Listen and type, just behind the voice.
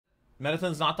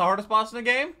Medicine's not the hardest boss in the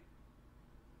game?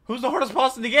 Who's the hardest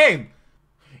boss in the game?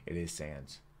 It is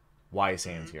SANS. Why is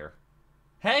SANS here?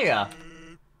 Hey,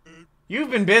 you've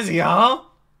been busy, huh?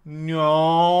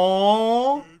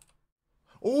 No.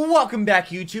 Welcome back,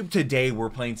 YouTube. Today we're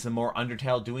playing some more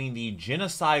Undertale, doing the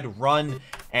Genocide run,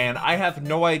 and I have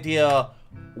no idea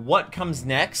what comes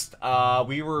next.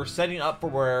 We were setting up for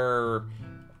where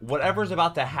whatever's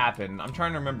about to happen. I'm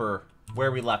trying to remember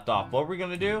where we left off. What were we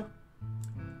gonna do?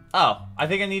 Oh, I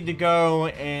think I need to go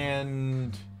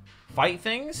and fight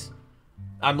things.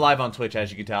 I'm live on Twitch,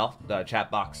 as you can tell. The chat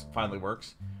box finally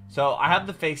works. So I have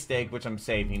the face stake, which I'm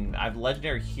saving. I have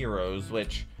legendary heroes,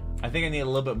 which I think I need a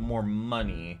little bit more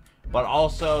money. But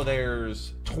also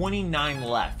there's 29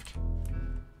 left.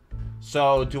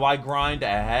 So do I grind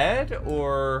ahead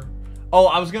or... Oh,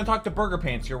 I was going to talk to Burger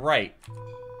Pants. You're right.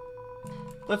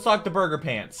 Let's talk to Burger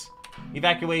Pants.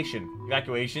 Evacuation.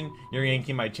 Evacuation? You're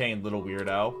yanking my chain, little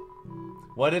weirdo.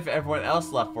 What if everyone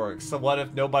else left work? So what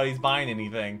if nobody's buying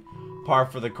anything? Par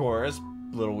for the course,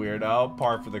 little weirdo.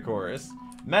 Par for the course.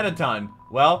 Metaton.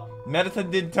 Well,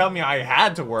 Metaton didn't tell me I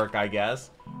had to work, I guess.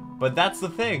 But that's the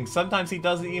thing. Sometimes he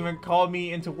doesn't even call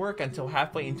me into work until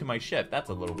halfway into my shift. That's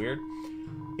a little weird.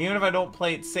 Even if I don't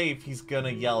play it safe, he's gonna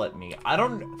yell at me. I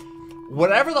don't...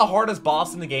 Whatever the hardest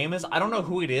boss in the game is, I don't know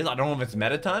who it is. I don't know if it's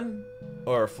Metaton,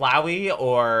 or Flowey,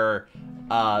 or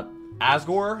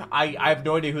Asgore. I have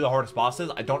no idea who the hardest boss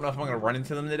is. I don't know if I'm gonna run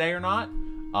into them today or not.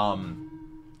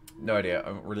 No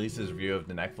idea. Releases review of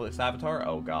the Netflix Avatar?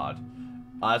 Oh god.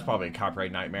 That's probably a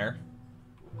copyright nightmare.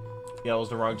 Yeah, it was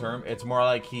the wrong term. It's more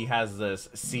like he has this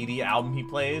CD album he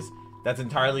plays that's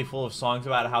entirely full of songs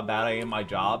about how bad I am at my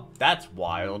job. That's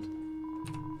wild.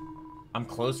 I'm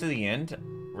close to the end?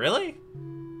 Really?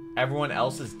 Everyone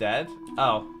else is dead?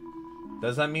 Oh.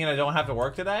 Does that mean I don't have to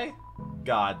work today?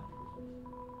 God.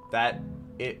 That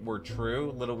it were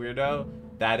true, little weirdo.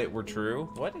 That it were true.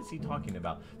 What is he talking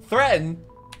about? Threaten?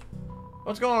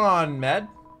 What's going on, Med?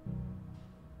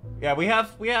 Yeah, we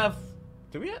have, do we have,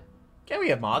 yeah, we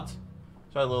have mods.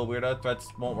 Sorry, little weirdo, threats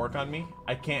won't work on me.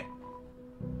 I can't,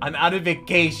 I'm out of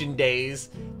vacation days.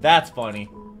 That's funny.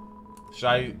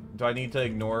 Do I need to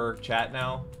ignore chat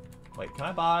now? Wait, can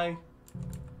I buy?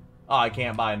 Oh, I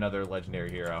can't buy another legendary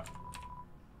hero.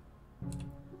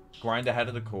 Grind ahead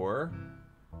of the core.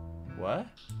 What?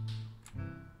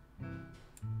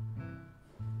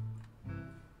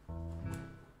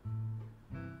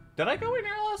 Did I go in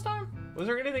here last time? Was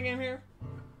there anything in here?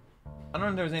 I don't know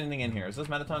if there's anything in here. Is this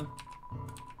Metaton?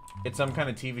 It's some kind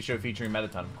of TV show featuring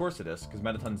Metaton. Of course it is, because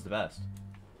Metaton's the best.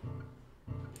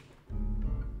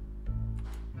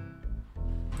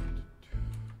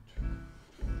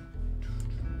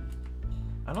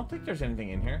 I don't think there's anything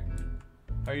in here.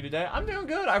 How are you today? I'm doing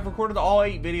good. I've recorded all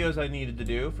 8 videos I needed to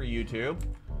do for YouTube.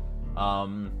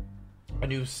 A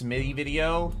new Smitty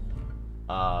video.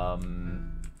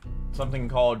 Something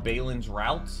called Balin's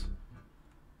Routes.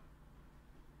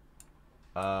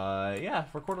 Yeah,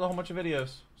 recorded a whole bunch of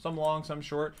videos. Some long, some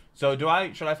short. So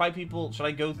should I fight people? Should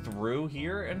I go through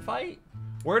here and fight?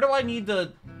 Where do I need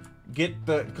to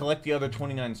collect the other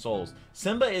 29 souls?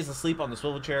 Simba is asleep on the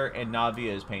swivel chair and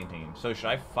Navia is painting. So should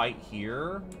I fight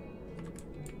here?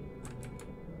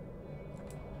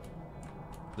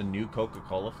 The new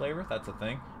Coca-Cola flavor? That's a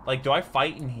thing. Like, do I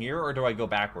fight in here or do I go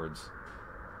backwards?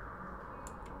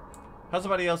 How's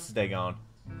somebody else's day going?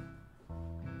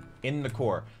 In the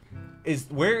core.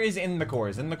 Where is in the core?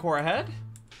 Is in the core ahead?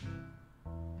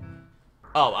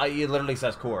 Oh, it literally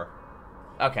says core.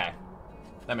 Okay.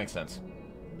 That makes sense.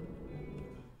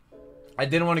 I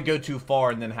didn't want to go too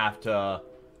far and then have to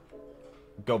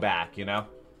go back, you know?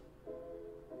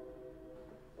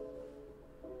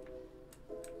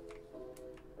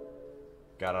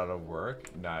 Got out of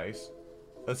work. Nice.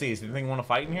 Let's see. Does anything want to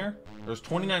fight in here? There's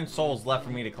 29 souls left for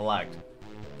me to collect.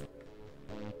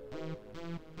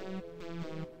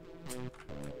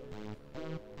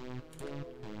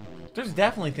 There's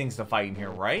definitely things to fight in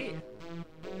here, right?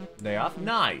 Day off?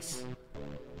 Nice.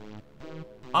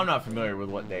 I'm not familiar with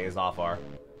what days off are.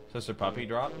 Sister puppy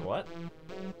drop? What?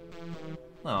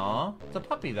 Aw, it's a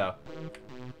puppy though.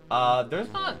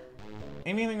 There's not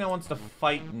anything that wants to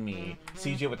fight me.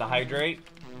 CJ with the hydrate.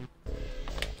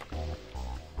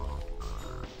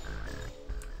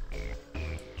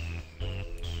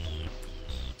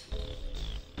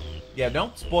 Yeah,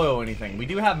 don't spoil anything. We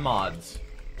do have mods.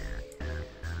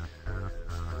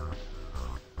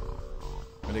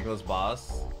 Ridiculous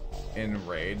boss in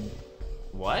raid.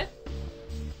 What?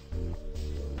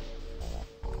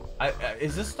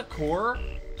 Is this the core?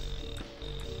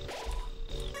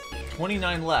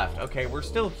 29 left. Okay, we're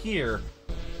still here.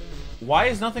 Why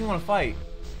does nothing want to fight?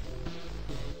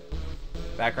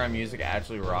 Background music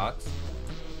actually rocks.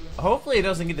 Hopefully it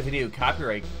doesn't get the video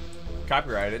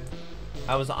copyrighted.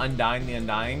 I was Undying the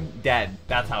Undying. Dead.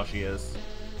 That's how she is.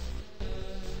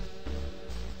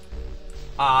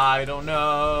 I don't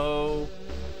know.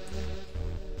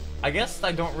 I guess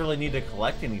I don't really need to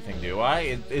collect anything, do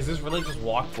I? Is this really just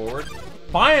walk forward?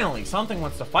 Finally, something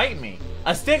wants to fight me.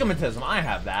 Astigmatism, I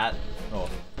have that. Oh.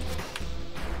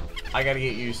 I gotta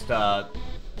get used to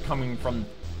coming from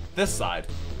this side.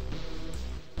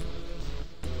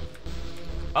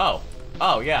 Oh.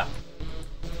 Oh, yeah.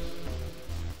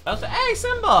 That's, hey,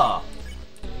 Simba!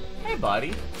 Hey,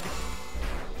 buddy.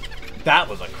 That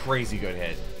was a crazy good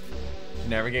hit.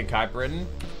 Never get copywritten?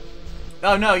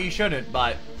 Oh, no, you shouldn't,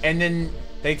 but... And then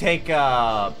they take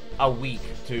a week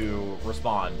to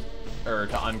respond. Or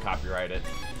to uncopyright it.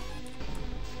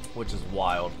 Which is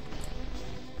wild.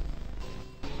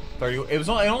 It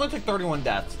only took 31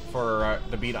 deaths for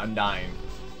to beat Undying.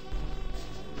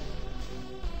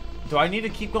 Do I need to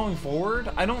keep going forward?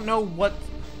 I don't know what...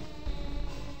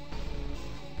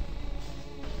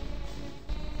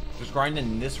 Just grind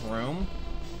in this room?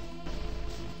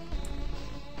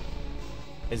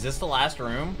 Is this the last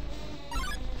room?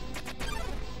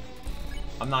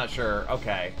 I'm not sure.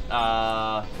 Okay.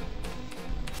 Oh,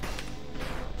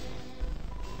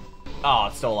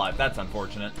 it's still alive. That's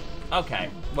unfortunate. Okay.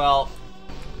 Well,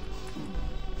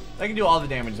 they can do all the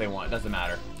damage they want. It doesn't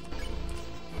matter.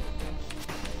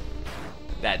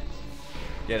 Dead.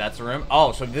 Yeah, that's the room.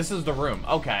 Oh, so this is the room.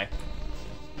 Okay.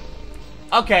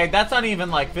 Okay, that's not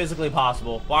even, like, physically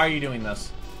possible. Why are you doing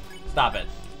this? Stop it.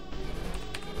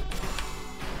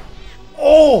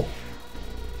 Oh!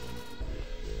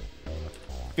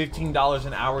 $15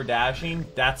 an hour dashing?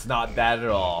 That's not bad at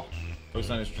all. Focus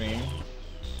on a stream.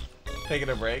 Taking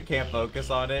a break, can't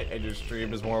focus on it, and your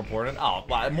stream is more important. Oh,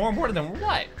 more important than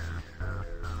what?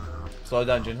 Slow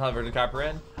down, Genocide versus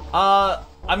copyright.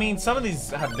 I mean, some of these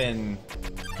have been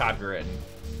copywritten.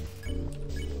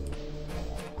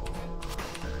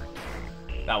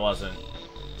 That wasn't. It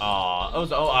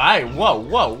was. Oh,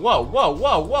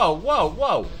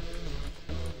 whoa.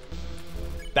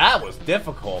 That was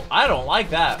difficult. I don't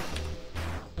like that.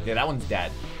 Yeah, that one's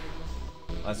dead.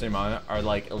 Unless they're are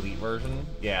like elite version.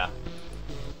 Yeah.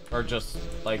 Or just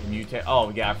like mutate.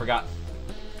 Oh, yeah, I forgot.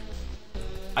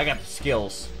 I got the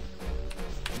skills.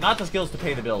 Not the skills to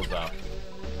pay the bills, though.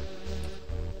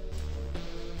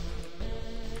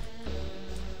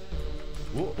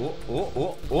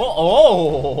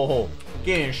 Oh,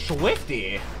 getting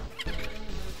swifty.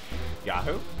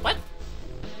 Yahoo? What?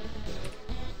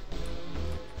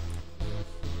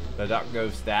 The duck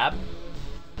goes stab.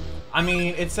 I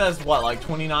mean, it says what, like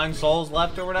 29 souls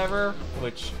left or whatever,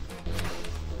 which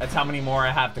that's how many more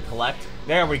I have to collect.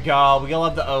 There we go. We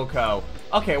love the Oko.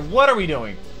 Okay, what are we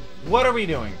doing? What are we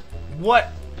doing? What?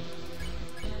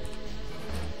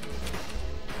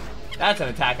 That's an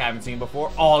attack I haven't seen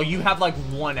before. Oh, you have like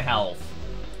 1 health.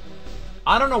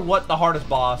 I don't know what the hardest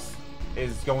boss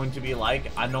is going to be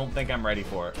like. I don't think I'm ready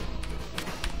for it.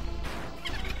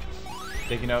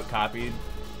 Sticky note copied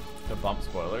to bump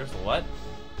spoilers. What?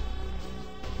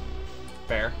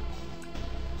 Fair.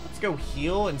 Let's go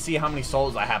heal and see how many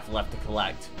souls I have left to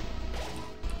collect.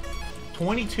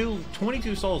 22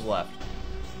 souls left.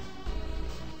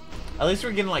 At least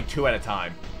we're getting like 2 at a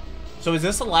time. So is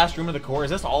this the last room of the core? Is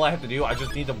this all I have to do? I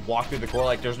just need to walk through the core.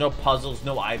 Like, there's no puzzles,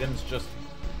 no items, just...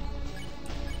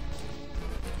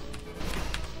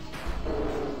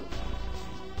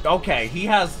 Okay, he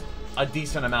has a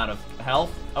decent amount of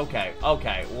health. Okay,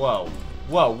 okay, whoa.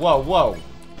 Whoa.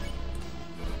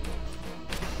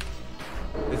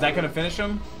 Is that gonna finish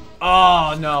him?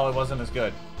 Oh, no, it wasn't as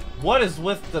good. What is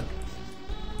with the...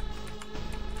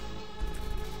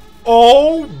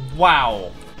 Oh,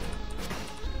 wow.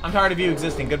 I'm tired of you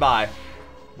existing. Goodbye.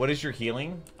 What is your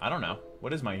healing? I don't know.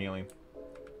 What is my healing?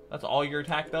 That's all your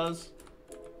attack does?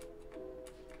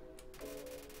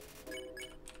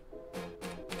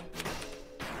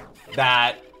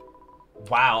 That...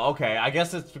 Wow, okay. I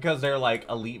guess it's because they're, like,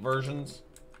 elite versions.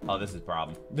 Oh, this is a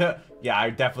problem. Yeah,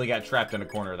 I definitely got trapped in a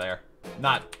corner there.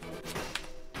 Not...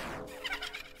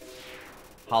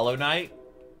 Hollow Knight?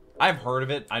 I've heard of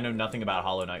it. I know nothing about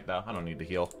Hollow Knight, though. I don't need to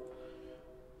heal.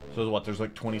 So what, there's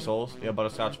like 20 souls? Yeah,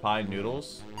 butterscotch pie and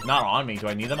noodles. Not on me. Do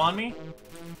I need them on me?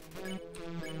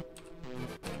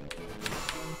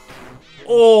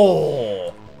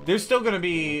 Oh! There's still gonna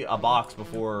be a box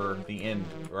before the end,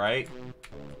 right?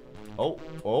 Oh.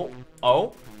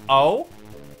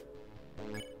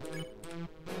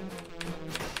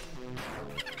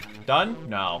 Done?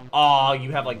 No. Oh,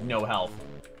 you have like no health.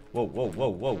 Whoa.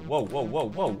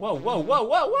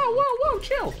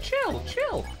 Chill.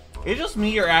 It's just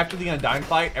me, or after the Undyne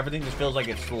fight, everything just feels like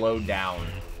it's slowed down.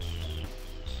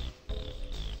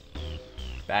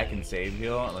 Back and save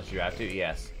heal, unless you have to.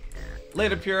 Yes.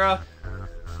 Later, Pura.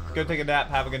 Go take a nap.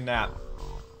 Have a good nap.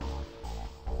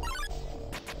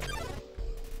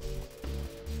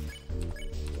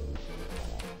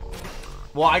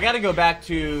 Well, I gotta go back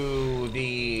to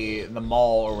the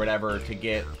mall or whatever to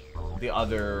get the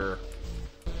other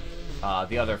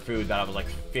food that I was like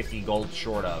 50 gold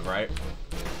short of, right?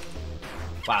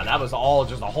 Wow, that was all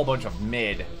just a whole bunch of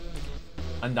mid.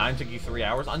 Undyne took you 3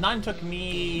 hours? Undyne took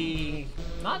me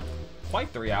not quite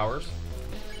 3 hours.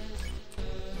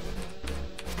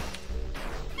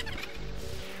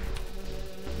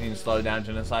 You can slow down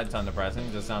Genocide, sound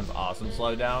depressing. Just sounds awesome,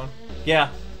 slow down. Yeah.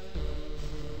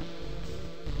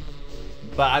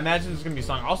 But I imagine there's gonna be a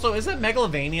song. Also, isn't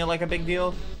Megalovania like a big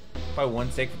deal? Probably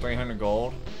one steak for 300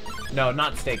 gold. No,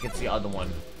 not steak, it's the other one.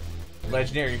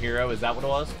 Legendary Hero, is that what it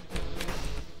was?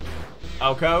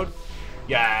 Oh, code?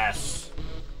 Yes!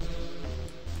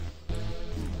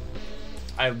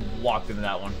 I walked into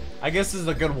that one. I guess this is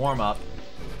a good warm-up.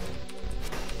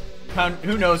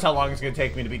 Who knows how long it's gonna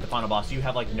take me to beat the final boss. You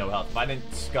have, like, no health. If I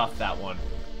didn't scuff that one.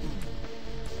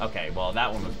 Okay, well,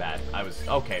 that one was bad.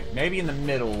 Okay, maybe in the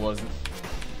middle is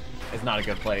not a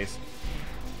good place.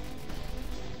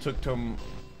 Took to an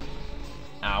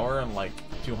hour and like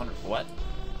 200, what?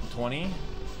 20?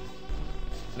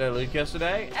 Did I leak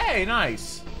yesterday? Hey,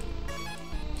 nice!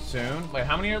 Soon. Wait,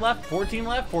 how many are left? 14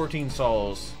 left? 14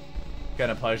 souls.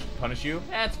 Gonna punish you?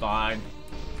 That's fine.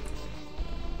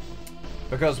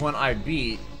 Because when I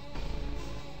beat...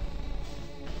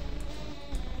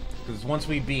 Because once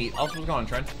we beat... Oh, what's going on,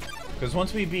 Trent? Because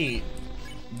once we beat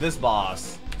this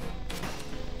boss,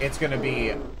 it's gonna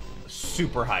be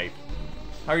super hype.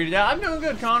 How are you today? I'm doing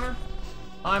good, Connor.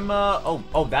 I'm,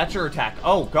 oh, that's your attack.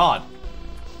 Oh, God.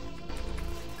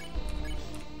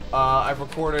 I've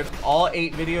recorded all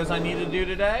 8 videos I need to do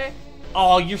today.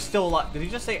 Oh, you're still alive. Did he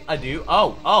just say adieu?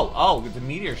 Oh, it's a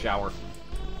meteor shower.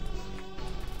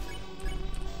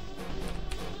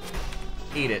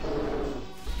 Eat it.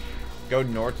 Go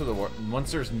north to the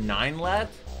once there's 9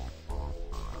 left?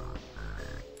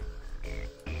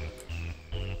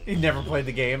 He never played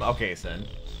the game? Okay, Sin.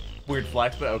 Weird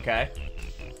flex, but okay.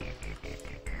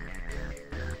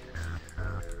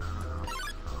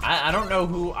 I don't know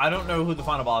who the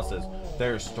final boss is.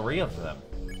 There's 3 of them.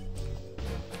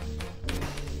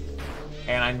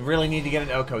 And I really need to get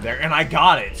an Oko there, and I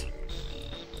got it!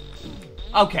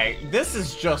 Okay, this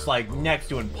is just like next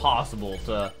to impossible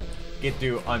to get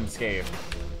through unscathed.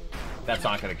 That's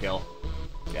not gonna kill.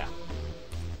 Yeah.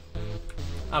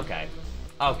 Okay.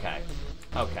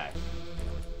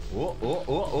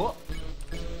 Ooh.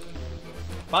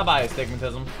 Bye-bye,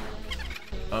 astigmatism.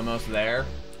 Almost there.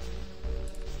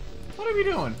 What are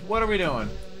we doing?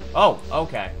 Oh,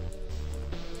 okay.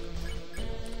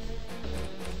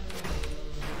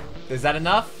 Is that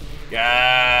enough?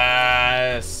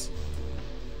 Yes!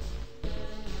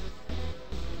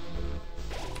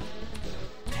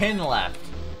 10 left.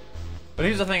 But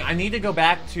here's the thing, I need to go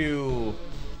back to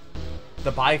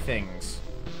the buy things.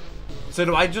 So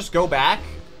do I just go back?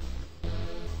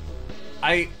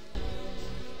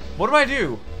 What do I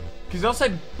do? Because y'all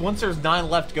said once there's 9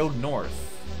 left, go north.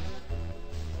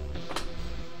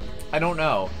 I don't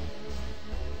know.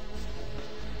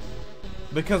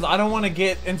 Because I don't want to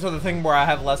get into the thing where I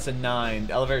have less than 9.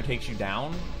 The elevator takes you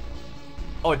down?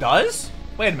 Oh, it does?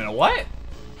 Wait a minute, what?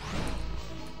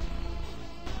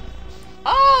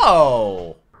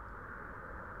 Oh!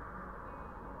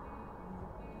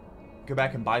 Go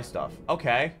back and buy stuff.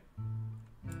 Okay.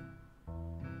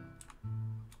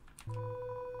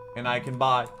 And I can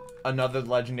buy another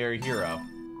legendary hero.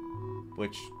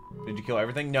 Which, did you kill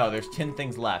everything? No, there's 10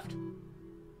 things left.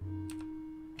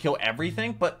 Kill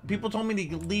everything? But people told me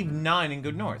to leave 9 and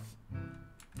go north.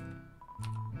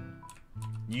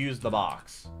 Use the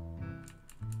box.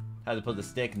 Had to put the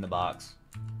stick in the box.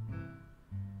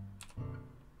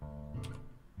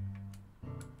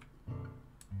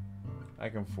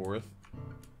 Back and forth.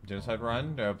 Genocide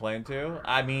run? Do I plan to?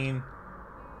 I mean...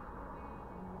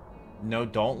 No,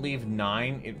 don't leave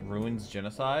 9. It ruins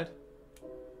Genocide.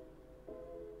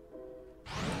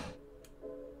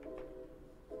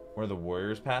 Where the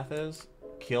warrior's path is?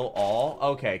 Kill all?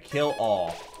 Okay, kill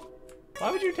all. Why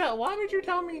would you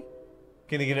tell me?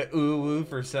 Gonna get an ooh-woo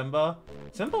for Simba?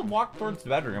 Simba walked towards the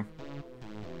bedroom.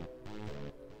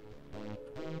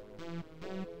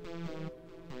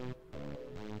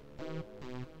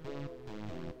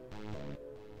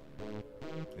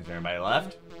 Is there anybody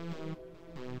left?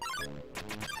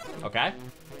 Okay.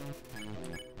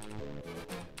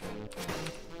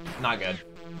 Not good.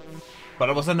 But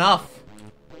it was enough.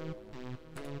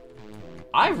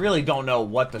 I really don't know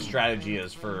what the strategy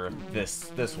is for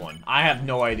this one. I have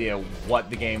no idea what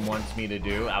the game wants me to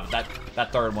do.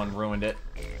 That third one ruined it.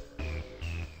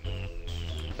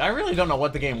 I really don't know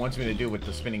what the game wants me to do with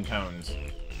the spinning cones.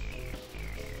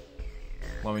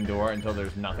 Let me endure until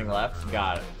there's nothing left.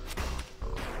 Got it.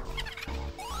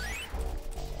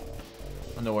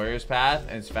 On the warrior's path,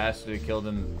 and it's faster to kill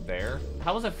than there.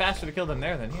 How is it faster to kill them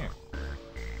there than here?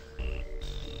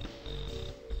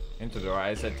 Into the door.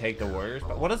 I said take the warrior's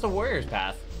path. What is the warrior's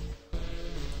path?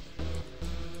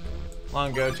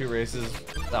 Long ago, 2 races.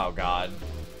 Oh god.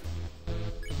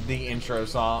 The intro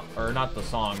song, or not the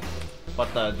song,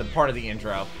 but the part of the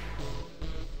intro.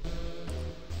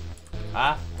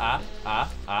 I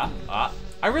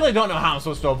really don't know how I'm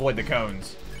supposed to avoid the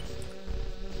cones.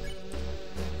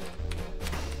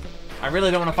 I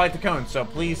really don't want to fight the cones, so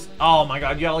please. Oh my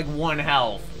god, you got like 1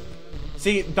 health.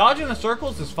 See, dodging the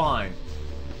circles is fine.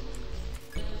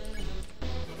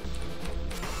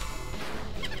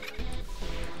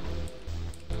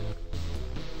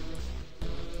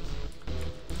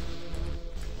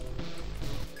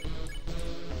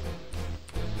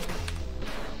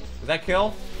 Did that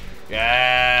kill?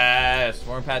 Yes!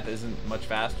 Warm path isn't much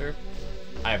faster.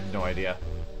 I have no idea.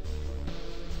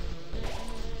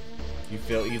 You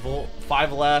feel evil?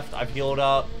 5 left. I've healed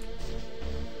up.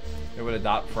 There would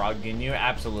adopt frog in you?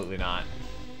 Absolutely not.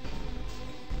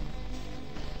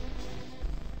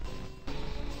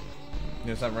 You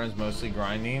know, that runs mostly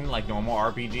grinding like normal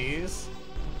RPGs.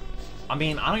 I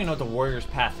mean, I don't even know what the warrior's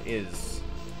path is.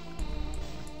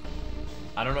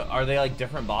 I don't know. Are they like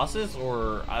different bosses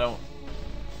or I don't.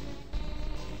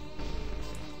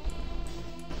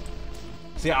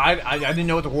 See, I didn't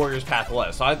know what the warrior's path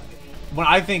was. So when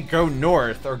I think go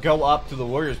north or go up to the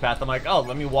warrior's path, I'm like, oh,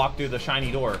 let me walk through the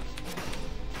shiny door.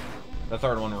 The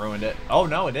third one ruined it. Oh,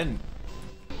 no, it didn't.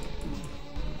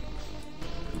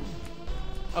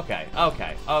 Okay,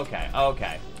 okay, okay,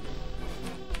 okay.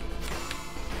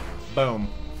 Boom.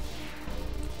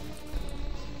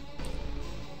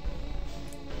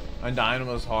 Undying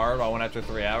was hard. I went after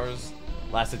 3 hours.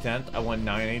 Last attempt, I won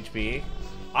 9 HP.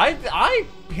 I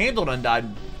handled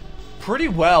Undying pretty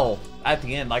well at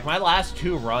the end. Like my last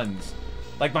 2 runs,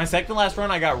 like my second last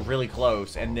run, I got really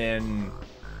close, and then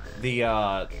the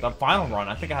final run,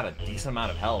 I think I had a decent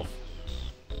amount of health.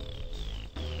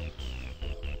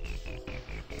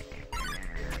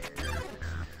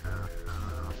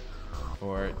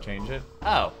 Or change it.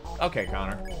 Oh, okay,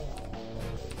 Connor.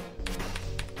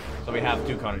 So we have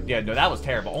 2 Connor. Yeah, no, that was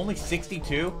terrible. Only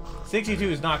 62. 62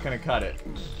 is not gonna cut it.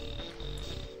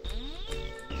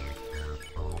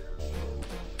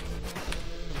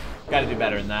 Gotta do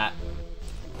better than that.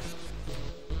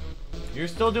 You're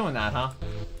still doing that, huh?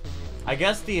 I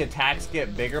guess the attacks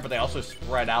get bigger, but they also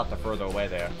spread out the further away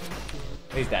there.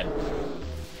 He's dead.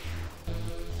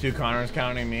 2 Connors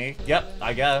counting me. Yep,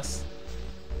 I guess.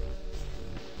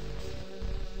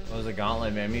 What was a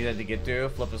gauntlet, man? You had to get through,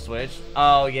 flip a switch.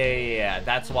 Oh, yeah.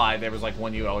 That's why there was like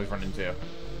one you would always run into.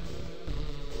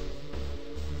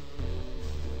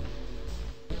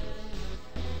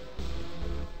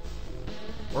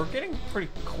 We're getting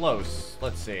pretty close.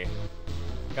 Let's see.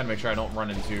 Gotta make sure I don't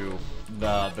run into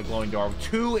the glowing door.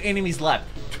 2 enemies left.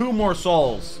 2 more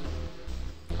souls.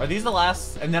 Are these the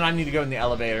last? And then I need to go in the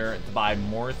elevator to buy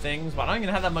more things, but I don't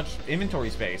even have that much inventory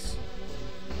space.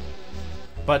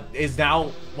 But is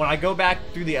now, when I go back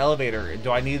through the elevator,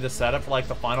 do I need the setup for like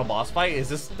the final boss fight? Is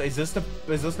this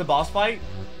the boss fight?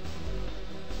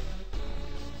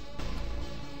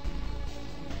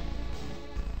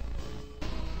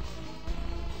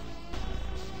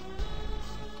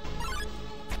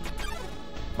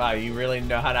 Wow, you really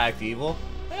know how to act evil?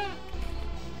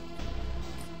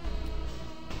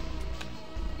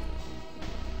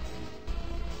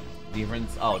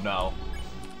 Difference? Oh no.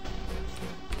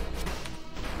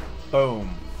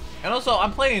 Boom. And also,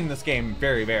 I'm playing this game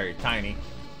very, very tiny.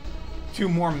 2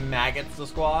 more maggots to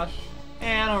squash.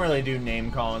 I don't really do name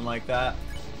calling like that.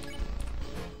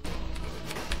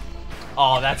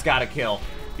 Oh, that's gotta kill.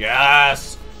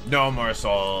 Yes! No more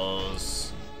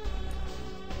souls.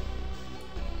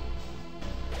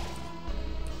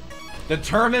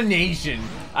 Determination.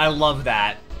 I love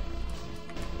that.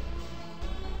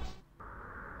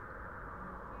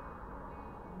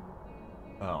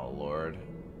 Oh, Lord.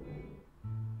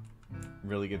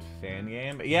 Really good fan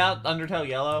game. Yeah, Undertale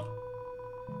Yellow.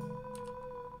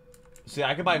 See,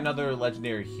 I could buy another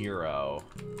legendary hero.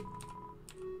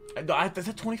 Is that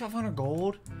 2,500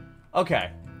 gold?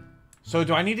 Okay. So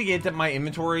do I need to get my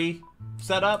inventory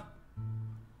set up?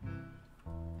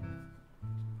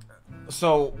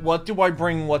 So, what do I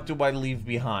bring? What do I leave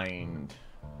behind?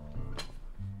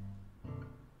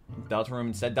 Deltarune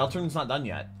instead. Deltarune's not done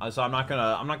yet, so I'm not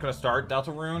gonna start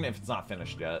Deltarune if it's not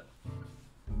finished yet.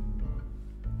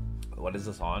 What is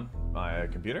this on? My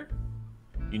computer?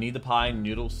 You need the pie,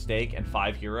 noodle, steak, and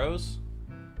 5 heroes.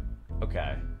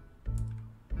 Okay.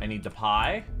 I need the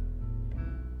pie.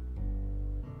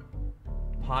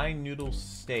 Pie, noodle,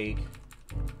 steak.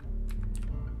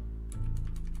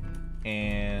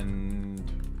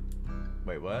 And...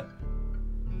 Wait, what?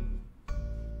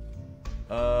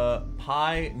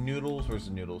 Pie, noodles. Where's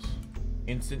the noodles?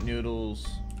 Instant noodles.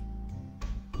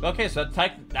 Okay, so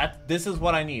this is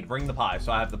what I need. Bring the pie.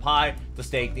 So I have the pie, the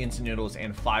steak, the instant noodles,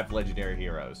 and 5 legendary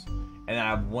heroes. And then I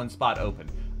have 1 spot open.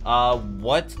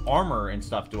 What armor and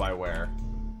stuff do I wear?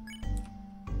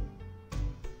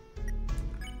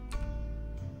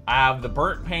 I have the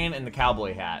burnt pan and the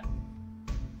cowboy hat.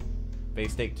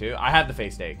 Face steak too. I have the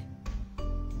face steak.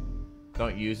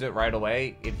 Don't use it right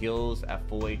away. It heals at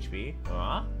full HP.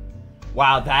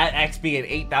 Wow, that XP at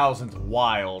 8,000 is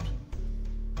wild.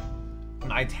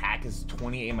 My attack is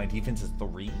 28, my defense is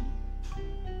 3.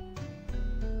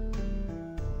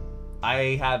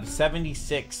 I have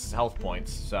 76 health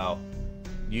points, so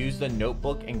use the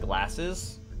notebook and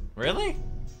glasses. Really?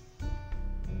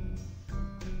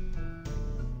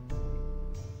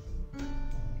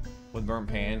 With burnt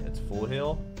pan, it's full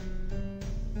heal.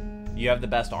 You have the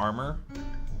best armor.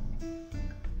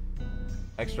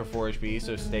 Extra 4 HP,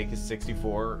 so steak is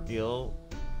 64 heal.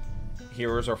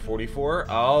 Heroes are 44.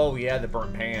 Oh, yeah, the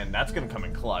burnt pan. That's going to come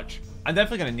in clutch. I'm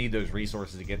definitely going to need those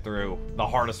resources to get through the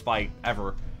hardest fight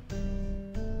ever.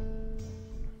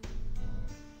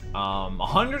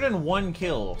 101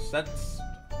 kills. That's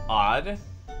odd.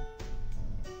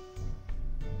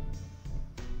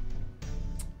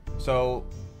 So...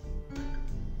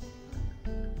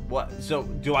 What? So,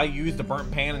 do I use the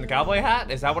burnt pan and the cowboy hat?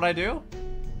 Is that what I do?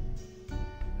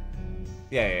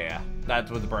 Yeah. That's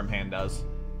what the burnt pan does.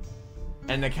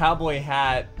 And the cowboy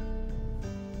hat...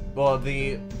 Well,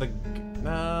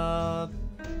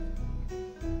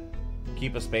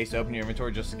 keep a space open in your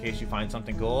inventory just in case you find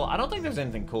something cool. I don't think there's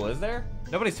anything cool, is there?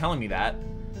 Nobody's telling me that.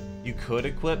 You could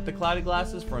equip the cloudy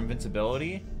glasses for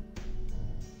invincibility.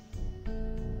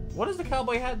 What does the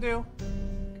cowboy hat do?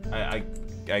 I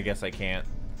guess I can't.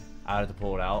 I have to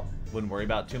pull it out. Wouldn't worry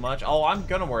about it too much. Oh, I'm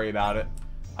gonna worry about it.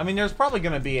 I mean, there's probably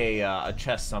gonna be a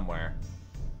chest somewhere.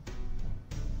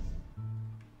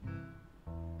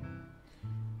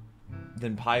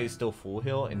 Then pie is still full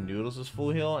heal and noodles is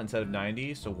full heal instead of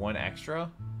 90, so 1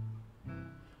 extra.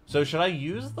 So should I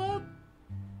use the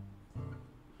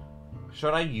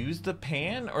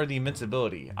pan or the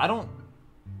invincibility? I don't...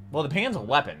 Well, the pan's a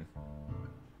weapon.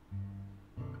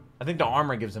 I think the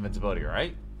armor gives invincibility,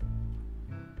 right?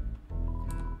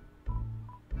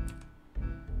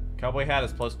 Cowboy hat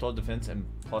is plus 12 defense and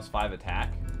plus 5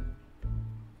 attack.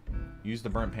 Use the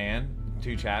burnt pan.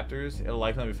 2 chapters. It'll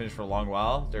likely not be finished for a long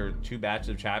while. There are 2 batches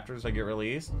of chapters that get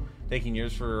released. Taking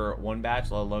years for 1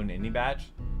 batch, let alone any batch.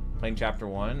 Playing chapter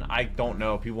 1. I don't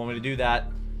know if people want me to do that.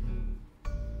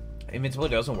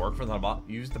 Invincibility doesn't work for them.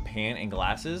 Use the pan and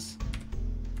glasses.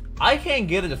 I can't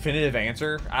get a definitive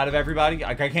answer out of everybody.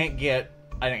 Like, I can't get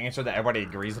an answer that everybody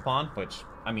agrees upon, which,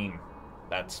 I mean,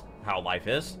 that's how life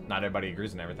is. Not everybody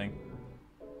agrees on everything.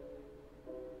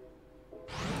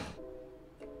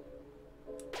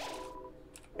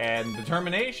 And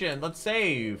determination. Let's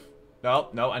save.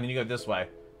 No, I need to go this way.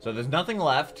 So there's nothing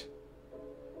left.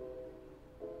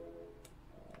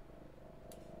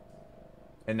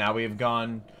 And now we have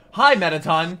gone. Hi,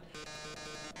 Metaton.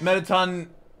 Metaton,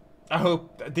 I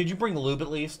hope. Did you bring lube at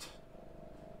least?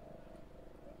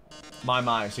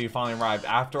 My. So you finally arrived.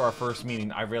 After our first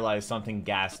meeting, I realized something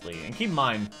ghastly. And keep in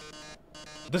mind,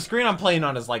 the screen I'm playing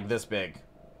on is like this big.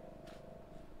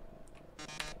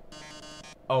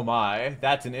 Oh my,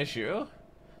 that's an issue.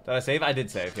 Did I save? I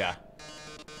did save, yeah.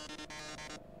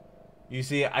 You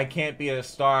see, I can't be a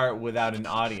star without an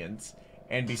audience.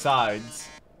 And besides,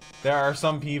 there are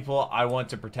some people I want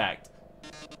to protect.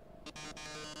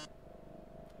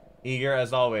 Eager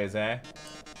as always, eh?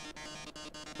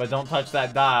 But don't touch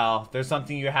that dial. There's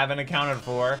something you haven't accounted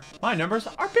for. My numbers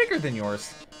are bigger than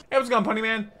yours. Hey, what's going on, Pony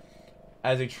Man?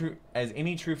 As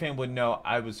any true fan would know,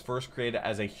 I was first created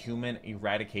as a human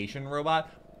eradication robot.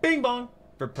 Bing bong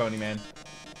for Pony Man.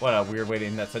 What a weird way to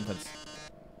end that sentence.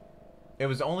 It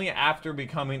was only after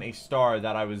becoming a star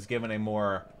that I was given a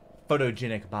more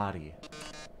photogenic body.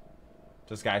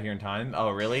 Just got here in time. Oh,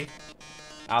 really?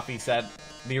 Alfie said,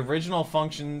 the original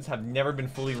functions have never been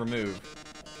fully removed.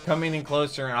 Come in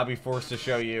closer and I'll be forced to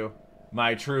show you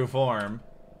my true form.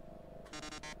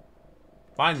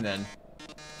 Fine then.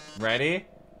 Ready?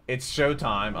 It's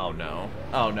showtime. Oh no.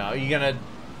 Oh no. You're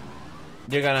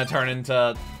gonna turn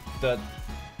into the...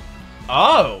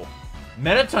 Oh!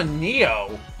 Mettaton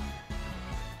Neo!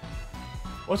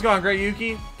 What's going on, Great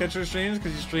Yuki? Catch your streams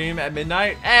because you stream at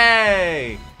midnight?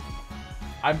 Hey!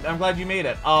 I'm glad you made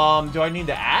it. Do I need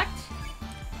to act?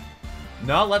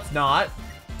 No, let's not.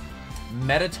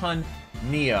 Mettaton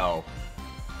Neo.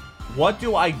 What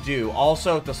do I do?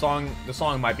 Also, the song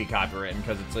might be copywritten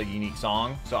because it's a unique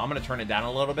song. So I'm gonna turn it down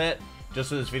a little bit just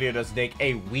so this video doesn't take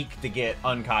a week to get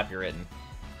uncopywritten.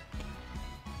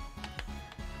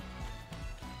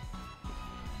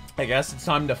 I guess it's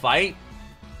time to fight.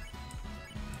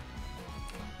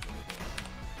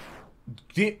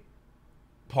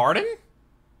 Pardon?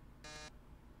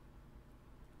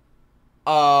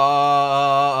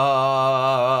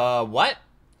 What?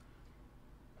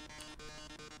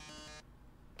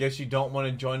 Guess you don't want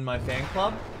to join my fan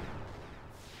club?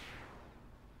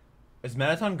 Is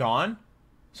Mettaton gone?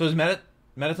 So is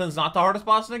Mettaton's not the hardest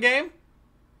boss in the game?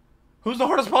 Who's the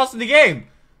hardest boss in the game?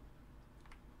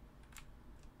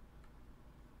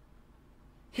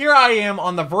 Here I am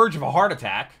on the verge of a heart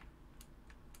attack.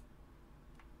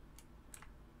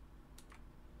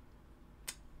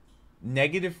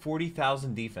 Negative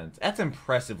 40,000 defense. That's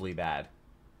impressively bad.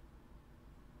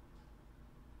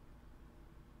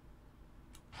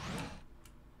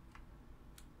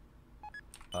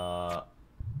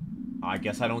 I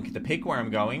guess I don't get to pick where I'm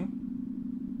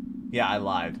going. Yeah, I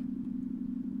lied.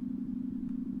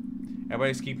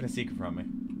 Everybody's keeping a secret from me.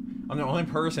 I'm the only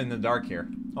person in the dark here.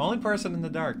 Only person in the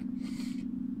dark.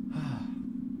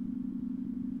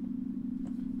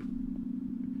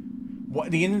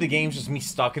 What? The end of the game's just me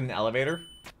stuck in an elevator?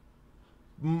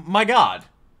 My god.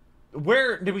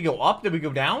 Where did we go? Up? Did we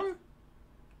go down?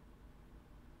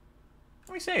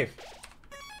 Let me save.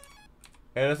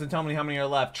 It doesn't tell me how many are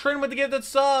left. Trin with the gifted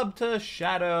sub to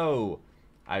Shadow.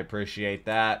 I appreciate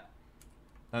that.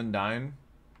 Undyne.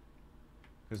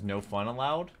 There's no fun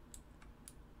allowed.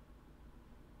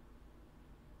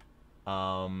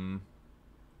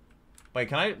 Wait,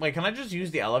 can I just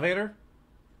use the elevator?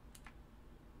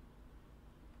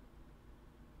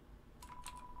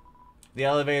 The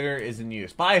elevator is in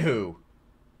use. By who?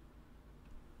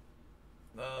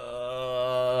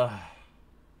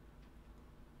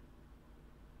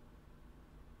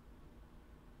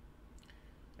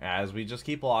 As we just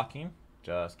keep walking.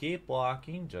 Just keep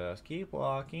walking. Just keep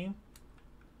walking.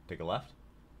 Take a left.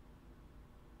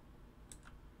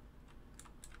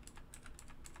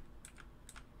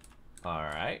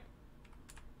 Alright.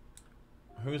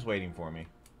 Who's waiting for me?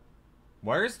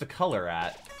 Where's the color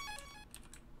at?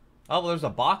 Oh, well, there's a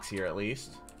box here at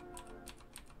least.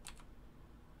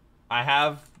 I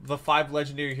have the 5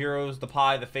 legendary heroes, the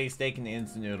pie, the face steak, and the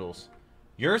instant noodles.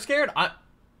 You're scared?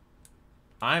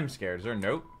 I'm scared. Is there a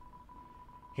note?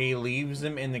 He leaves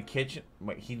them in the kitchen.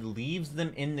 Wait, he leaves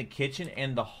them in the kitchen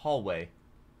and the hallway.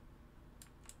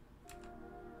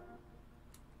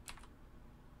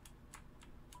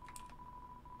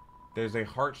 There's a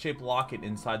heart-shaped locket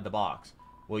inside the box.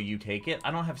 Will you take it?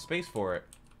 I don't have space for it.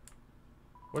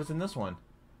 What is in this one?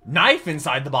 Knife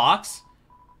inside the box?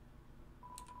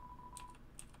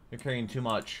 You're carrying too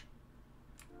much.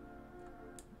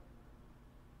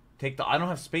 Take the... I don't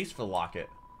have space for the locket.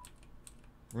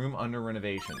 Room under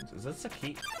renovations. Is this a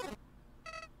key?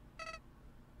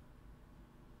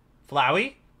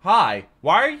 Flowey? Hi.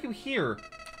 Why are you here?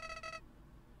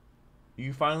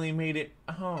 You finally made it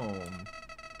home.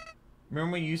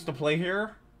 Remember when you used to play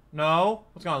here? No?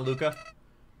 What's going on, Luca?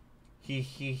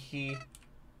 He.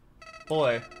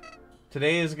 Boy.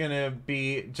 Today is gonna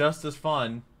be just as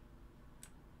fun.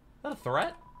 Is that a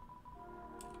threat?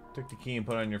 Took the key and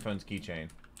put it on your phone's keychain.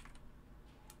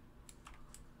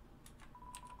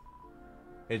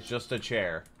 It's just a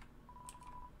chair.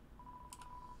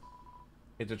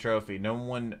 It's a trophy. No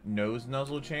one knows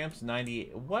Nuzzle Champs.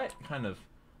 98. What kind of...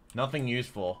 Nothing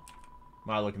useful.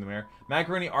 When I look in the mirror.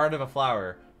 Macaroni Art of a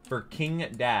Flower. For King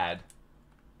Dad.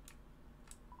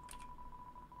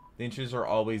 The inches are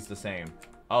always the same.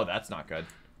 Oh, that's not good.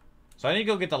 So I need to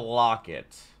go get the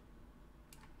locket.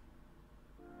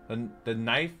 The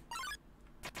knife...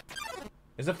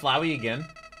 Is it Flowey again?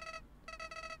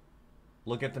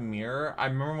 Look at the mirror. I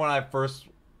remember when I first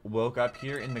woke up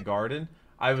here in the garden,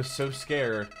 I was so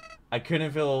scared. I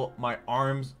couldn't feel my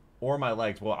arms or my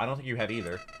legs. Well, I don't think you had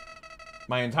either.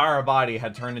 My entire body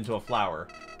had turned into a flower.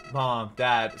 Mom,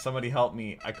 Dad, somebody help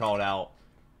me. I called out,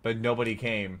 but nobody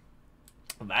came.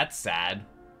 That's sad.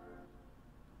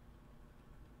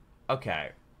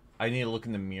 Okay. I need to look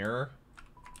in the mirror.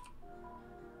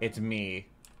 It's me.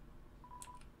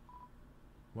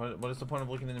 What is the point of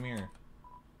looking in the mirror?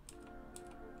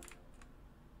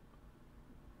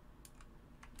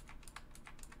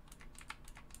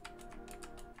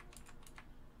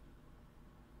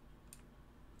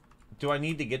 Do I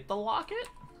need to get the locket?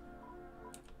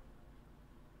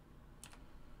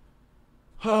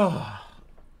 Got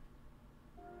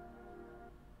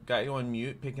you on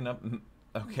mute, picking up.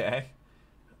 Okay.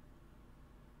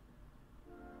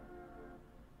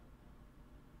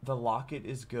 The locket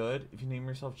is good. If you name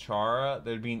yourself Chara,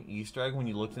 there'd be an Easter egg when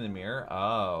you looked in the mirror.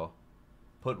 Oh.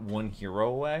 Put one hero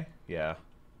away? Yeah.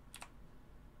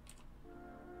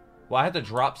 Well, I had to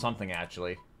drop something,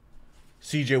 actually.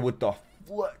 CJ with the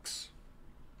flex.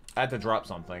 I had to drop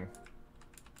something.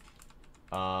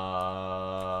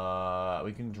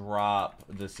 We can drop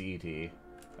the CT.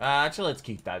 Actually, let's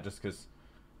keep that just because.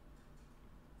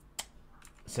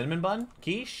 Cinnamon bun?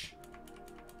 Quiche?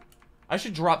 I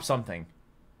should drop something.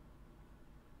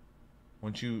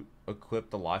 Once you equip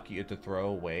the locket, you have to throw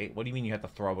away. What do you mean you have to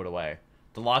throw it away?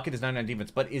 The locket is 99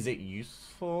 defense, but is it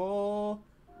useful?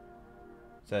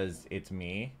 It says it's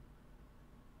me.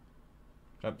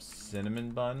 Drop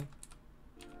cinnamon bun.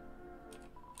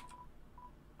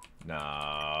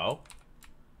 No.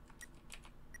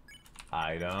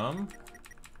 Item.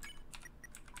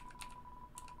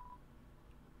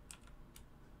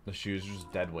 The shoes are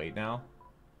just dead weight now.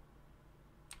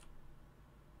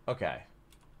 Okay.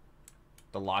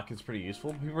 The lock is pretty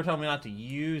useful. People are telling me not to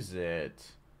use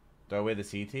it. Throw away the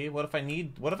CT? What if I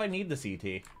need the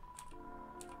CT?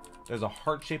 There's a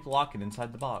heart-shaped locket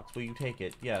inside the box. Will you take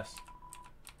it? Yes.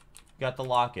 Got the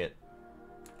locket.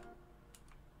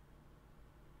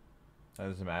 That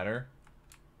doesn't matter.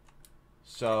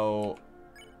 So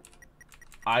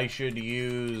I should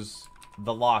use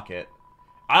the locket.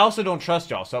 I also don't trust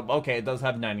y'all, so okay, it does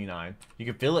have 99. You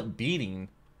can feel it beating.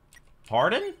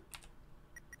 Pardon?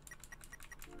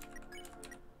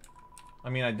 I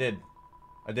mean, I did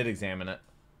examine it.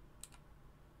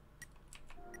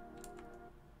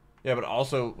 Yeah, but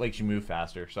also makes you move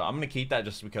faster. So I'm gonna keep that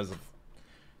just because of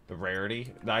the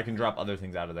rarity. That I can drop other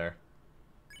things out of there.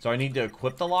 So I need to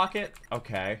equip the locket?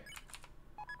 Okay.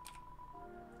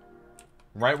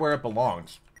 Right where it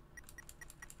belongs.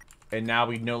 And now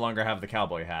we no longer have the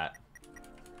cowboy hat.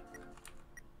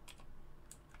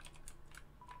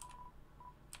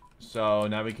 So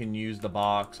now we can use the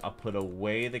box. I'll put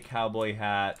away the cowboy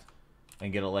hat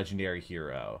and get a legendary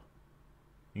hero.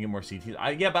 You get more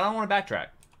CTs. Yeah, but I don't want to backtrack.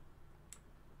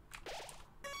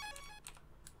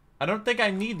 I don't think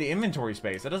I need the inventory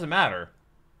space. It doesn't matter.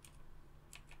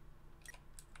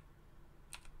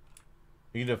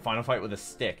 You need a final fight with a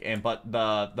stick, but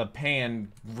the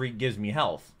pan gives me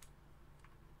health.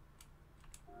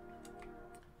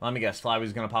 Let me guess,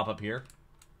 Flyway's gonna pop up here.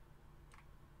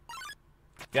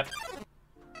 Yep.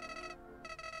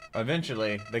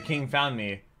 Eventually, the king found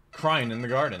me, crying in the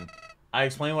garden. I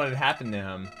explained what had happened to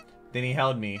him. Then he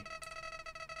held me.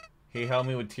 He held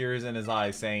me with tears in his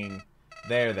eyes, saying,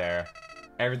 there.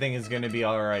 Everything is gonna be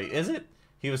alright. Is it?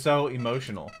 He was so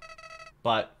emotional.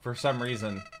 But, for some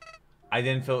reason, I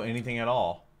didn't feel anything at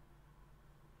all.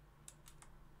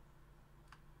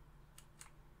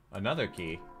 Another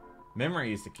key.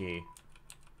 Memory is the key.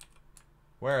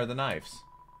 Where are the knives?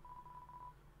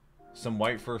 Some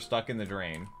white fur stuck in the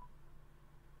drain.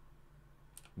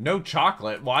 No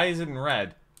chocolate? Why is it in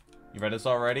red? You read this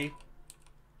already?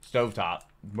 Stovetop.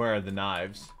 Where are the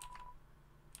knives?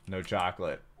 No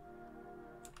chocolate.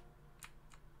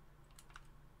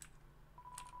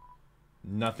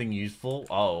 Nothing useful?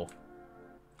 Oh.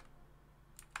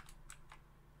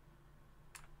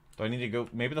 Do I need to go?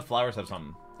 Maybe the flowers have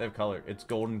something. They have color. It's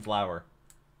golden flower.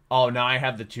 Oh, now I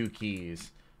have the 2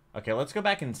 keys. Okay, let's go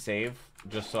back and save.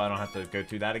 Just so I don't have to go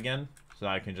through that again. So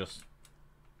I can just...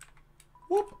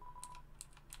 Whoop.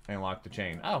 And lock the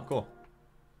chain. Oh, cool.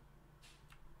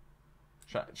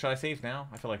 Should I save now?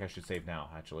 I feel like I should save now,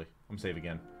 actually. I'm save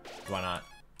again. Why not?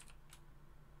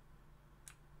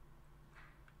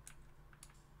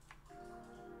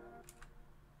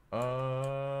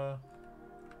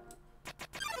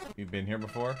 You've been here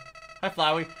before? Hi,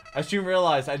 Flowey. I soon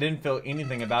realized I didn't feel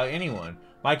anything about anyone.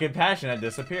 My compassion had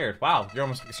disappeared. Wow, you're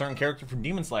almost like a certain character from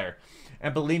Demon Slayer.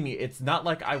 And believe me, it's not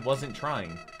like I wasn't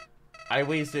trying. I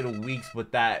wasted weeks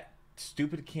with that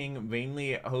stupid king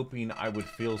vainly hoping I would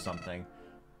feel something.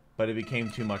 But it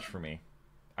became too much for me.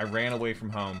 I ran away from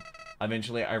home.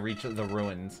 Eventually, I reached the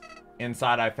ruins.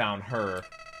 Inside, I found her.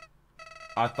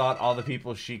 I thought all the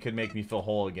people she could make me feel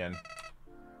whole again.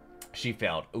 She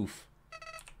failed. Oof.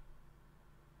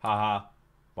 Haha.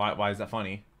 Why is that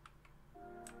funny?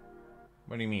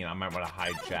 What do you mean? I might want to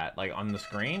hide chat. Like, on the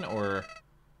screen? Or...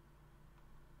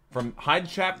 Hide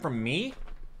chat from me?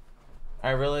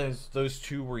 I realized those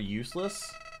 2 were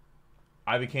useless.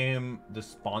 I became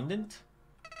despondent.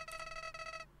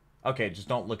 Okay, just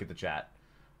don't look at the chat.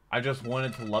 I just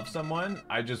wanted to love someone.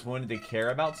 I just wanted to care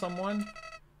about someone.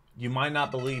 You might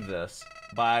not believe this,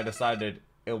 but I decided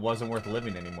it wasn't worth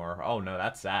living anymore. Oh no,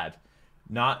 that's sad.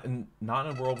 Not in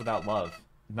a world without love.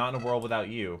 Not in a world without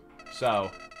you.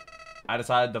 So, I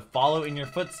decided to follow in your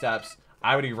footsteps.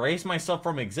 I would erase myself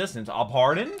from existence. I'll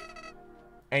pardon.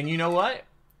 And you know what?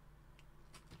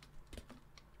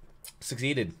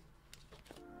 Succeeded.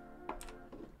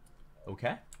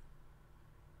 Okay.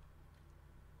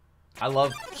 I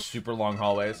love super long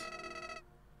hallways.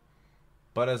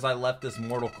 But as I left this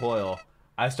mortal coil,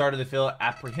 I started to feel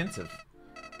apprehensive.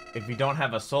 If you don't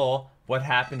have a soul, what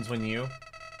happens when you...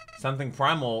 Something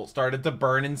primal started to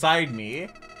burn inside me.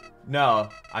 No,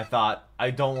 I thought, I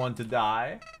don't want to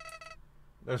die.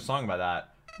 There's a song about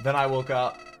that. Then I woke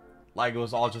up like it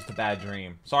was all just a bad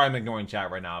dream. Sorry I'm ignoring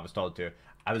chat right now, I was told to.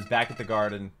 I was back at the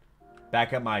garden,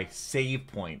 back at my save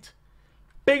point.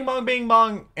 Bing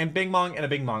bong, and bing bong, and a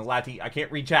bing bong. Latty, I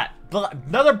can't read chat.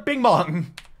 Another bing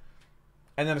bong!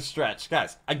 And then a stretch.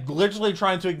 Guys, I'm literally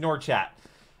trying to ignore chat.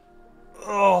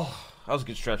 Oh, that was a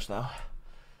good stretch though.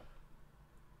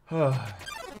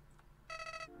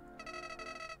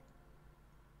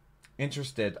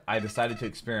 Interested, I decided to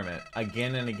experiment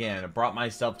again and again. I brought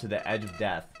myself to the edge of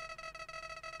death.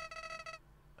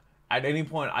 At any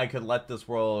point, I could let this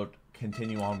world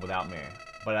continue on without me.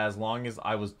 But as long as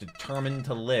I was determined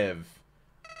to live,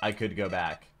 I could go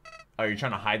back. Oh, you're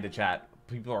trying to hide the chat.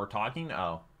 People are talking?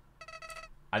 Oh.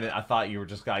 I thought you were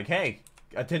just like, hey,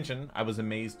 attention. I was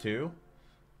amazed too.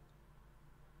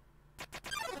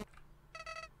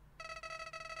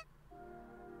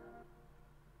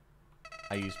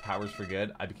 I used powers for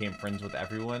good. I became friends with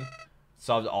everyone.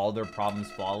 Solved all their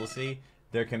problems flawlessly.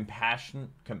 Their companionship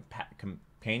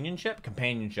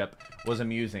was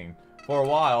amusing. For a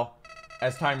while,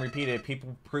 as time repeated,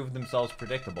 people proved themselves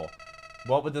predictable.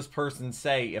 What would this person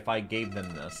say if I gave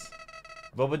them this?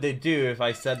 What would they do if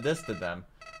I said this to them?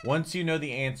 Once you know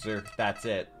the answer, that's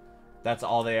it. That's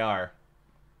all they are.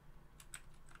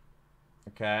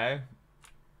 Okay.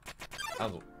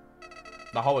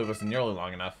 The hallway wasn't nearly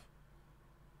long enough.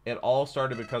 It all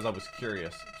started because I was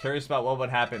curious. Curious about what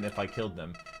would happen if I killed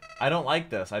them. I don't like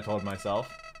this, I told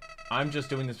myself. I'm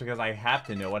just doing this because I have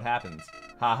to know what happens.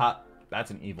 Haha, that's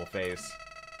an evil face.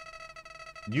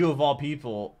 You of all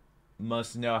people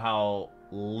must know how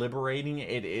liberating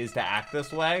it is to act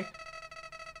this way.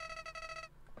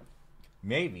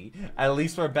 Maybe. At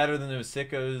least we're better than those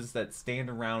sickos that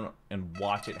stand around and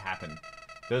watch it happen.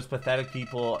 Those pathetic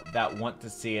people that want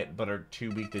to see it but are too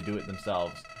weak to do it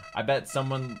themselves. I bet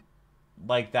someone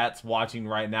like that's watching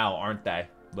right now, aren't they?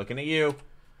 Looking at you.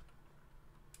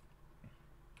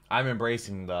 I'm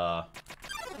embracing the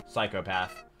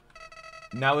psychopath.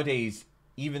 Nowadays,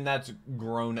 even that's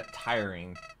grown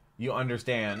tiring. You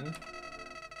understand.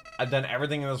 I've done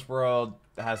everything in this world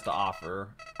has to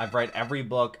offer. I've read every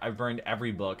book. I've burned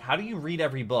every book. How do you read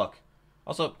every book?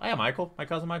 Also, I am Michael. My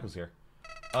cousin Michael's here.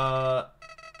 I've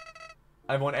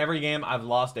won every game. I've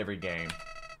lost every game.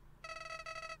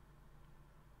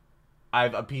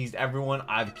 I've appeased everyone.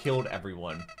 I've killed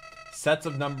everyone. Sets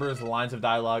of numbers, lines of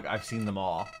dialogue. I've seen them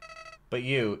all. But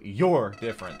you're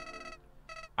different.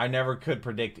 I never could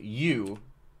predict you.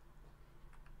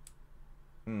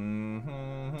 When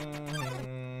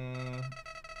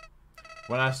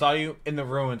I saw you in the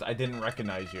ruins, I didn't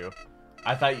recognize you.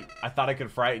 I thought I could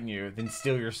frighten you, then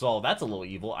steal your soul. That's a little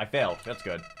evil. I failed. That's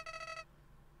good.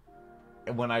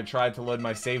 And when I tried to load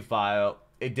my save file,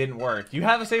 it didn't work. You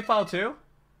have a save file too?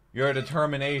 Your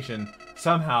determination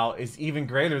somehow is even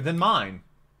greater than mine.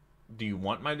 Do you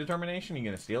want my determination? Are you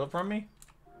gonna steal it from me?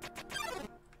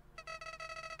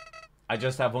 I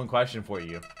just have one question for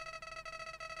you.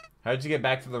 How did you get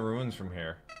back to the ruins from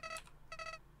here?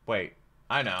 Wait,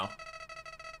 I know.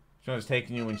 She was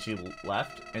taking you when she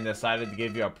left and decided to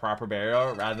give you a proper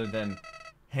burial rather than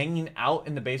hanging out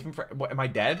in the basement for... What, am I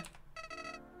dead?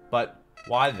 But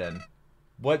why then?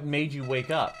 What made you wake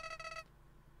up?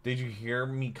 Did you hear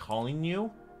me calling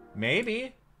you?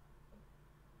 Maybe.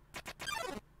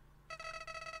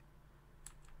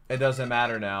 It doesn't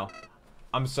matter now.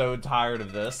 I'm so tired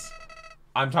of this.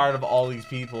 I'm tired of all these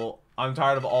people. I'm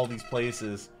tired of all these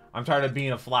places. I'm tired of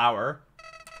being a flower.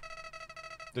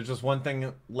 There's just one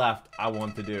thing left I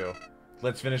want to do.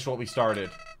 Let's finish what we started.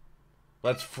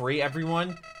 Let's free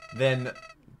everyone. Then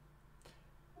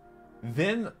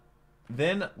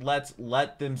let's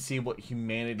let them see what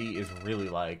humanity is really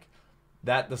like.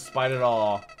 That despite it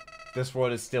all, this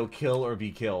world is still kill or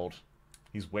be killed.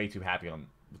 He's way too happy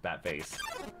with that face.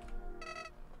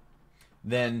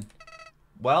 Then,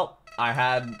 well, I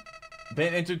had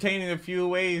been entertaining a few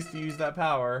ways to use that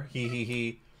power.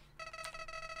 He.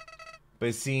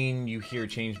 but seeing you here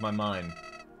changed my mind.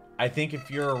 I think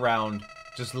if you're around,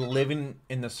 just living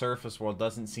in the surface world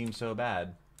doesn't seem so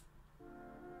bad.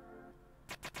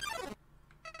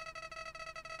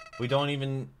 We don't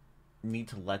even need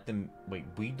to let them... Wait,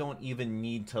 we don't even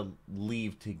need to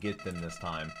leave to get them this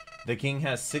time. The king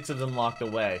has 6 of them locked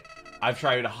away. I've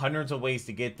tried hundreds of ways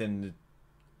to get them to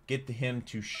get him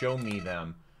to show me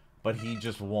them, but he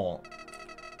just won't.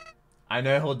 I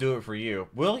know he'll do it for you.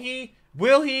 Will he?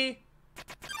 Will he?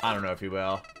 I don't know if he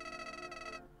will.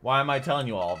 Why am I telling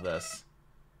you all of this?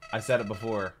 I said it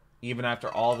before. Even after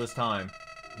all this time,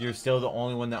 you're still the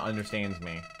only one that understands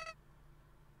me.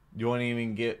 You won't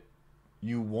even get...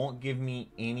 You won't give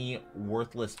me any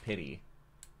worthless pity.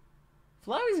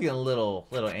 Flowey's getting a little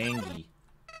angry.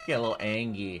 Get a little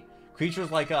angry. Creatures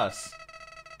like us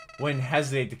wouldn't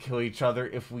hesitate to kill each other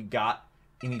if we got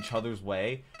in each other's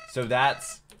way. So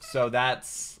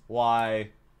that's why.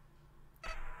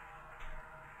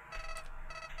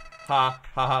 Ha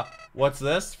ha ha. What's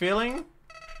this feeling?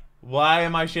 Why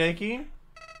am I shaking?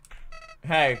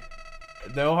 Hey,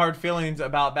 no hard feelings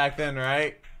about back then,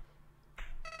 right?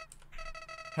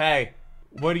 Hey,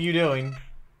 what are you doing?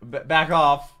 Back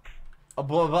off.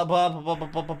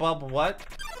 What?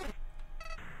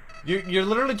 You're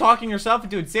literally talking yourself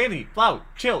into insanity. Flower,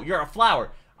 chill. You're a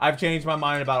flower. I've changed my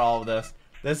mind about all of this.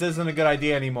 This isn't a good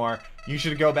idea anymore. You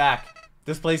should go back.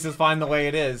 This place is fine the way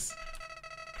it is.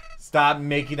 Stop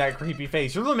making that creepy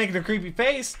face. You're really making a creepy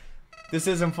face? This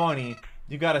isn't funny.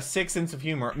 You got a sick sense of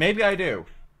humor. Maybe I do.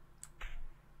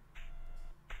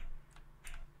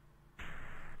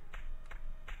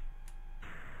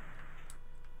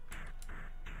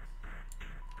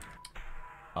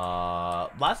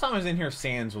 Last time I was in here,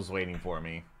 SANS was waiting for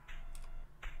me.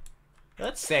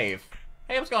 Let's save.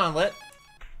 Hey, what's going on, Lit?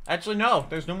 Actually, no.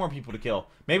 There's no more people to kill.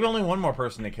 Maybe only one more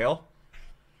person to kill.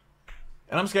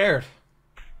 And I'm scared.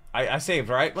 I saved,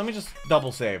 right? Let me just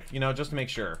double save, you know, just to make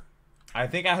sure. I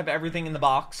think I have everything in the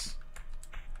box.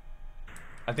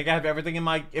 I think I have everything in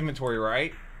my inventory,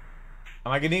 right?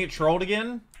 Am I gonna get trolled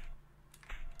again?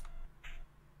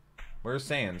 Where's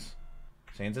SANS?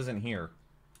 SANS isn't here.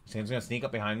 SANS gonna sneak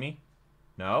up behind me?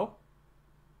 No?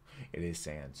 It is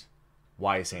SANS.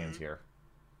 Why is SANS here?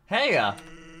 Hey,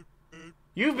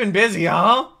 you've been busy,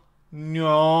 huh?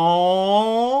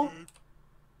 No.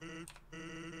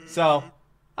 So,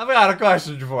 I've got a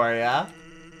question for you.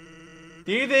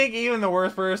 Do you think even the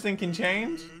worst person can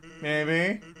change?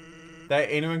 Maybe. That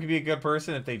anyone can be a good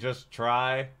person if they just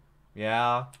try?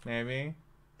 Yeah, maybe.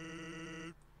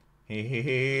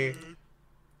 Hehehe.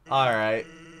 Alright.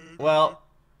 Well,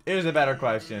 here's a better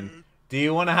question. Do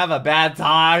you want to have a bad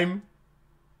time?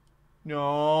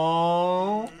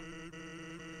 No.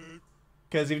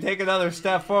 Because if you take another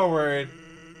step forward,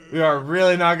 we are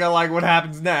really not gonna like what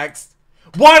happens next.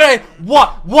 What?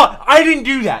 I didn't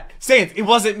do that. SANS, it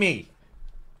wasn't me.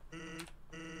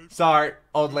 Sorry,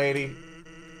 old lady.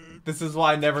 This is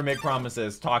why I never make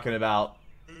promises. Talking about.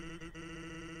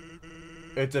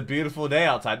 It's a beautiful day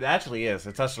outside. It actually is.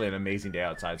 It's actually an amazing day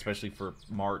outside, especially for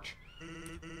March.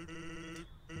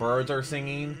 Birds are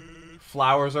singing.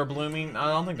 Flowers are blooming.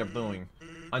 I don't think they're blooming.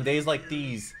 On days like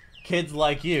these, kids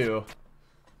like you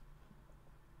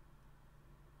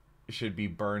should be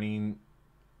burning.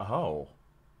 Oh.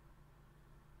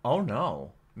 Oh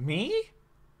no. Me?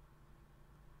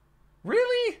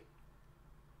 Really?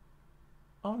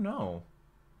 Oh no.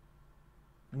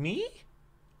 Me?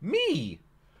 Me!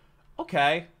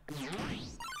 Okay.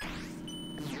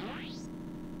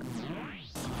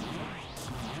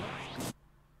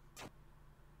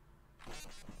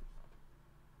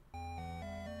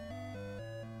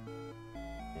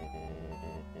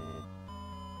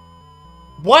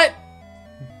 What?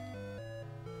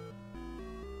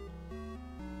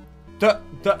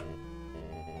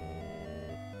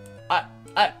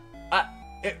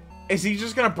 Is he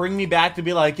just gonna bring me back to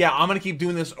be like, yeah, I'm gonna keep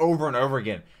doing this over and over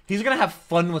again? He's gonna have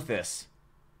fun with this.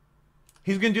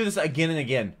 He's gonna do this again and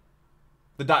again.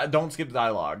 Don't skip the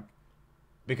dialogue.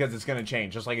 Because it's gonna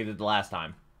change, just like it did the last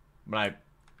time. When I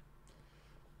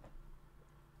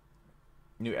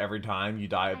knew every time you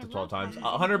die up to 12 times.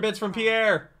 100 bits from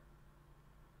Pierre!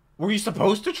 Were you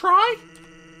supposed to try?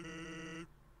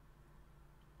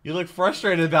 You look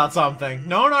frustrated about something.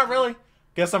 No, not really.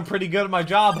 Guess I'm pretty good at my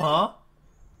job, huh?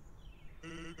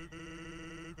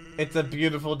 It's a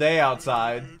beautiful day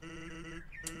outside.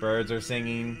 Birds are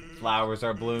singing. Flowers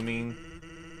are blooming.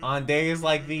 On days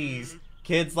like these,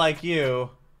 kids like you...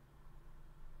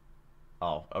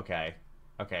 Oh, okay.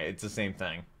 Okay, it's the same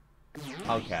thing.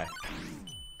 Okay.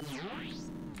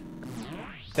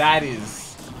 That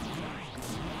is...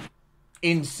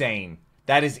 insane.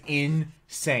 That is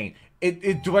insane.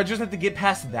 Do I just have to get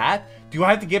past that? Do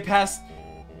I have to get past...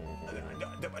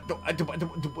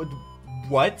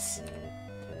 What?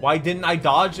 Why didn't I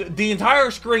dodge? The entire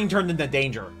screen turned into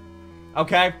danger.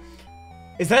 Okay?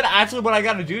 Is that actually what I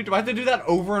gotta do? Do I have to do that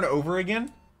over and over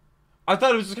again? I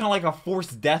thought it was just kind of like a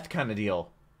forced death kind of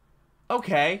deal.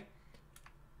 Okay.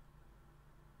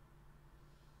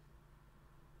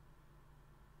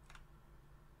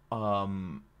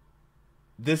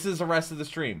 This is the rest of the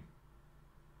stream.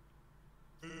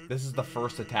 This is the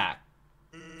first attack.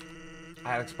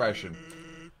 That expression.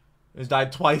 He's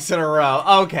died twice in a row.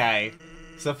 Okay.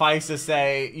 Suffice to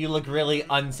say, you look really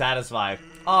unsatisfied.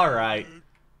 Alright.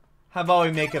 How about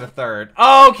we make it a third?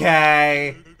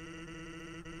 Okay!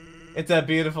 It's a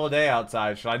beautiful day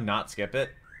outside. Should I not skip it?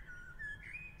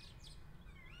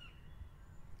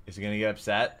 Is he gonna get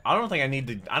upset? I don't think I need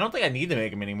to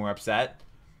make him any more upset.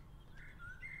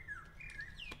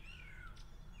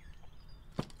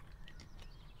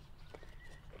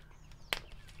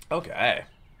 Okay.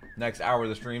 Next hour of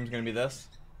the stream is gonna be this.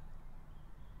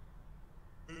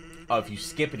 Oh, if you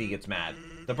skip it, he gets mad.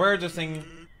 The birds are singing.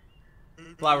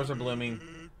 Flowers are blooming.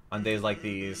 On days like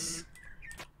these.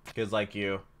 Kids like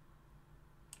you.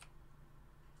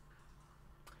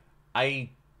 I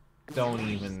don't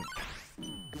even...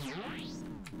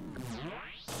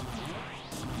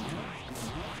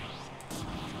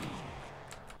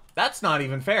 That's not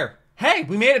even fair. Hey,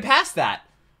 we made it past that.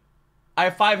 I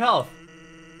have 5 health.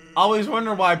 Always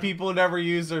wonder why people never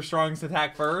use their strongest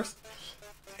attack first.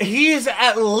 He's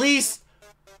at least...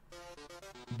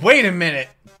 Wait a minute.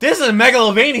 This is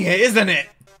Megalovania, isn't it?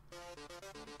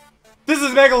 This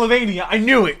is Megalovania. I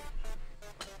knew it.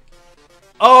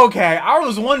 Okay, I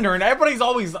was wondering. Everybody's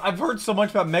always... I've heard so much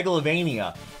about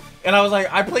Megalovania. And I was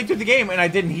like, I played through the game and I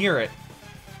didn't hear it.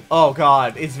 Oh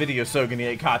god, this video's so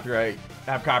gonna get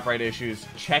have copyright issues.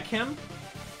 Check him?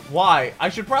 Why? I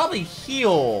should probably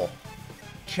heal.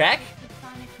 Check?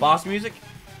 Boss music?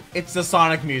 It's the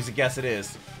Sonic music, yes it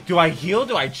is. Do I heal?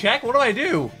 Do I check? What do I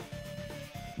do?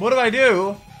 What do I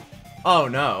do? Oh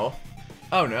no.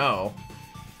 Oh no.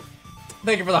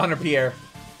 Thank you for the 100 Pierre.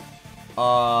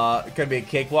 Gonna be a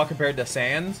cakewalk compared to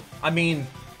SANS. I mean,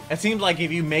 it seems like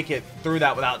if you make it through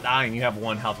that without dying, you have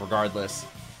 1 health regardless.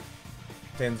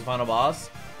 SANS the final boss.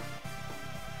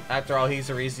 After all, he's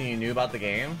the reason you knew about the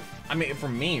game. I mean,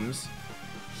 from memes.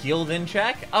 Heal then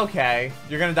check? Okay.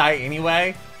 You're gonna die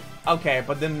anyway? Okay,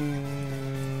 but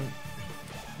then...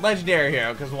 Legendary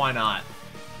hero, because why not?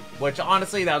 Which,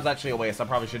 honestly, that was actually a waste. I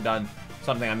probably should have done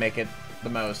something I make it the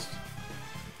most.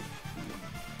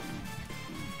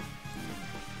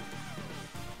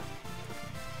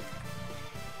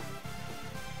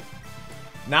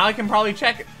 Now I can probably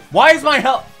check it. Why is my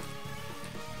health...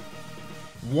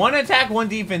 1 attack, 1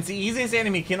 defense. The easiest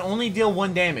enemy can only deal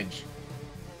 1 damage.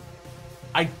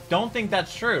 I don't think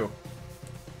that's true.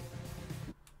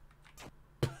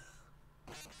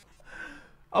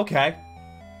 Okay.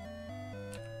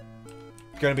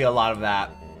 Gonna be a lot of that.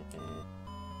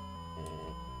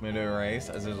 I'm gonna do a race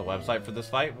as there's a website for this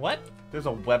fight. What? There's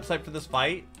a website for this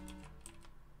fight?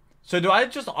 So do I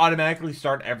just automatically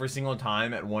start every single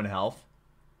time at 1 health?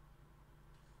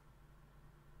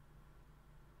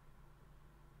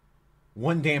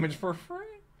 One damage for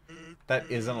free? That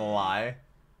isn't a lie.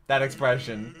 That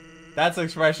expression. That's the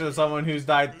expression of someone who's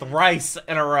died thrice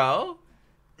in a row.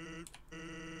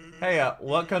 Hey,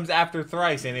 what comes after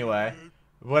thrice anyway?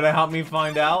 Would it help me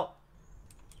find out?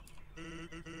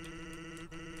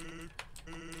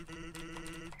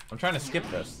 I'm trying to skip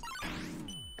this.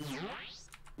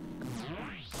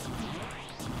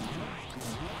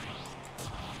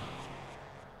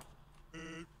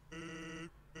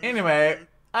 Anyway,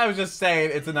 I was just saying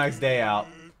it's a nice day out.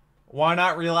 Why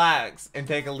not relax and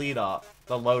take a load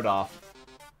off?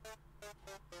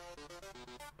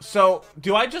 So,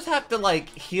 do I just have to, like,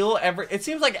 heal every... It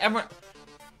seems like everyone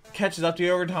catches up to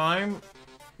you over time.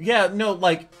 Yeah, no,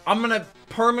 like, I'm gonna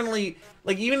permanently...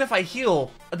 Like, even if I heal,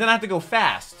 then I have to go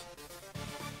fast.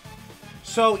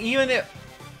 So, even if...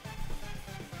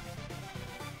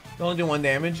 I only do 1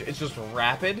 damage, it's just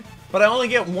rapid. But I only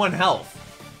get 1 health.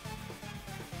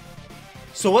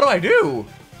 So what do I do?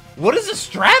 What is the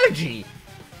strategy?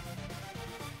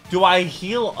 Do I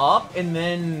heal up and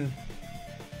then...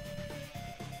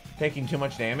 Taking too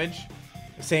much damage?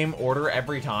 Same order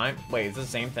every time? Wait, is it the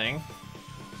same thing?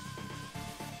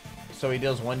 So he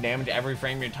deals 1 damage every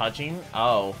frame you're touching?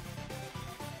 Oh.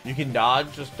 You can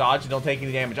dodge, just dodge and don't take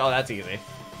any damage. Oh, that's easy.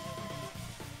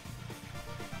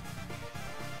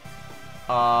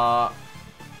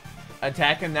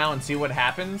 Attack him now and see what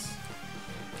happens?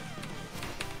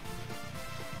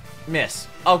 Miss.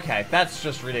 Okay, that's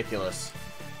just ridiculous.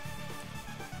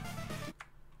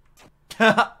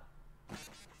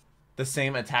 The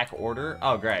same attack order?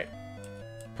 Oh, great.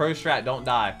 Pro strat, don't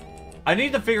die. I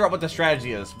need to figure out what the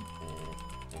strategy is.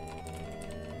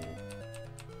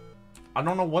 I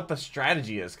don't know what the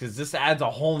strategy is, because this adds a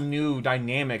whole new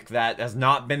dynamic that has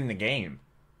not been in the game.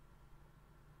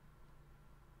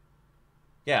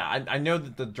 Yeah, I know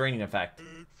that the draining effect.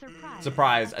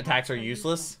 Surprise. Attacks are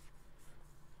useless.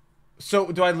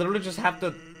 So, do I literally just have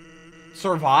to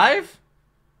survive?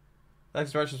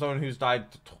 That's direction of someone who's died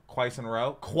twice in a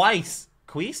row. Twice?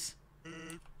 Queese?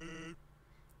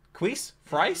 Queese?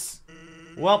 Frice?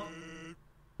 Well,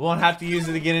 won't have to use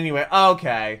it again anyway.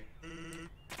 Okay.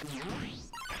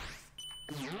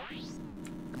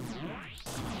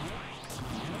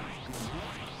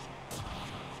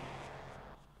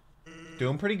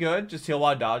 Doing pretty good. Just heal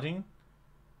while dodging.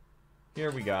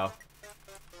 Here we go.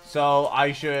 So,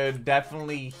 I should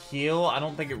definitely heal. I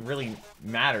don't think it really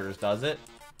matters, does it?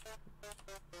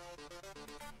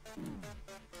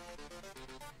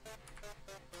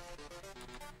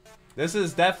 This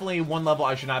is definitely one level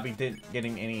I should not be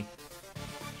getting any...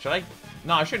 Should I?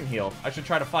 No, I shouldn't heal. I should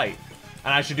try to fight.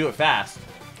 And I should do it fast.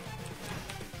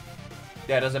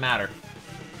 Yeah, it doesn't matter.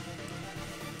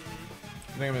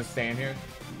 I think I'm gonna stand here.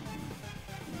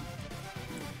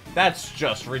 That's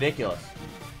just ridiculous.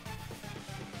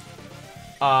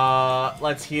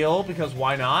 Let's heal, because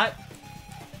why not?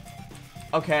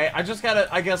 Okay, I just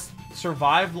gotta, I guess,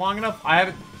 survive long enough.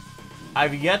 I've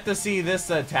yet to see this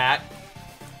attack.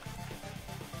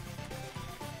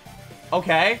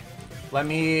 Okay. Let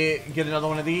me get another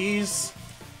one of these.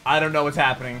 I don't know what's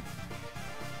happening.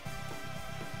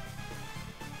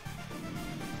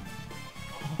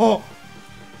 Oh!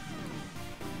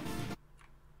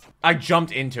 I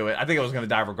jumped into it. I think I was gonna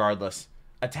die regardless.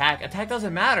 Attack. Attack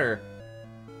doesn't matter.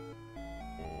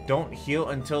 Don't heal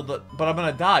until the... But I'm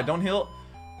gonna die. Don't heal...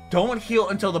 Don't heal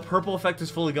until the purple effect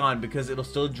is fully gone, because it'll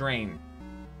still drain.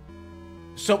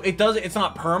 So it doesn't... It's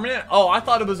not permanent? Oh, I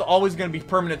thought it was always gonna be a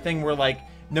permanent thing where, like,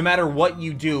 no matter what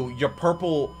you do, your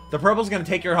purple... The purple's gonna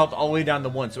take your health all the way down to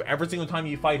 1. So every single time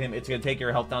you fight him, it's gonna take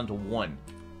your health down to 1.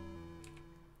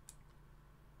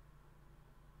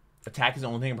 Attack is the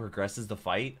only thing that progresses the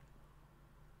fight?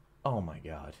 Oh my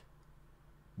god.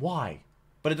 Why?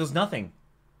 But it does nothing.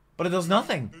 But it does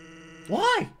nothing.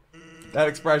 Why? That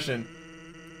expression.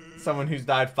 Someone who's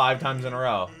died 5 times in a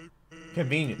row.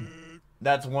 Convenient.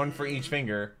 That's 1 for each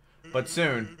finger. But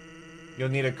soon, you'll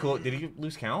need a cool... Did he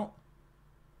lose count?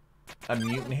 A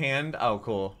mutant hand? Oh,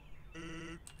 cool.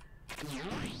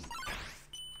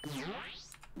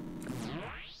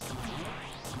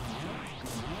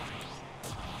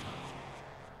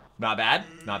 Not bad.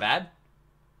 Not bad.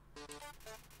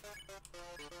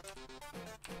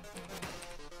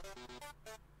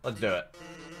 Let's do it.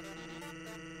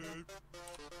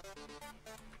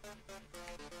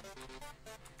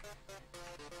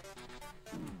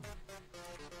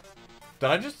 Did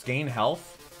I just gain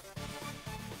health?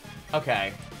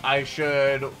 Okay. I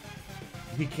should...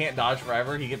 He can't dodge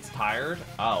forever. He gets tired.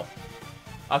 Oh.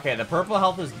 Okay, the purple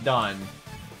health is done.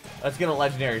 Let's get a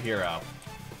legendary hero.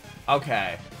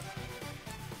 Okay.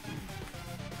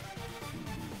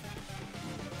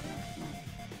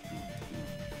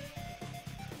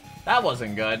 That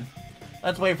wasn't good.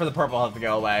 Let's wait for the purple health to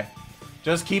go away.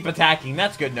 Just keep attacking.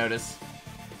 That's good notice.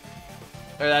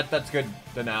 Or that's good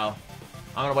to know.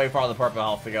 I'm gonna wait for all the purple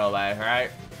health to go away,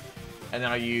 alright? And then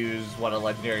I'll use, what, a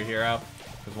legendary hero?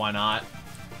 Because why not?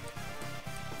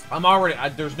 I'm already...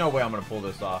 there's no way I'm gonna pull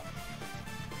this off.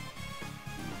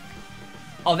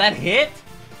 Oh, that hit?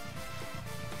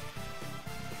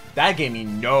 That gave me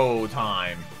no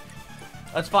time.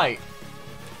 Let's fight.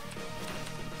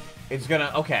 It's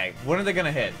gonna... Okay, when are they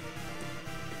gonna hit?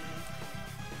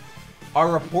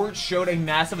 Our report showed a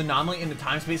massive anomaly in the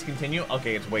time-space continuum.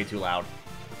 Okay, it's way too loud.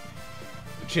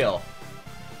 Chill.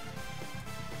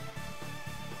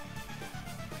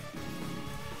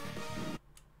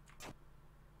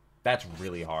 That's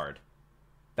really hard.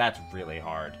 That's really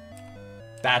hard.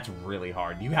 That's really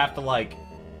hard. You have to, like...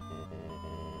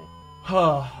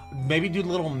 maybe do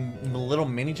little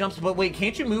mini jumps. But wait,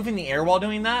 can't you move in the air while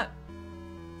doing that?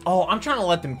 Oh, I'm trying to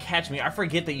let them catch me. I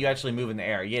forget that you actually move in the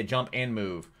air. Yeah, jump and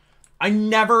move. I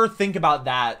never think about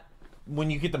that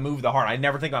when you get to move the heart. I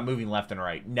never think about moving left and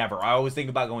right. Never. I always think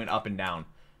about going up and down.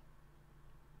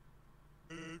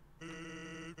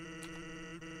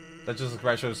 That's just a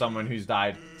expression of someone who's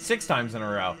died 6 times in a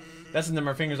row. That's the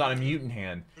number of fingers on a mutant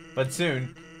hand. But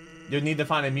soon, you'll need to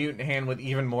find a mutant hand with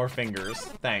even more fingers.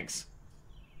 Thanks.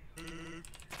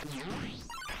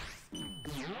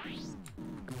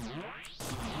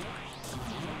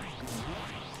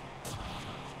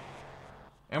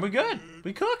 And we're good.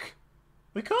 We cook.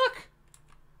 We cook.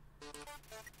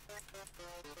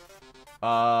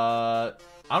 I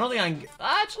don't think I can...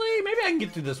 Actually, maybe I can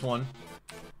get through this one.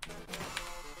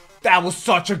 That was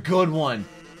such a good one.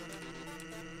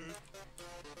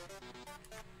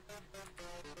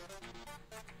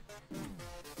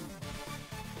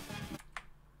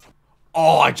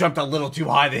 Oh, I jumped a little too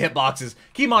high. The hitboxes.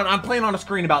 Keep on. I'm playing on a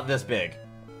screen about this big.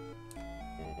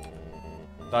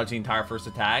 Dodge the entire first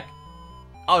attack.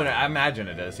 Oh, no, I imagine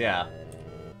it is. Yeah.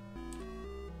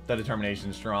 The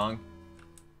determination's strong.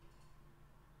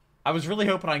 I was really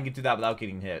hoping I can get through that without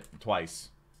getting hit twice.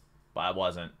 But I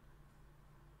wasn't.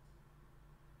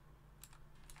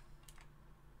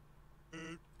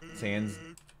 SANS.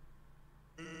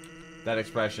 That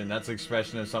expression. That's the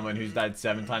expression of someone who's died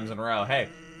 7 times in a row. Hey,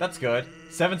 that's good.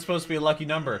 7's supposed to be a lucky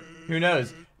number. Who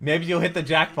knows? Maybe you'll hit the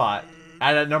jackpot.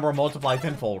 Add that number multiply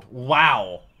tenfold.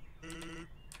 Wow.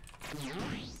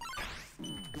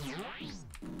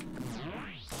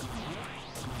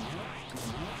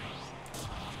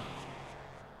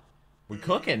 We're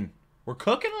cooking. We're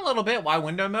cooking a little bit. Why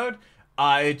window mode?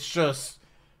 It's just...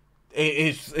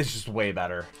 It's just way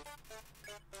better.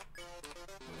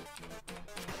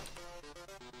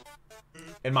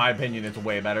 In my opinion, it's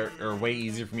way better, or way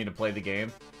easier for me to play the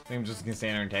game. I think I'm just gonna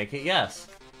stand there and take it. Yes.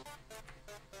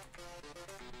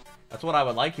 That's what I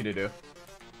would like you to do.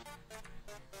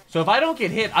 So if I don't get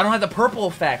hit, I don't have the purple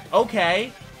effect.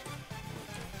 Okay.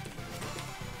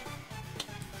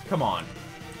 Come on.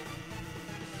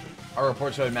 Our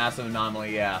report showed a massive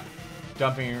anomaly, yeah.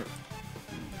 Jumping...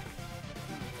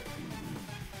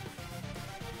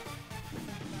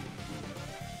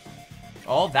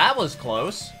 Oh, that was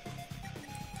close.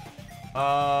 Do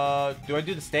I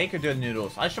do the steak or do the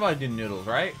noodles? I should probably do the noodles,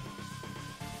 right?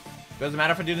 Does it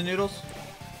matter if I do the noodles?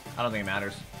 I don't think it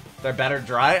matters. They're better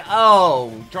dry?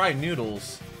 Oh, dry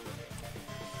noodles.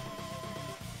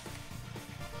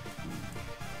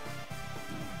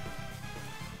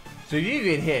 So if you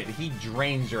get hit, he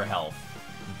drains your health.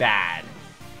 Bad.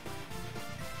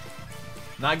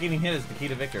 Not getting hit is the key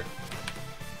to victor.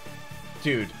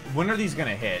 Dude, when are these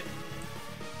gonna hit?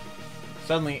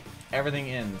 Suddenly, everything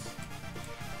ends.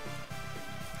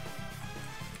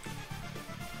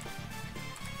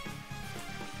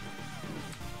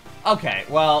 Okay,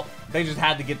 well, they just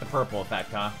had to get the purple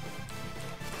effect, huh?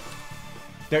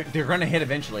 They're gonna hit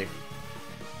eventually.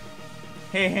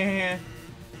 Hey.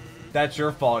 That's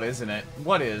your fault, isn't it?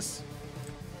 What is?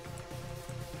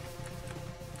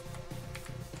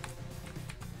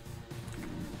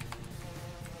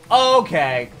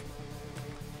 Okay.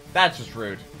 That's just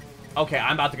rude. Okay,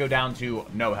 I'm about to go down to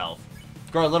no health.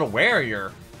 Grow a little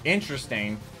warier.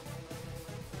 Interesting.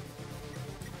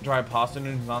 Dry pasta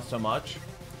noodles, not so much.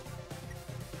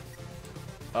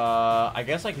 I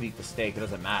guess I could eat the steak. It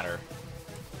doesn't matter.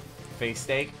 Face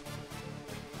steak.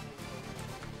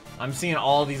 I'm seeing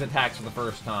all these attacks for the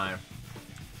first time.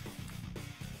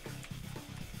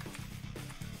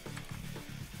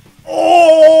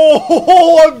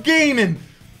 Oh, I'm gaming.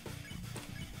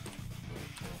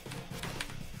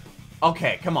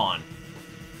 Okay, come on.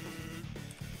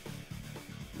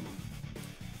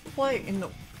 What in the...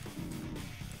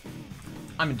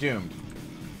 I'm doomed.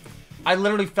 I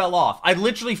literally fell off. I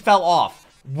literally fell off.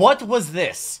 What was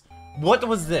this? What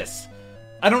was this?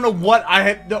 I don't know what I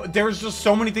had. There was just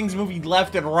so many things moving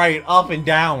left and right, up and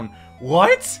down.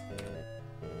 What?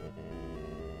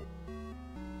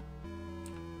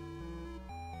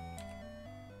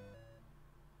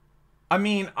 I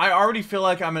mean, I already feel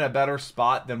like I'm in a better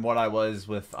spot than what I was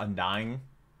with Undying.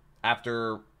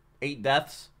 After 8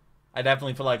 deaths, I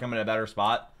definitely feel like I'm in a better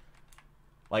spot.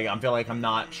 Like, I feel like I'm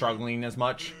not struggling as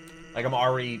much. Like, I'm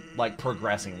already, like,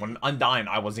 progressing. When Undying,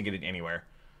 I wasn't getting anywhere.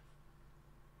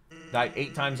 Died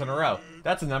 8 times in a row.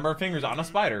 That's the number of fingers on a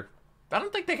spider. I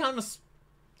don't think they count as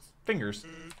fingers.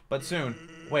 But soon.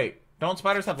 Wait, don't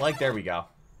spiders have legs? There we go.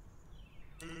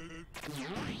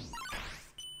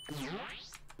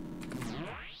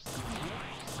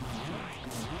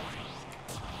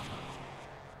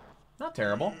 Not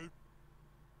terrible.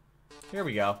 Here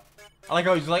we go. I like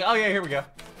how he's like, oh yeah, here we go.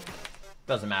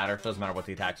 Doesn't matter. Doesn't matter what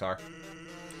the attacks are.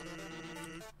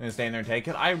 I'm gonna stay in there and take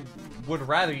it. I would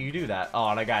rather you do that. Oh,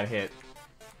 and I got hit.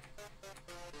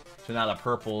 So now the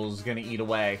purple's gonna eat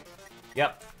away.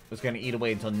 Yep. It's gonna eat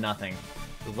away until nothing.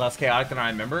 It was less chaotic than I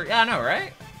remember. Yeah, I know,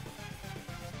 right?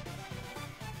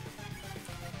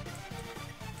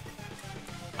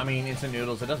 I mean, instant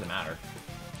noodles, it doesn't matter.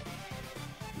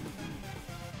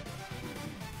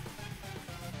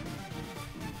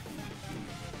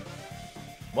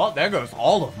 Well, there goes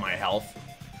all of my health.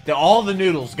 All the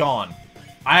noodles gone.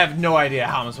 I have no idea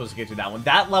how I'm supposed to get to that one.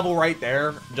 That level right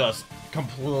there, just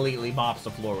completely mops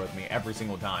the floor with me every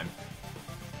single time.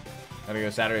 Gotta go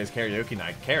Saturday's karaoke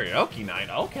night. Karaoke night?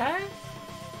 Okay.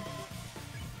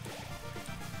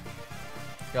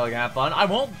 Feel like I have fun. I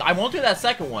won't do that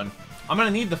second one. I'm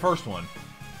gonna need the first one.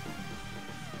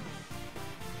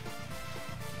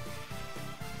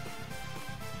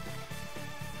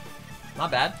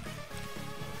 Not bad.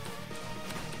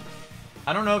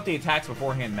 I don't know if the attacks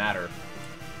beforehand matter.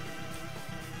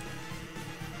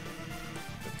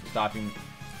 Stopping.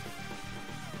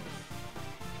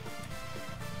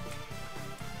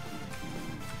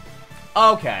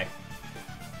 Okay.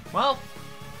 Well.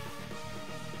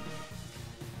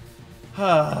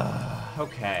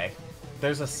 Okay.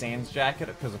 There's a SANS jacket,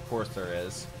 because of course there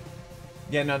is.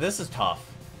 Yeah, no, this is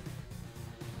tough.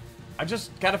 I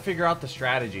just gotta figure out the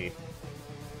strategy.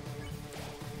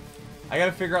 I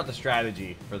gotta figure out the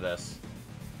strategy for this.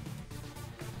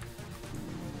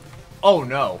 Oh,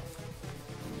 no.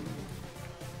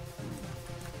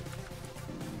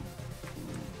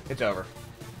 It's over.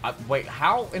 Wait,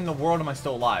 how in the world am I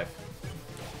still alive?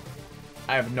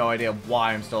 I have no idea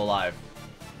why I'm still alive.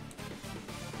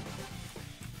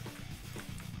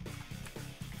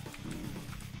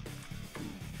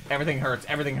 Everything hurts,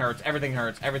 everything hurts, everything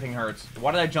hurts, everything hurts.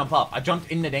 Why did I jump up? I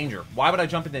jumped into danger. Why would I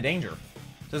jump into danger?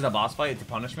 This is a boss fight, it's a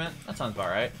punishment? That sounds about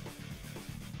right.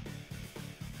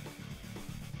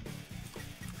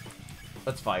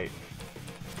 Let's fight.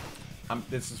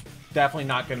 This is definitely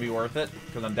not going to be worth it,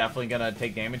 because I'm definitely going to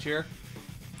take damage here.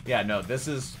 Yeah, no, this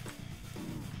is...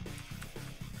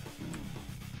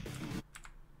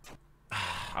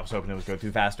 I was hoping it would go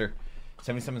too faster.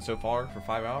 77 so far for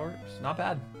 5 hours. Not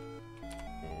bad.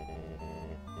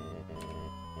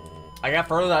 I got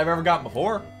further than I've ever gotten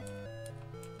before.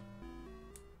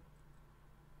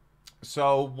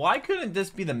 So, why couldn't this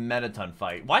be the Metaton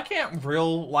fight? Why can't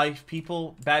real life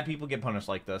people, bad people, get punished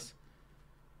like this?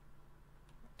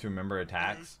 To remember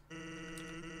attacks.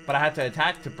 But I had to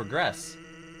attack to progress.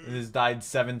 It has died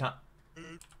 7 times.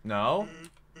 No?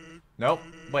 Nope.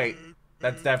 Wait.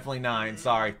 That's definitely 9.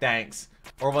 Sorry. Thanks.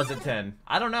 Or was it 10?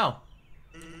 I don't know.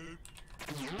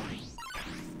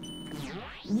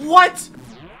 What?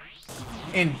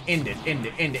 End it. End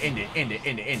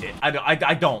it.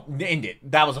 I don't. End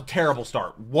it. That was a terrible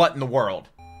start. What in the world?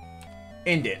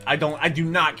 End it. I do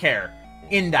not care.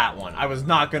 End that one. I was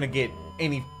not gonna get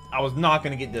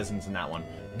distance in that one.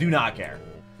 Do not care.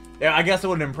 Yeah, I guess it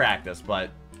would have been practice,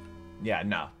 but yeah,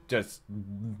 no. Just,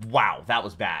 wow, that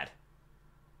was bad.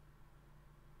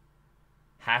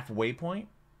 Halfway point?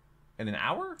 In an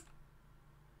hour?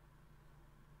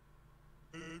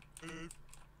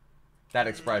 That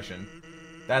expression.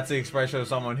 That's the expression of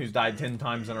someone who's died 10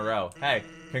 times in a row. Hey,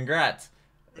 congrats.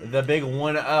 The big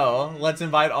 1-0. Let's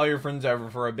invite all your friends over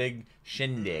for a big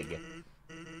shindig.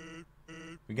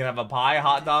 We can have a pie,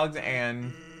 hot dogs,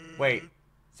 and... Wait.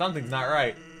 Something's not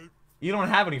right. You don't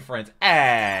have any friends.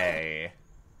 Hey!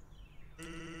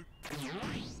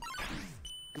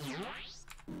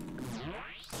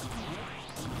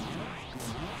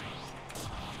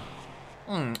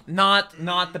 Not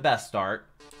the best start.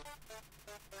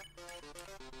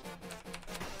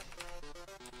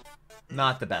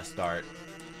 Not the best start.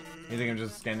 You think I'm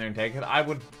just stand there and take it? I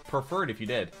would prefer it if you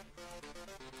did.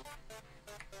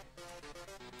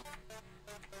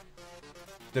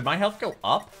 Did my health go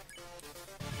up?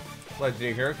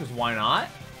 Legendary hero, because why not?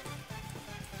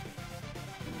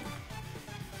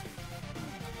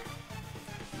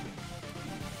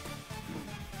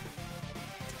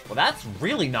 Well, that's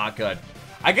really not good.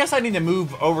 I guess I need to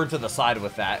move over to the side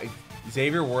with that.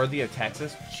 Xavier Worthy of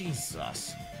Texas?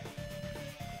 Jesus.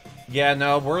 Yeah,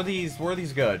 no, Worthy's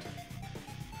good.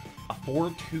 A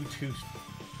 4.22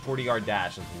 40-yard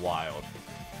dash is wild.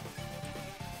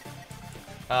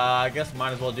 I guess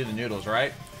might as well do the noodles,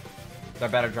 right? They're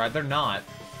better drive. They're not.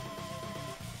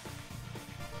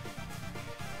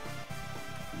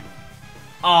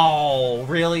 Oh,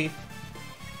 really?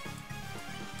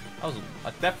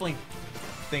 I definitely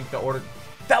think the order...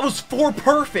 That was 4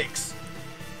 perfects!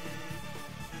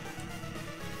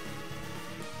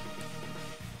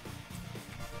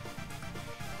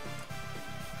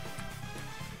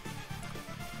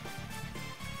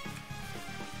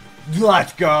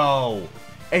 Let's go!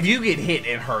 If you get hit,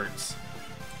 it hurts.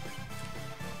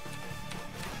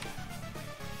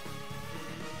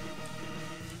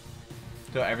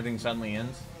 So everything suddenly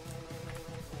ends?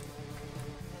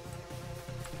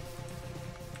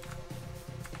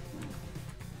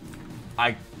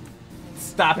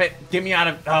 Stop it. Get me out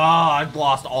of... Oh, I've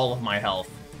lost all of my health.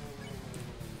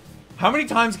 How many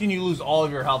times can you lose all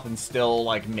of your health and still,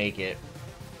 like, make it?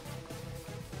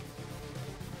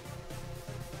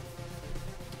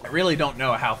 really don't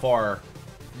know how far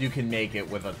you can make it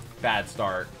with a bad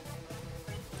start.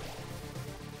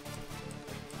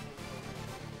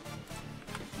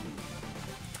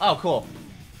 Oh, cool.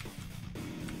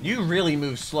 You really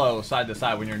move slow side to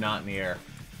side when you're not in the air.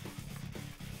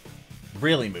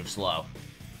 Really move slow.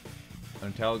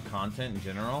 Undertale content in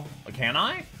general? Can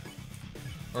I?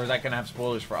 Or is that going to have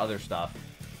spoilers for other stuff?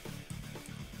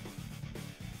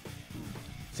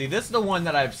 See, this is the one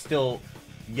that I've still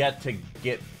yet to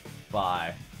get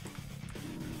by.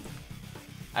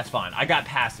 That's fine. I got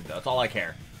past it, though. That's all I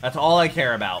care. That's all I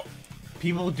care about.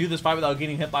 People who do this fight without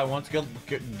getting hit by one skill,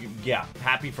 yeah,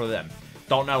 happy for them.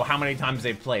 Don't know how many times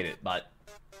they've played it, but...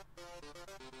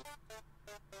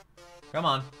 Come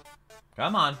on.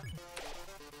 Come on.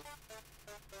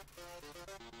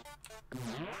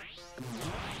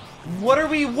 What are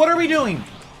we doing?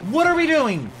 What are we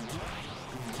doing?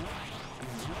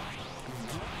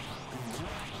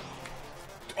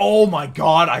 Oh my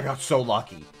god, I got so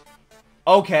lucky.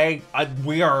 Okay,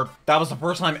 that was the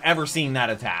first time ever seeing that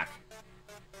attack.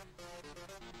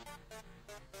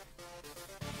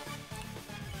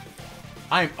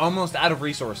 I am almost out of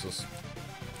resources.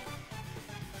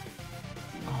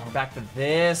 Oh, we're back to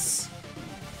this.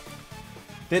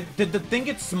 Did the thing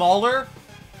get smaller?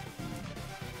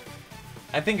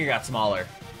 I think it got smaller.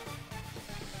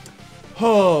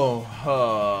 Oh,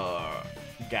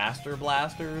 Gaster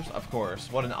Blasters? Of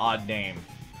course. What an odd name.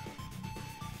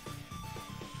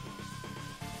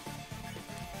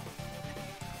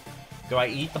 Do I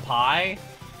eat the pie?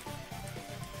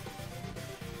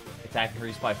 Attack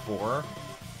increased by 4.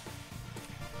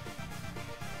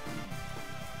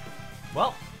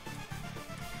 Well.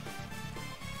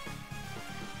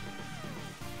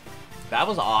 That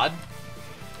was odd.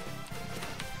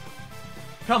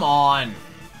 Come on.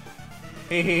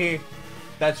 Hehe.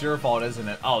 That's your fault, isn't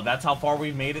it? Oh, that's how far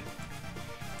we've made it?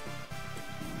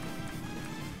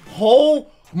 Oh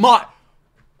my.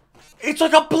 It's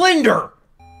like a blender.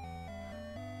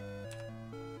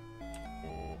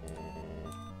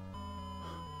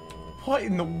 What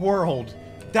in the world?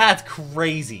 That's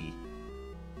crazy.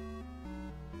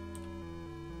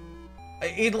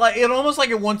 It almost like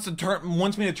it wants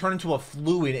me to turn into a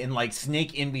fluid and like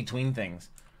snake in between things.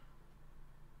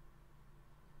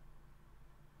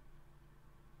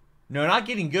 No, not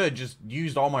getting good, just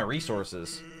used all my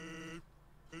resources.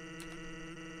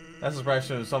 That's the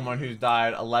impression of someone who's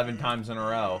died 11 times in a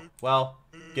row. Well,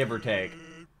 give or take.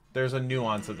 There's a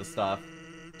nuance of the stuff.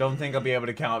 Don't think I'll be able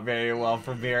to count very well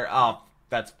from here. Oh,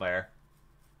 that's fair.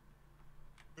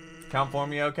 Count for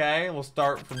me, okay? We'll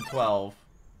start from 12.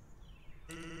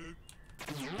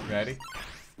 Ready?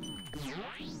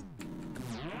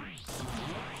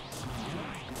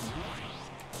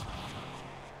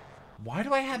 Why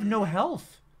do I have no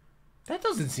health? That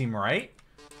doesn't seem right.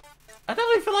 I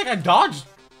definitely feel like I dodged.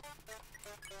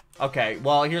 Okay,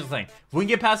 well, here's the thing. If we can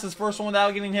get past this first one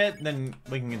without getting hit, then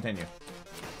we can continue.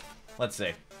 Let's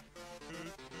see.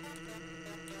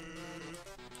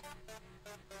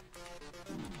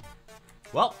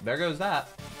 Well, there goes that.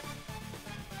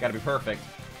 Gotta be perfect.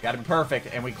 Gotta be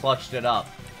perfect, and we clutched it up.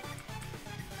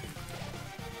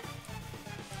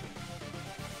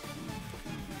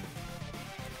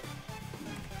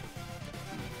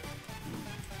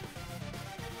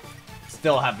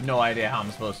 Still have no idea how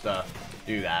I'm supposed to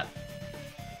do that.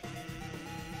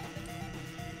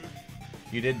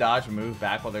 You did dodge and move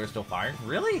back while they were still firing?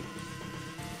 Really?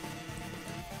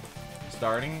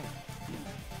 Starting?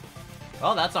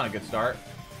 Well, that's not a good start.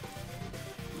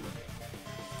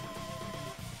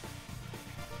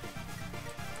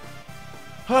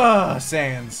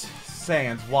 SANS.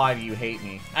 SANS, why do you hate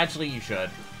me? Actually, you should.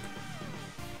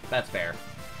 That's fair.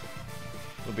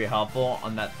 Would be helpful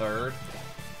on that third.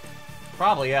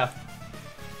 Probably, yeah.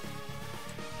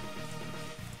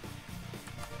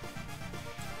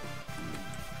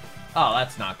 Oh,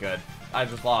 that's not good. I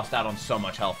just lost out on so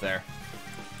much health there.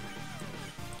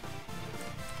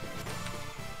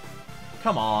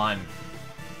 Come on.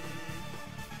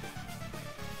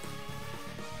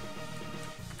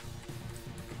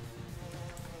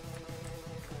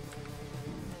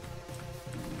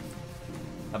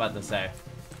 How about to say?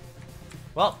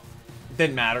 Well, it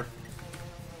didn't matter.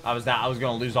 I was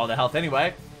gonna lose all the health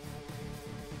anyway.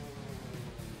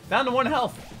 Down to 1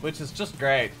 health, which is just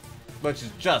great. Which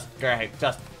is just great.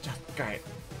 Just great.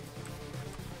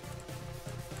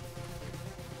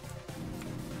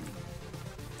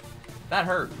 That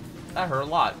hurt. That hurt a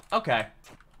lot. Okay.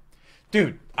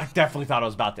 Dude, I definitely thought it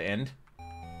was about to end.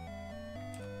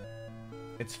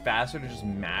 It's faster to just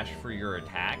mash for your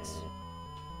attacks.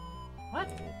 What?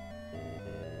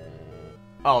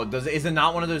 Oh, is it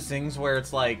not one of those things where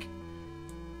it's like,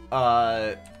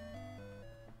 I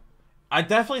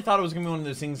definitely thought it was gonna be one of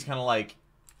those things kind of like,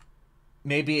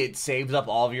 maybe it saves up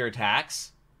all of your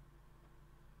attacks.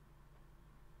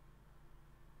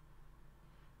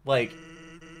 Like,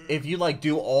 if you, like,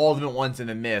 do all of them at once and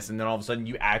then miss, and then all of a sudden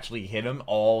you actually hit them,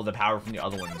 all the power from the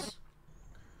other ones.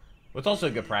 It's also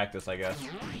good practice, I guess.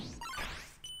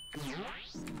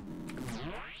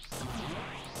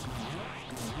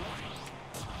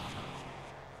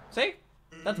 See?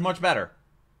 That's much better.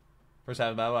 First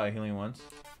half of battle by healing once.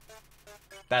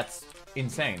 That's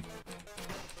insane.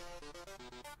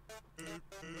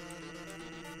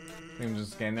 You can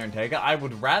just stand there and take it. I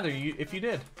would rather you if you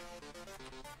did.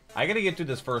 I gotta get through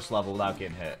this first level without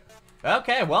getting hit.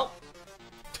 Okay, well.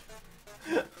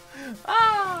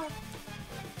 Ah!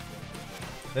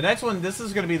 The next one, this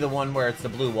is gonna be the one where it's the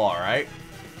blue wall, right?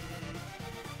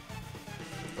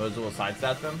 Those will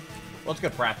sidestep them. Well, it's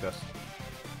good practice.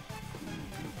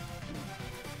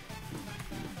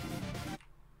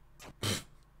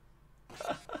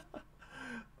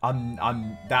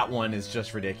 That one is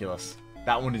just ridiculous.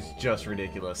 That one is just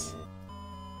ridiculous.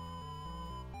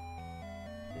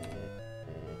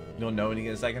 You don't know when you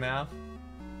get a second half?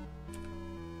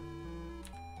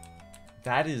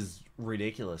 That is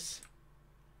ridiculous.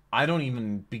 I don't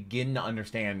even begin to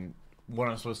understand what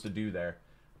I'm supposed to do there.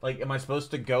 Like, am I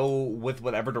supposed to go with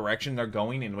whatever direction they're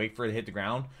going and wait for it to hit the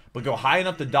ground? But go high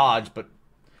enough to dodge, but...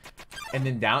 And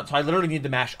then down. So I literally need to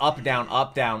mash up, down,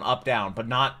 up, down, up, down. But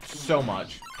not so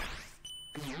much.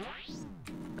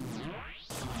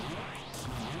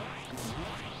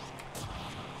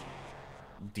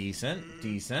 Decent,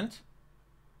 decent.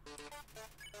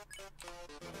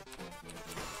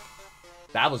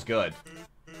 That was good.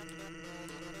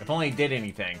 If only it did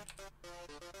anything.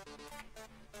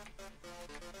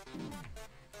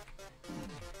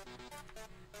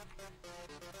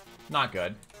 Not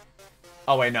good.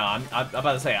 Oh wait, no, I'm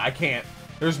about to say, I can't.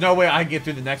 There's no way I can get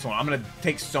through the next one. I'm gonna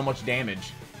take so much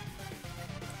damage.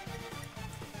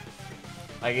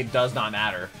 Like, it does not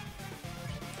matter.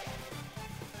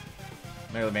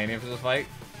 Megalomania for this fight.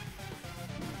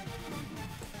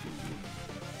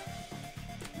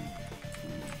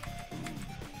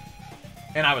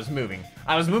 And I was moving.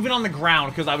 I was moving on the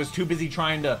ground because I was too busy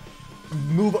trying to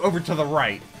move over to the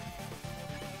right.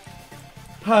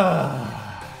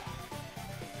 That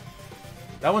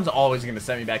one's always going to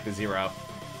send me back to 0.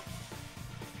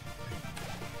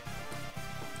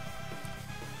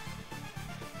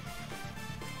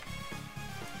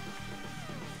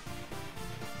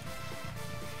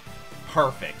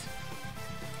 Perfect.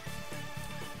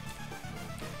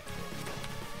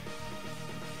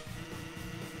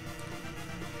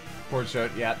 Port shot,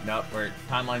 yeah, nope, where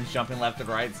timeline's jumping left and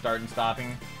right, starting,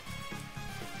 stopping.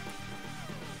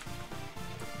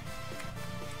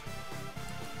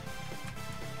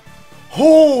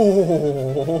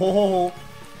 Oh!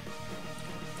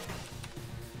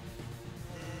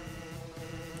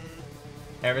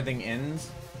 Everything ends.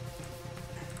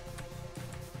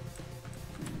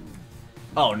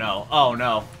 Oh no, oh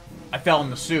no. I fell in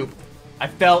the soup. I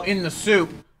fell in the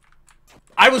soup.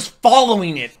 I was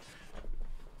following it.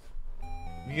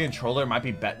 Your controller might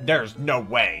be better. There's no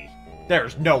way.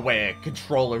 There's no way a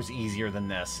controller's easier than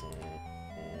this.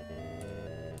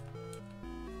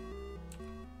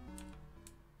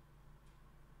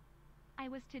 I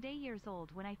was today years old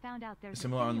when I found out there's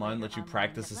Similar online lets you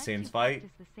practice the SANS fight.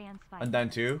 Undone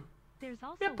 2. There's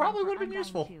also yeah, probably would have been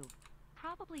useful. 2.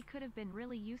 Probably could have been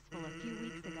really useful a few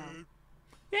weeks ago.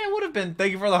 Yeah, it would have been.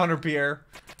 Thank you for the 100 Pierre.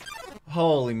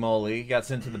 Holy moly, got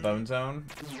sent to the bone zone.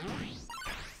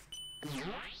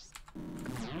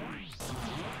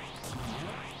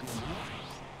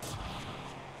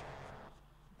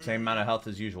 Same amount of health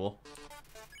as usual.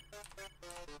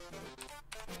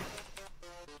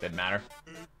 Didn't matter.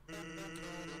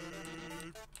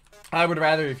 I would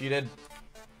rather if you did.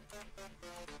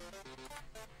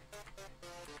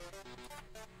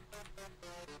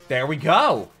 There we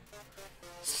go.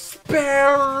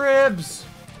 Spare ribs.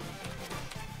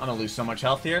 I'm gonna lose so much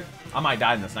health here. I might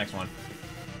die in this next one.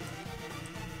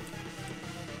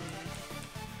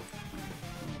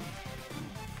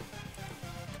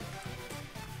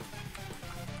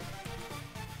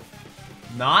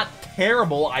 Not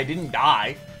terrible. I didn't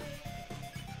die.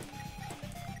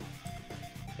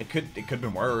 It could have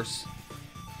been worse.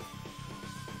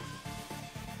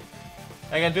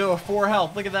 I gotta do it with 4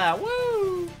 health. Look at that.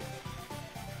 Woo!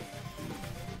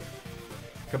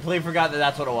 Completely forgot that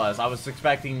that's what it was. I was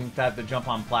expecting to have to jump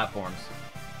on platforms.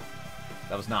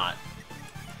 That was not.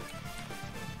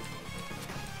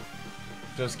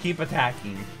 Just keep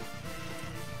attacking.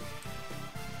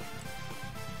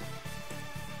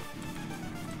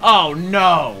 Oh,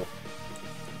 no!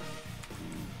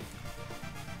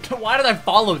 Why did I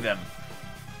follow them?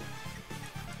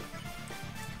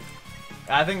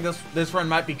 I think this run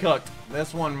might be cooked.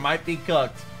 This one might be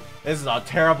cooked. This is a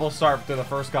terrible start to the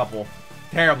first couple.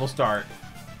 Terrible start.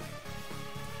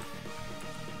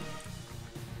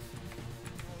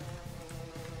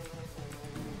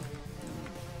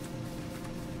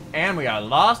 And we got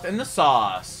lost in the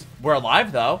sauce. We're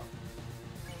alive, though.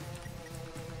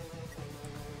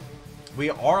 We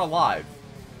are alive.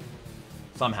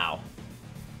 Somehow.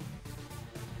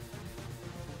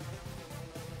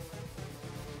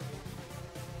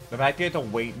 The fact you have to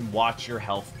wait and watch your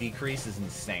health decrease is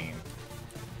insane.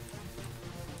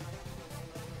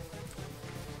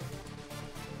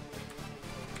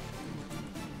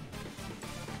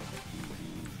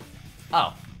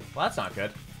 Oh, well, that's not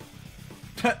good.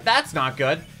 That's not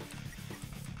good.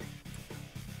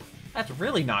 That's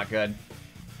really not good.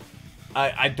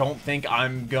 I don't think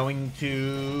I'm going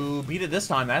to beat it this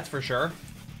time, that's for sure.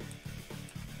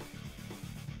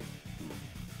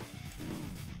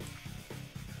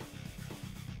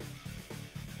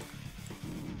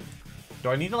 Do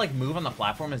I need to, like, move on the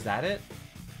platform? Is that it?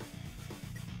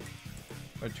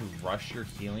 Or to rush your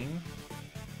healing?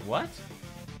 What?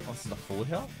 Oh, this is a full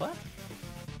heal? What?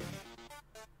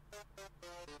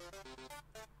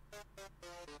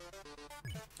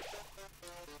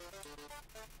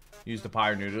 Use the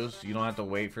pyre noodles. You don't have to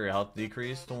wait for your health to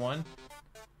decrease to 1.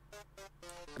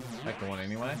 Back to 1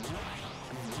 anyway.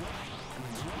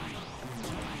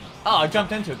 Oh, I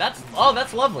jumped into it. That's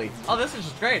lovely. Oh, this is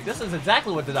just great. This is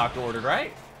exactly what the doctor ordered,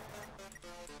 right?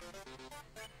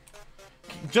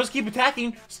 Just keep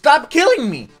attacking. Stop killing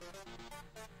me.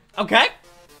 Okay.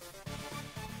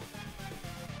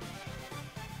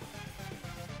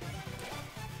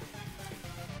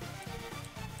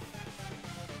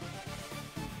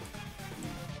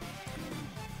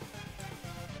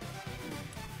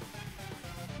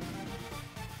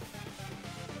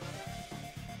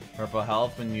 Purple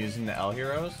health when using the L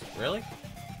heroes? Really?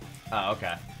 Oh,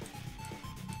 okay.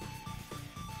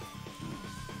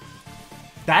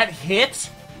 That hit?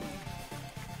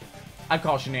 I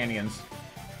call shenanigans.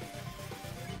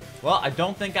 Well, I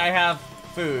don't think I have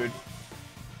food.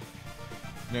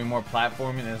 Doing more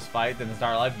platforming in this fight than in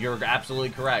Star Life. You're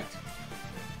absolutely correct.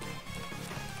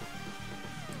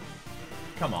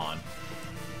 Come on.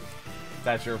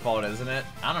 That's your fault, isn't it?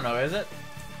 I don't know, is it?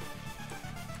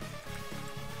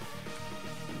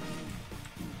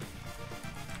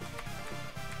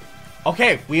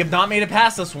 Okay, we have not made it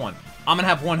past this one. I'm gonna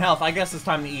have 1 health. I guess it's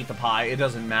time to eat the pie. It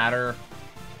doesn't matter.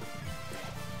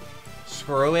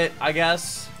 Screw it, I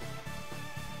guess.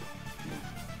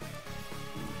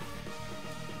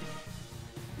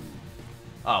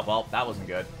 Oh, well, that wasn't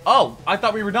good. Oh, I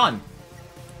thought we were done.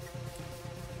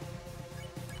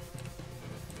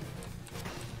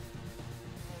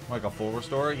 Like a full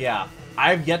restore? Yeah.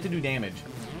 I've yet to do damage.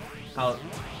 How...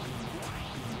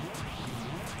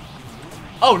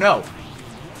 Oh, no.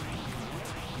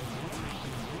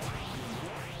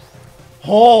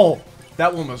 Oh,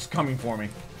 that one was coming for me.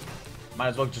 Might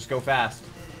as well just go fast.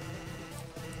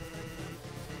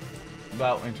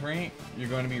 About entering, you're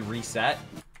going to be reset.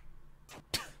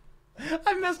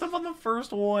 I messed up on the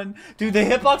first one. Dude, the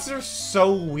hitboxes are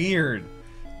so weird.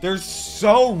 They're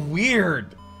so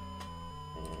weird.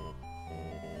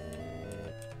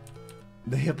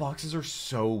 The hitboxes are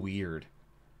so weird.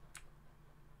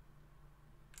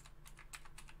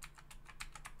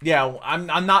 Yeah,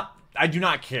 I do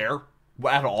not care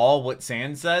at all what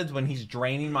SANS says when he's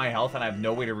draining my health and I have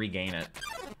no way to regain it.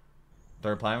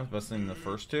 Third platform is best in the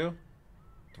first 2?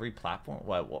 3 platform?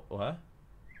 What?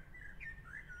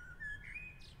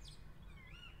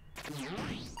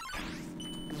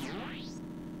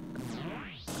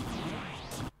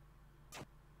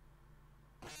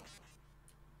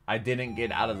 I didn't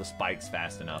get out of the spikes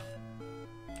fast enough.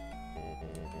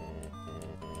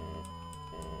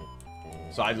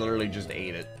 So I literally just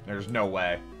ate it. There's no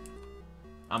way.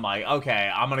 I'm like,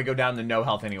 okay, I'm gonna go down to no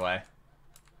health anyway.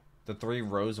 The 3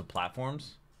 rows of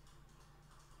platforms?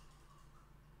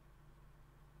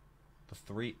 The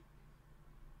three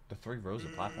rows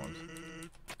of platforms.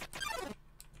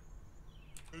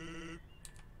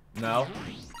 No.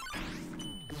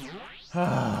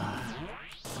 Apparently,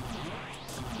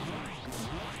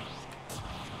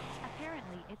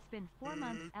 it's been 4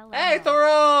 months. LOL. Hey,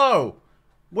 Thoreau!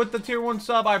 With the tier 1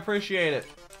 sub, I appreciate it.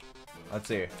 Let's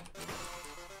see.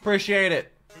 Appreciate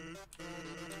it.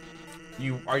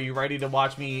 Are you ready to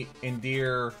watch me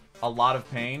endure a lot of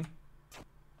pain?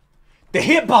 The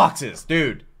hitboxes,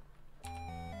 dude.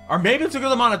 Or maybe it's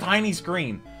because I'm on a tiny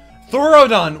screen.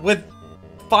 Thorodon with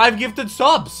 5 gifted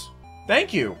subs.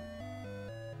 Thank you.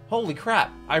 Holy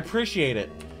crap. I appreciate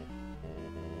it.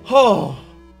 Oh,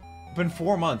 been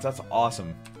 4 months. That's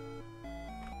awesome.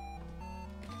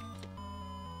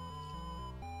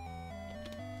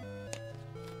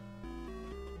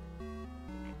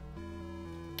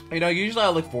 You know, usually I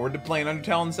look forward to playing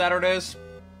Undertale on Saturdays.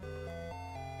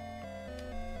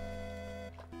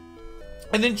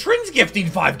 And then Trin's gifting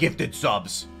 5 gifted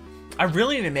subs. I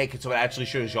really need to make it so it actually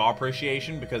shows y'all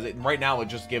appreciation, because right now it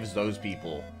just gives those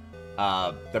people,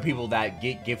 the people that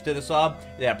get gifted a sub,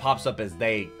 that pops up as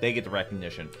they get the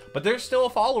recognition. But they're still a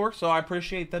follower, so I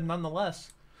appreciate them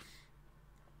nonetheless.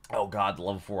 Oh god, the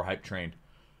level 4 hype train.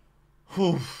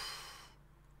 Whew.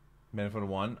 Benefit of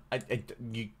 1.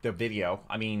 The video.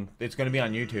 I mean, it's going to be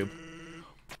on YouTube.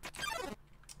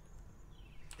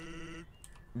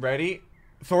 Ready?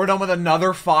 Throw it on with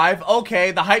another 5.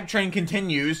 Okay, the hype train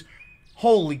continues.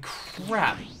 Holy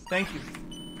crap. Thank you.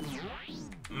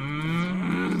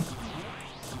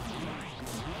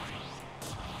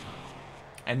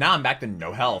 And now I'm back to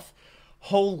no health.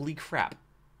 Holy crap.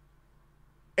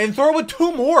 And throw it with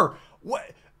 2 more.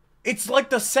 What? It's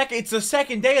like the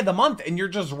second day of the month, and you're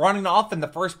just running off in the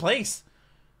first place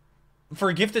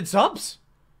for gifted subs.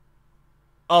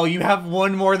 Oh, you have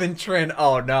 1 more than Trin.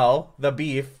 Oh no, the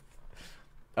beef.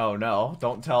 Oh no,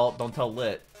 don't tell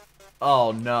Lit.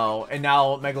 Oh no, and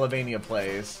now Megalovania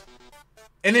plays,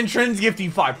 and then Trin's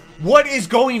gifting 5. What is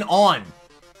going on,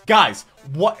 guys?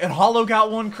 What? And Hollow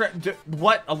got 1.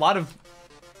 What? A lot of.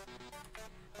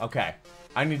 Okay,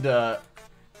 I need to.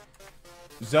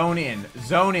 Zone in,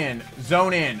 zone in,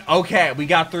 zone in. Okay, we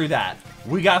got through that.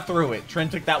 We got through it.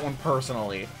 Trent took that one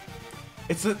personally.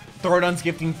 It's a Thorodon's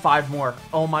gifting 5 more.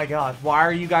 Oh my god. Why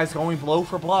are you guys going blow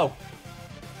for blow?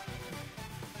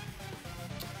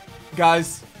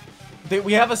 Guys,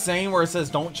 we have a saying where it says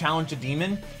don't challenge a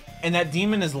demon, and that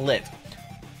demon is Lit.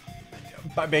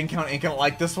 By bank count ain't gonna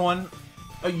like this one.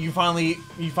 You finally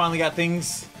got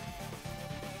things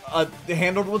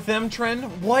handled with them, Trent.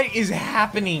 What is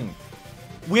happening?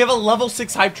 We have a level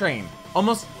 6 hype train.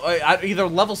 Almost either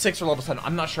level 6 or level 7.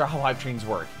 I'm not sure how hype trains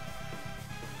work.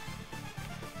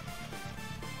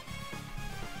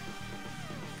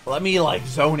 Let me like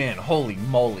zone in. Holy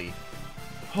moly.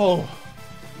 Oh.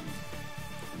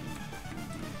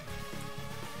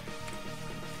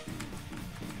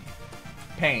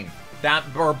 Pain. That,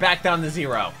 or back down to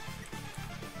 0.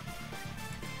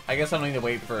 I guess I don't need to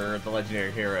wait for the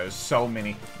legendary heroes. So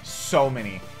many. So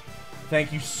many.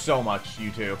 Thank you so much,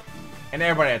 YouTube. And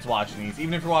everybody that's watching these,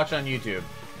 even if you're watching on YouTube.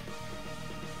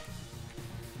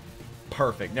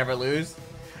 Perfect. Never lose.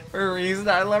 For a reason,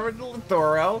 I levered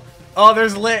Thoro. Oh,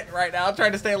 there's Lit right now.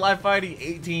 Trying to stay alive fighting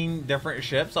 18 different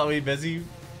ships. I'll be busy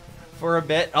for a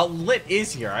bit. Oh, Lit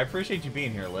is here. I appreciate you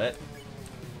being here, Lit.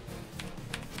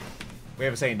 We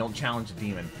have a saying, don't challenge a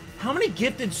demon. How many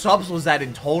gifted subs was that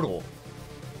in total?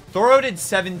 Thoro did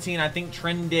 17. I think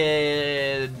Trin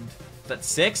did... Is that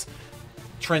 6?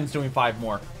 Trin's doing 5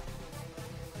 more.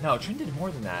 No, Trin did more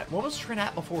than that. What was Trin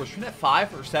at before? Was Trin at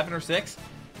 5 or 7 or 6?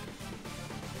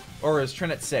 Or is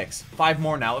Trin at 6? 5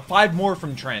 more now. 5 more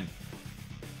from Trin.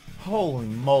 Holy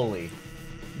moly.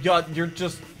 You're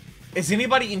just... Is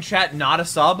anybody in chat not a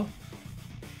sub?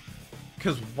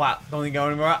 Because, wow, don't think go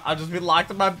anymore. I'll just be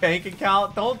locked in my bank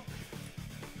account. Don't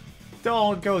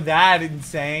go that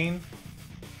insane.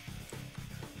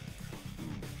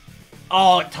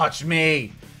 Oh, it touched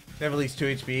me. They have at least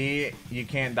 2 HP. You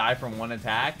can't die from 1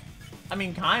 attack. I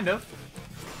mean, kind of.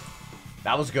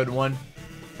 That was a good one.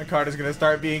 The card is going to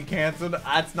start being canceled.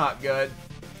 That's not good.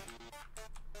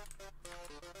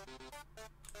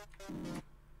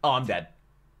 Oh, I'm dead.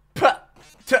 Puh.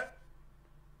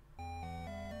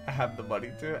 I have the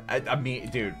money to. I mean,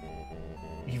 dude.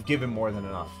 You've given more than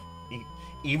enough.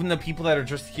 Even the people that are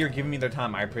just here giving me their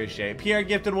time, I appreciate. Pierre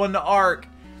gifted 1 to Ark.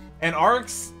 And Ark,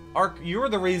 you were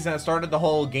the reason I started the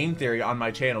whole game theory on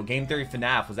my channel. Game Theory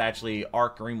FNAF was actually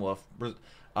Ark Greenwolf.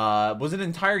 Was it an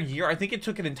entire year? I think it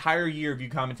took an entire year of you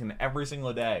commenting every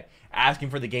single day,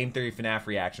 asking for the Game Theory FNAF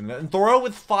reaction. And Thoro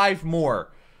with 5 more.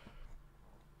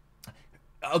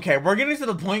 Okay, we're getting to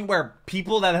the point where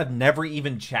people that have never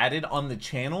even chatted on the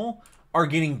channel are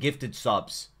getting gifted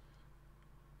subs.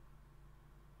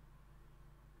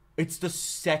 It's the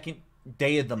 2nd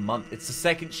day of the month. It's the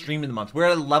 2nd stream of the month. We're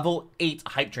at a level 8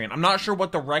 hype train. I'm not sure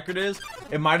what the record is.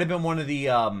 It might have been one of the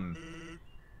I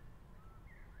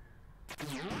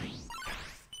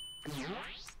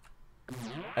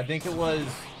think it was...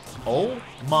 Oh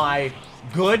my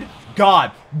good god.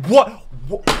 What?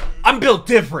 I'm built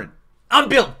different. I'm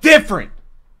built different.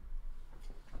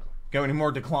 Go any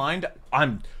more declined?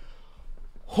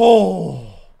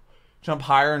 Oh. Jump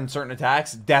higher in certain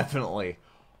attacks? Definitely.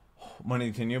 Money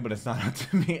to continue, but it's not up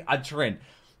to me. A trend.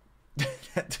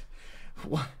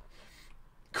 What?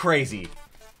 Crazy.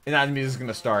 And that music's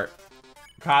gonna start.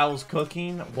 Kyle's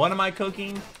cooking. What am I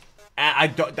cooking? I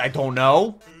don't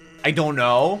know. I don't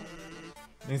know.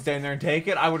 You stand there and take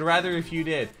it? I would rather if you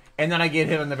did. And then I get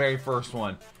hit on the very first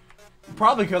one.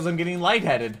 Probably because I'm getting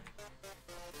lightheaded.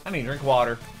 I need to drink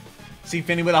water. See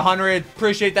Finney with 100.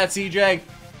 Appreciate that, CJ.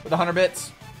 With 100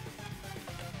 bits.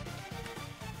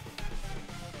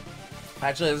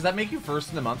 Actually, does that make you first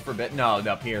in the month for a bit? No,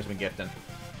 Pierre's been gifting.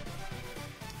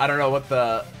 I don't know what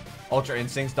the Ultra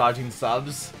Instincts dodging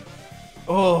subs.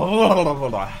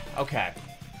 Oh, okay.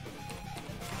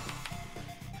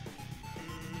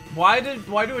 Why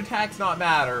do attacks not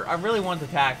matter? I really want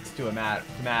attacks to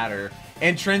matter.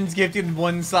 And Trent's gifted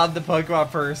 1 sub to Pokemon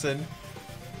person.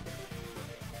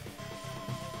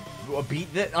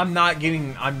 Beat that? I'm not.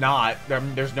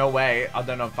 There's no way. I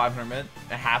don't know, 500 minutes?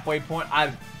 A halfway point?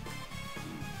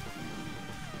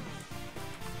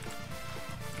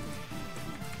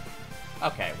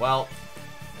 Okay, well.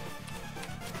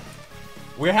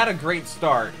 We had a great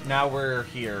start. Now we're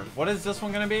here. What is this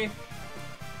one gonna be?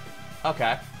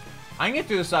 Okay. I can get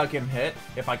through this without getting hit.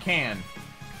 If I can.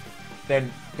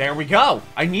 Then, there we go.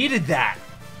 I needed that.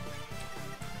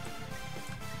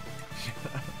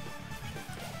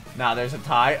 Now there's a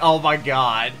tie. Oh my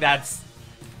god. That's...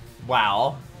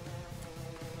 Wow.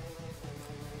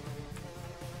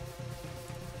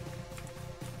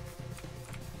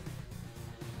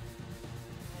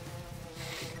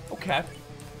 Okay.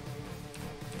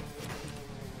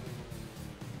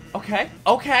 Okay.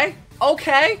 Okay.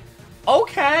 Okay.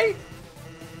 Okay.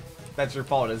 That's your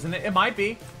fault, isn't it? It might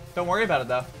be. Don't worry about it,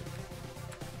 though.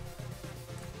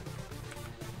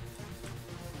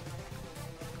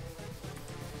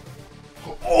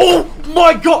 Oh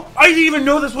my god! I didn't even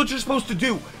know that's what you're supposed to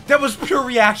do. That was pure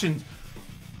reaction.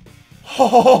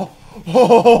 Oh,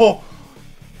 oh,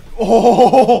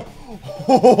 oh,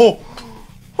 oh,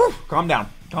 oh. Calm down.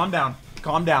 Calm down.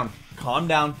 Calm down. Calm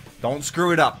down. Don't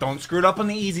screw it up. Don't screw it up on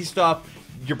the easy stuff.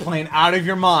 You're playing out of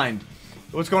your mind.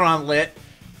 What's going on, Lit?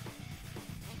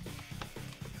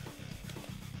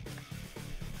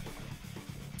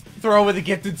 Throw with a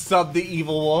gifted sub, the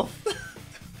evil wolf.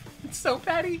 It's so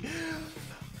petty.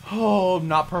 Oh,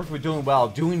 not perfect, but doing well.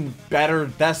 Doing better.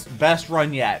 Best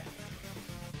run yet.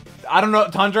 I don't know,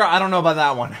 Tundra, I don't know about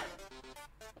that one.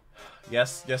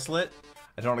 Yes, Lit?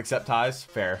 I don't accept ties.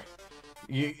 Fair.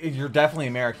 You're definitely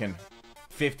American.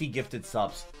 50 gifted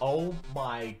subs. Oh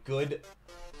my good...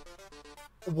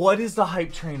 What is the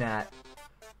hype train at?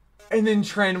 And then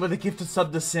Trend with a gifted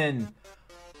sub to Sin.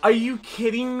 Are you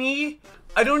kidding me?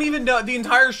 I don't even know. The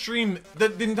entire stream,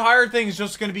 the entire thing is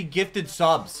just going to be gifted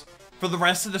subs for the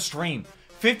rest of the stream.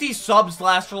 50 subs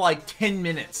last for like 10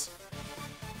 minutes.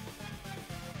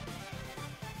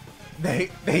 They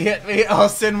hit me. Oh,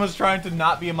 Sin was trying to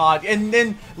not be a mod. And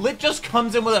then Lit just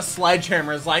comes in with a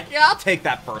sledgehammer. Is like, yeah, I'll take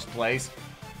that first place.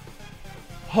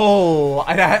 Oh,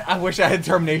 I wish I had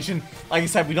determination. Like I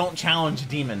said, we don't challenge a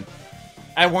demon.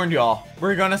 I warned y'all.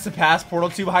 We're gonna surpass Portal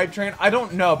 2 hype train. I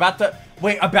don't know. About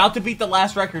to beat the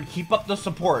last record. Keep up the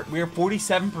support. We are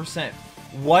 47%.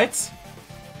 What?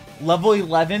 Level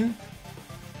 11?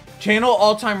 Channel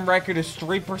all-time record is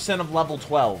 3% of level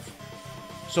 12.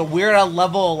 So we're at a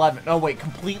level 11. Oh wait,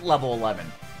 complete level 11.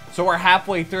 So we're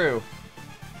halfway through.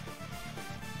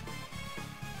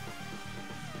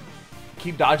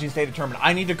 Keep dodging, stay determined.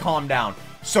 I need to calm down.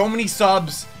 So many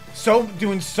subs.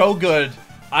 Doing so good.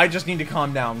 I just need to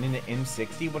calm down. In the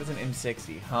M60? What is an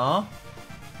M60? Huh?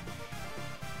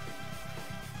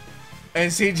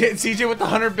 And CJ with the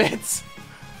 100 bits.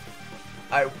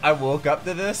 I woke up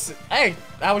to this. Hey,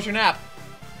 how was your nap?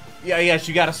 Yeah, yes,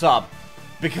 you got a sub.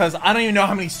 Because I don't even know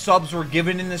how many subs were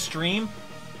given in the stream.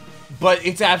 But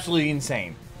it's absolutely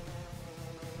insane.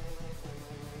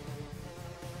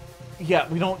 Yeah,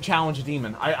 we don't challenge a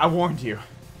demon. I warned you.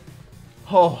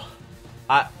 Oh,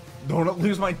 I don't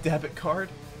lose my debit card.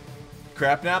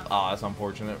 Crap nap? Oh, that's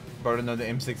unfortunate. But I didn't know the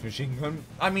M6 machine gun.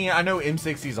 I mean, I know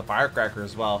M60 is a firecracker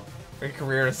as well. Great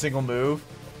career, a single move.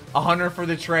 100 for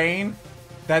the train.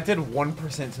 That did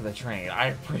 1% to the train. I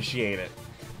appreciate it.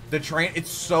 The train,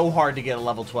 it's so hard to get a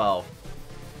level 12.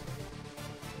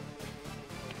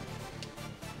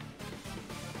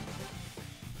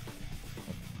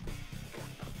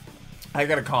 I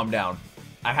gotta calm down.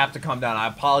 I have to calm down. I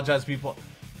apologize, people.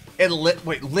 And Lit,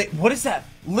 wait, Lit, what is that?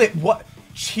 Lit, what?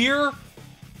 Cheer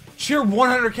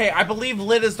 100k. I believe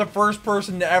Lit is the first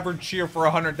person to ever cheer for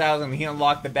 100,000. He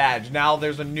unlocked the badge. Now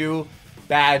there's a new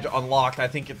badge unlocked. I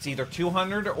think it's either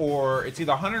 200 or it's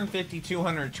either 150,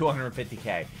 200,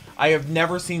 250k. I have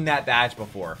never seen that badge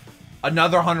before.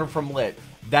 Another 100 from Lit.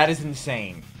 That is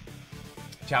insane.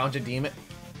 Challenge a demon.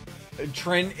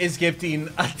 Trin is gifting.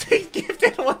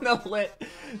 Gifted one to Lit.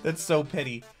 That's so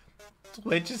pity.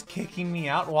 Twitch is kicking me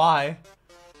out. Why?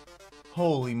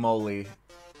 Holy moly.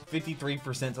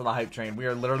 53% to the hype train. We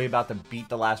are literally about to beat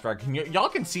the last record. Y'all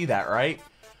can see that, right?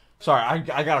 Sorry,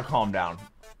 I gotta calm down.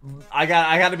 I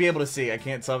gotta be able to see. I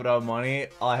can't sub it out of money.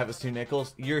 All I have is 2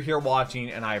 nickels. You're here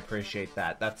watching, and I appreciate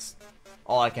that. That's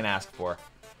all I can ask for.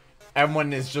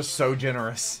 Everyone is just so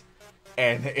generous,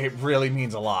 and it really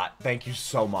means a lot. Thank you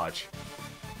so much.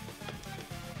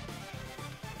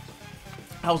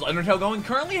 How's Undertale going?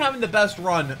 Currently having the best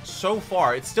run so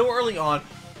far. It's still early on.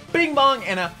 Bing bong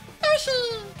and a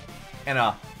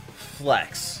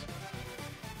flex.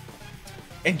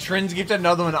 And Trin's gifted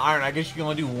another one to Iron. I guess you can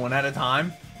only do one at a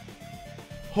time.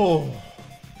 Oh.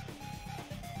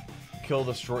 Kill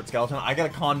the short skeleton. I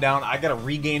gotta calm down. I gotta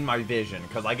regain my vision.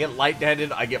 Because I get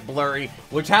lightheaded. I get blurry.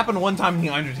 Which happened one time in the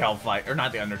Undertale fight. Or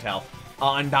not the Undertale.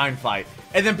 Undyne fight.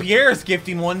 And then Pierre is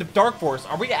gifting one to Dark Force.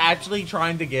 Are we actually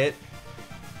trying to get...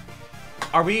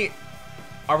 Are we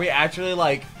actually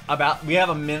like... We have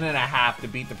a minute and a half to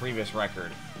beat the previous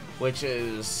record. Which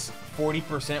is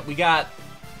 40%. We got...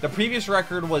 The previous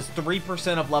record was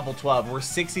 3% of level 12. We're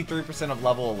 63% of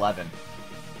level 11.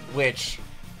 Which,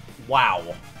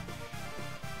 wow.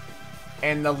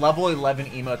 And the level 11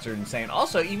 emotes are insane.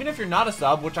 Also, even if you're not a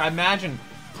sub, which I imagine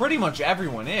pretty much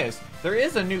everyone is, there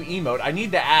is a new emote. I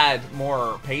need to add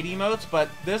more paid emotes, but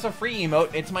there's a free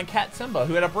emote. It's my cat Simba,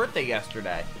 who had a birthday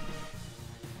yesterday.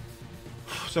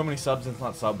 So many subs and it's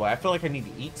not Subway. I feel like I need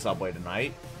to eat Subway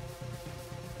tonight.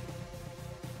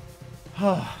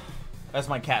 That's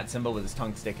my cat Simba with his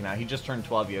tongue sticking out. He just turned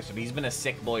 12 yesterday. He's been a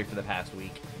sick boy for the past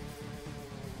week.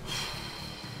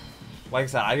 Like I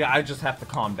said, I just have to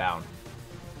calm down.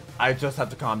 I just have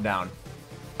to calm down.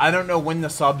 I don't know when the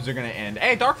subs are going to end.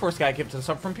 Hey, Dark Force guy gifted a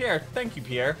sub from Pierre. Thank you,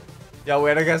 Pierre. Yo,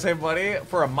 wait, I gotta say, buddy,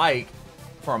 for a mic.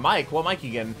 For a mic? What mic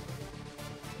you getting?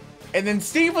 And then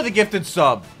Steve with a gifted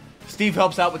sub. Steve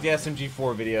helps out with the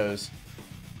SMG4 videos.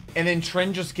 And then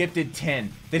Trin just gifted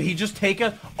 10. Did he just take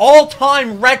a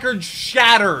all-time record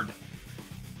shattered?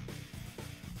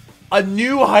 A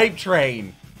new hype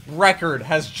train record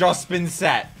has just been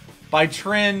set by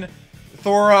Trin,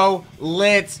 Thoro,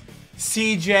 Lit,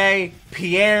 CJ,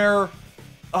 Pierre.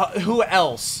 Who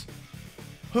else?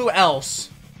 Who else?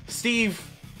 Steve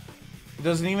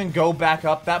doesn't even go back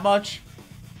up that much.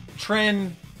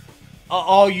 Trin,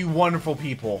 all you wonderful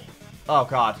people. Oh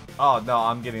god. Oh no,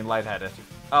 I'm getting lightheaded.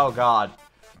 Oh god.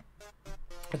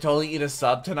 I totally eat a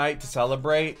sub tonight to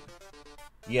celebrate.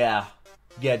 Yeah.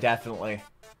 Yeah, definitely.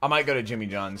 I might go to Jimmy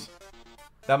John's.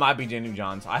 That might be Jimmy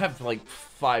John's. I have like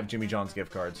 5 Jimmy John's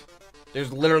gift cards.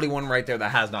 There's literally one right there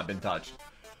that has not been touched.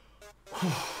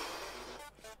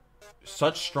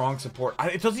 Such strong support.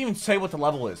 It doesn't even say what the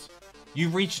level is.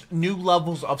 You've reached new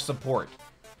levels of support.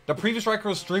 The previous record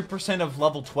was 3% of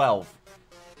level 12.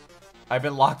 I've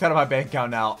been locked out of my bank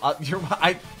account now.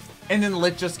 And then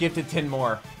Lit just gifted 10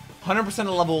 more. 100%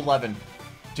 of level 11.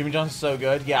 Jimmy John's is so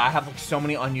good. Yeah, I have like so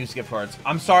many unused gift cards.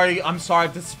 I'm sorry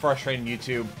if this is frustrating,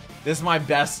 YouTube. This is my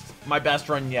best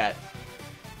run yet.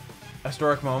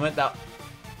 Historic moment. That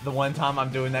the one time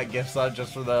I'm doing that gift sub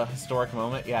just for the historic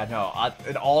moment. Yeah, no,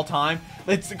 at all time.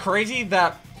 It's crazy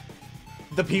that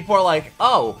the people are like,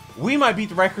 oh, we might beat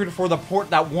the record for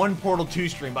that one Portal 2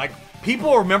 stream. Like,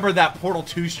 people remember that Portal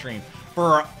 2 stream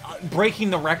for breaking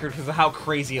the record because of how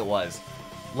crazy it was.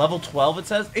 Level 12, it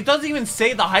says. It doesn't even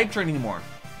say the hype train anymore.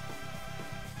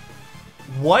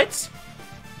 What?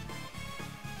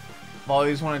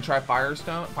 Always want to try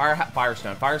Firestone.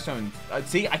 Firestone.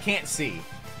 See, I can't see.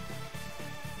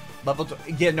 Level 2.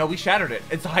 Yeah, no, we shattered it.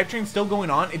 It's the hype train still going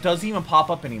on. It doesn't even pop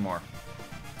up anymore.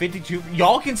 52.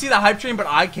 Y'all can see the hype train, but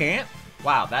I can't.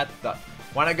 Wow,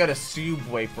 why not go to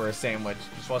Subway for a sandwich?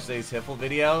 Just watch today's Hiffle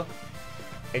video.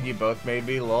 And you both made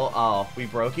me lol. Oh, we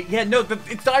broke it. Yeah, no,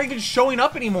 it's not even showing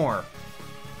up anymore.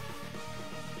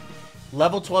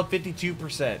 Level 12,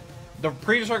 52%. The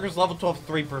previous record was level 12,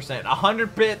 3%.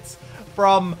 100 bits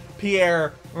from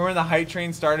Pierre. Remember when the hype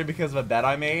train started because of a bet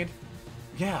I made?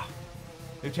 Yeah.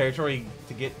 New territory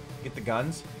to get the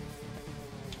guns.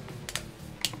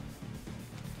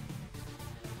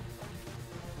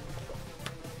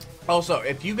 Also,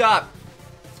 if you got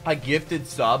a gifted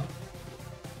sub,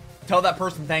 tell that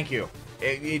person thank you.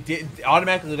 It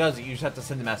automatically does it. You just have to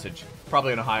send a message.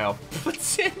 Probably in Ohio.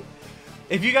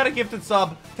 If you got a gifted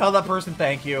sub, tell that person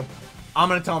thank you. I'm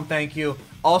going to tell them thank you.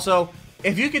 Also,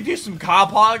 if you could do some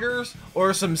cop hoggers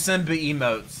or some Simba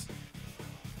emotes,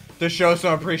 to show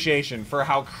some appreciation for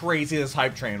how crazy this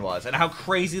hype train was and how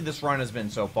crazy this run has been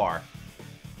so far.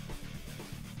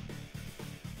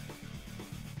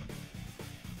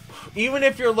 Even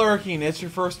if you're lurking, it's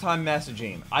your first time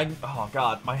messaging. Oh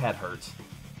god, my head hurts.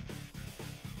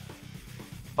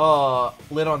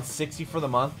 Lit on 60 for the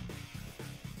month.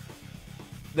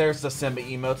 There's the Simba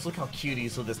emotes. Look how cute he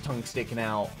is with his tongue sticking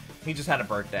out. He just had a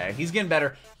birthday. He's getting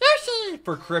better.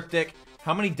 For Cryptic.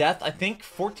 How many deaths? I think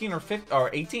 14 or 15 or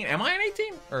 18. Am I an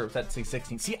 18? Or is that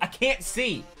 16? See, I can't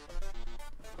see.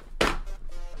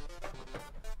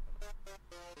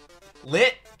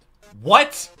 Lit?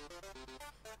 What?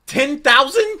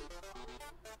 10,000?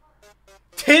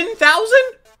 10,000?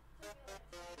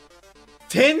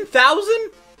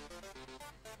 10,000?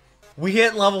 We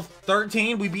hit level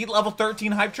 13. We beat level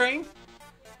 13 hype train.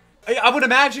 I would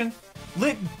imagine.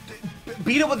 Lit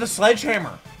beat it with a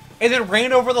sledgehammer. And then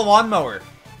ran over the lawnmower.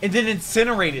 And then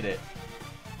incinerated it.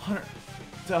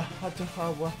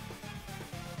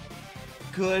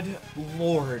 Good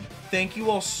lord. Thank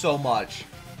you all so much.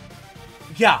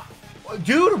 Yeah.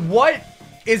 Dude, what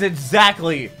is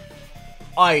exactly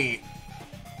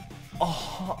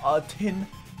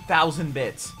 10,000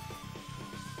 bits?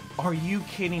 Are you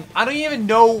kidding? I don't even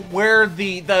know where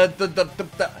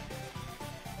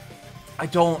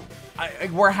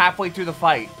we're halfway through the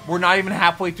fight. We're not even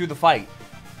halfway through the fight.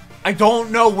 I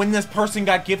don't know when this person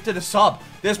got gifted a sub.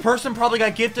 This person probably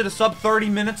got gifted a sub 30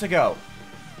 minutes ago.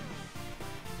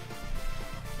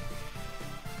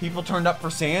 People turned up for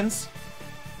SANS.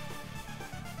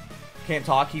 Can't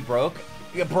talk, he broke.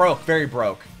 Yeah, broke, very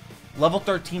broke. Level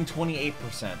 13,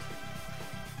 28%.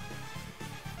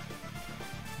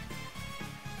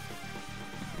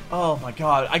 Oh my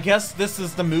god, I guess this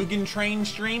is the Mugen Train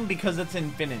stream because it's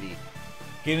infinity.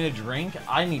 Getting a drink?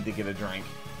 I need to get a drink.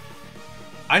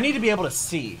 I need to be able to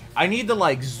see. I need to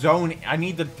like zone, I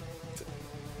need to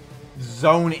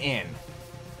zone in.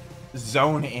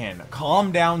 Zone in.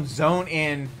 Calm down, zone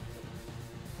in.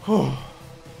 Whew.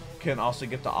 Can also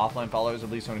get the offline followers,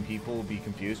 at least so many people will be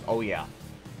confused. Oh yeah.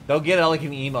 They'll get like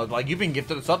an email like, you've been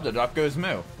gifted a sub, the drop goes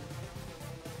moo.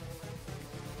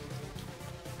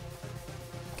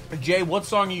 Jay, what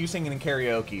song are you singing in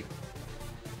karaoke?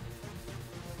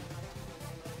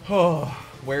 Oh,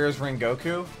 where is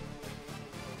Rengoku?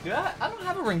 Dude, I don't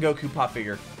have a Rengoku pop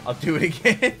figure. I'll do it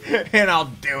again. And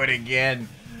I'll do it again.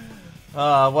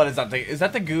 What is that? Is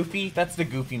that the Goofy? That's the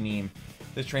Goofy meme.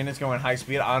 This train is going high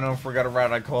speed. I don't know if we're gonna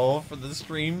ride a call for the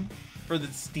stream. For the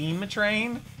Steam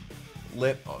train.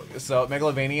 Lit. So,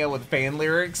 Megalovania with fan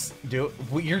lyrics.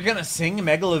 You're gonna sing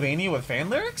Megalovania with fan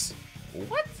lyrics?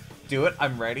 What? Do it.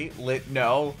 I'm ready. Lit.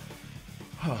 No.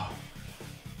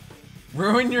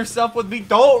 Ruin yourself with me.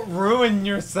 Don't ruin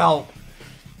yourself.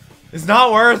 It's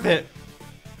not worth it.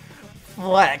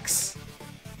 Flex.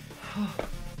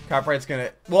 Copyright's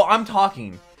gonna... Well, I'm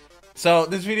talking. So,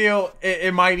 this video,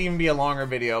 it might even be a longer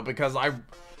video because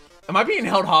Am I being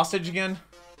held hostage again?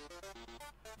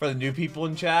 For the new people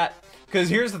in chat? Because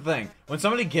here's the thing. When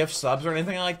somebody gifts subs or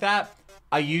anything like that,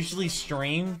 I usually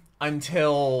stream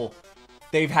until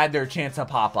they've had their chance to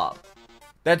pop up.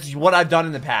 That's what I've done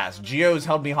in the past. Gio's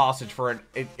held me hostage for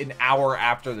an hour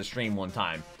after the stream one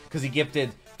time. Because he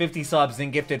gifted 50 subs, then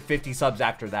gifted 50 subs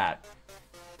after that.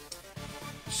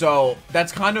 So,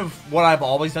 that's kind of what I've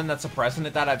always done. That's a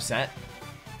precedent that I've set.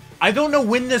 I don't know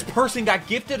when this person got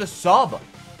gifted a sub.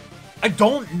 I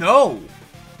don't know.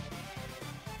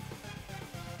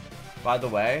 By the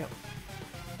way,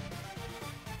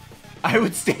 I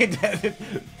would stand at it.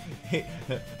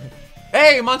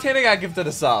 Hey, Montana got gifted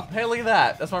a sub. Hey, look at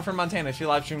that. That's my friend Montana. She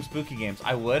live streams spooky games.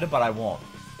 I would, but I won't.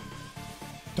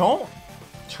 Don't.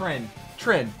 Trend.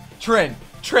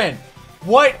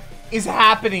 What is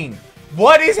happening?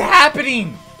 What is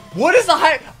happening? What is the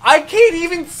hype? I can't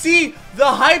even see the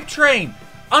hype train.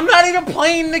 I'm not even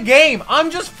playing the game.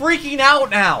 I'm just freaking out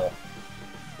now.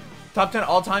 Top 10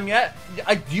 all time yet?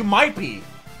 You might be.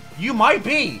 You might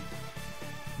be.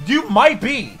 You might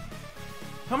be.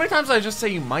 How many times did I just say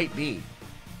you might be?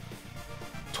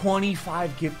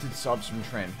 25 gifted subs from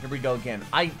Trent. Here we go again.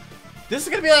 This is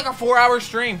gonna be like a 4-hour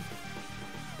stream.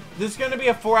 This is gonna be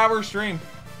a 4-hour stream.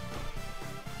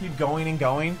 Keep going and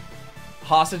going.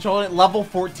 Hostage holding. Level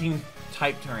 14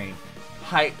 type terrain.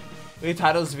 Hype. We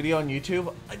title this video on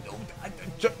YouTube.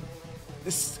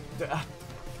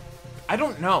 I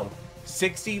don't know.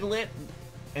 60 lit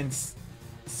and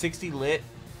 60 lit.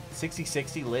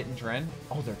 60 lit and Trend.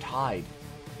 Oh, they're tied.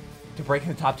 To break in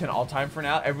the top 10 all time for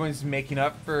now. Everyone's making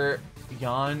up for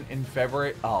Jan in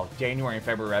February. Oh, January and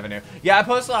February revenue. Yeah, I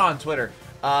posted on Twitter.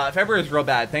 February was real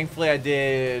bad. Thankfully, I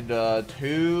did 2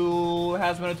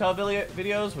 Hazmat Hotel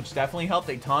videos, which definitely helped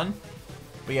a ton.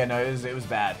 But yeah, no, it was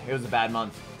bad. It was a bad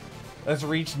month. Let's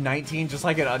reach 19 just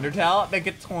like an Undertale. Make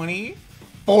it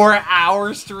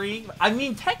 24-hour stream. I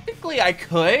mean, technically I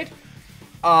could.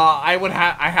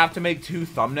 I have to make 2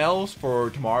 thumbnails for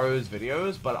tomorrow's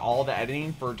videos, but all the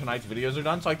editing for tonight's videos are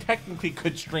done, so I technically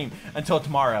could stream until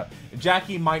tomorrow.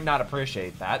 Jackie might not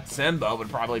appreciate that. Simba would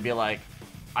probably be like,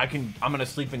 I'm gonna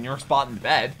sleep in your spot in the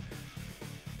bed.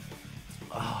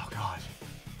 Oh god.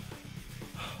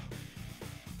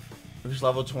 Reach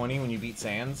level 20 when you beat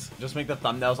SANS. Just make the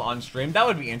thumbnails on stream. That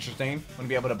would be interesting. I'm gonna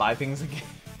be able to buy things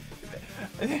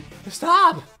again.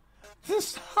 Stop!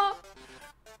 Stop!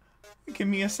 Give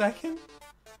me a second.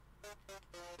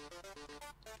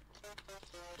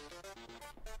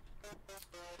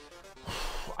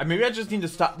 Maybe I just need to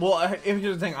stop. Well, here's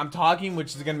the thing. I'm talking,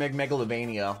 which is gonna make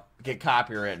Megalovania get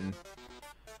copywritten.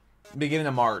 Beginning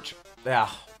of March. Yeah.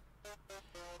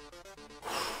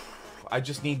 I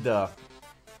just need to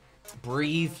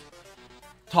breathe,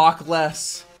 talk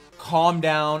less, calm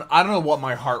down. I don't know what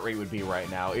my heart rate would be right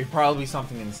now. It'd probably be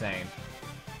something insane.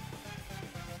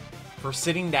 For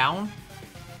sitting down?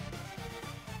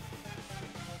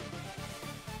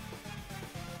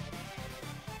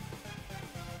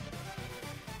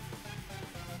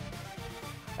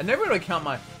 I never really count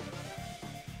my...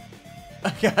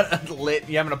 I got lit.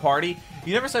 You having a party?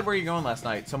 You never said where you're going last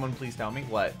night. Someone please tell me.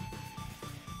 What?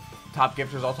 Top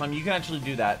gifters all time. You can actually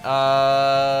do that.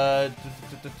 I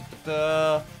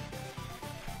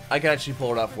can actually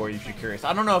pull it up for you if you're curious.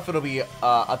 I don't know if it'll be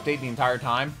update the entire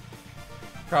time.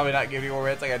 Probably not give you more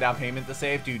bits. I got down payment to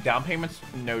save. Dude, down payments,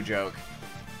 no joke.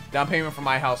 Down payment for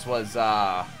my house was,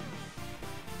 down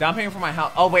payment for my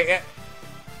house. Oh, wait.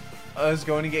 I was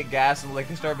going to get gas and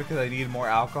liquor store because I needed more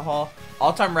alcohol.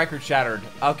 All-time record shattered.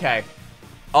 Okay.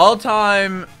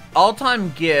 All-time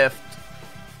gift.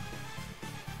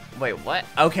 Wait, what?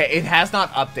 Okay, it has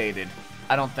not updated.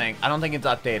 I don't think it's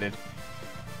updated.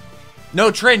 No,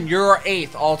 Trin, you're our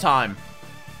 8th all-time.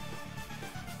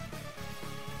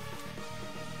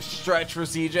 Stretch for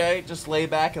CJ. Just lay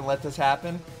back and let this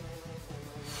happen.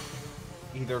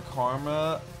 Either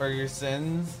karma or your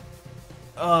sins.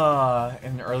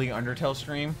 An early Undertale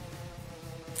stream.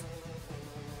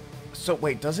 So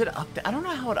wait, does it update? I don't know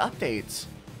how it updates.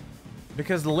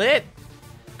 Because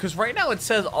right now it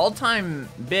says all-time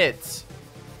bits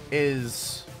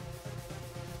is...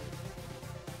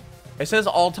 It says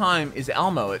all-time is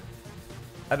Elmo. It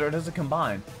doesn't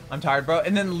combine. I'm tired, bro.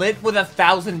 And then lit with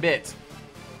 1,000 bits.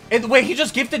 And wait, he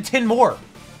just gifted 10 more.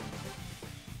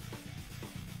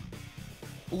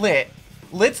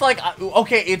 Lit's like,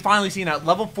 okay, it finally seen out.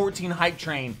 Level 14 hype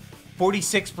train,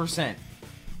 46%.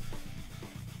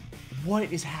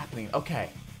 What is happening? Okay.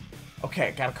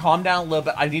 Okay, gotta calm down a little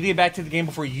bit. I need to get back to the game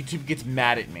before YouTube gets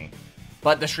mad at me.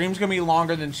 But the stream's gonna be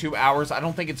longer than 2 hours. I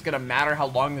don't think it's gonna matter how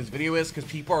long this video is because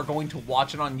people are going to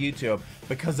watch it on YouTube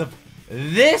because of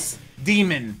this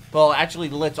demon. Well, actually,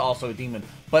 Lit's also a demon.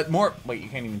 But more, wait, you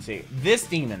can't even see it. This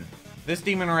demon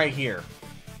right here.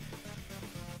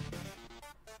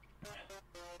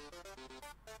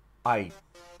 I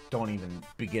don't even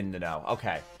begin to know.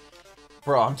 Okay.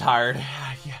 Bro, I'm tired.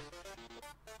 Yeah.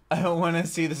 I don't want to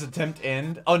see this attempt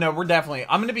end. Oh, no, we're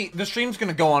definitely... The stream's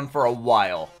gonna go on for a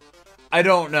while. I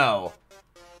don't know.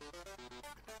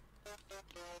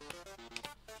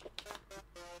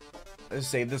 Let's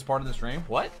save this part of the stream.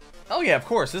 What? Oh, yeah, of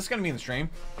course. This is gonna be in the stream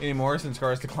anymore since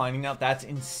Scar is declining now. That's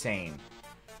insane.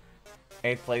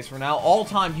 8th place for now. All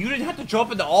time. You didn't have to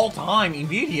jump into all time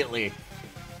immediately.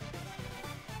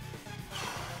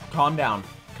 Calm down.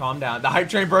 Calm down. The hype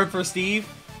train broke for Steve.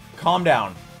 Calm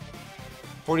down.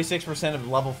 46% of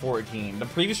level 14. The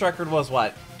previous record was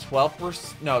what?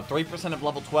 12%? No, 3% of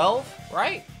level 12,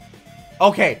 right?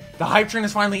 Okay, the hype train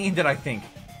is finally ended, I think.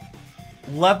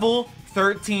 Level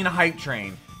 13 hype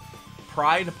train.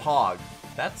 Pride Pog.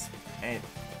 That's...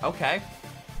 okay.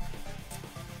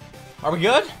 Are we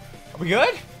good? Are we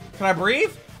good? Can I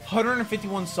breathe?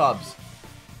 151 subs.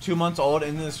 2 months old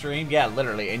into the stream? Yeah,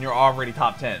 literally. And you're already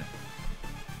top 10.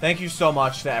 Thank you so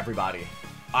much to everybody.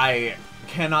 I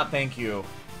cannot thank you.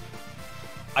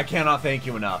 I cannot thank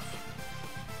you enough.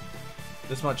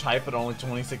 This much hype, but only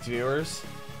 26 viewers.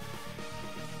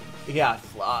 Yeah,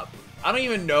 I don't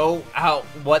even know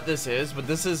what this is, but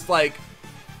this is like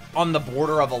on the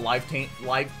border of a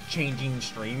life-changing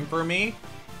stream for me.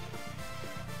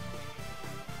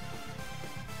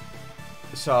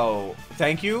 So,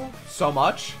 thank you so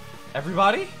much,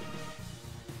 everybody.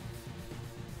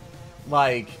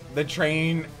 Like, the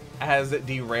train has a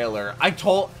derailer.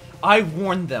 I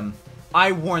warned them.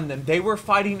 I warned them. They were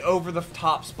fighting over the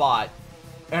top spot.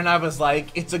 And I was like,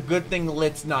 it's a good thing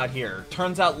Lit's not here.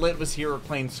 Turns out Lit was here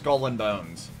playing Skull and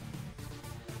Bones.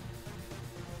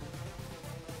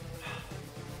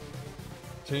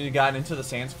 So you got into the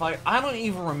SANS fight? I don't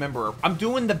even remember. I'm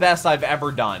doing the best I've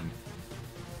ever done.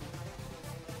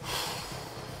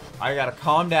 I gotta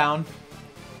calm down.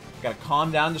 Gotta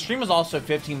calm down. The stream is also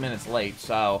 15 minutes late,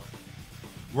 so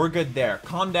we're good there.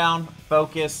 Calm down,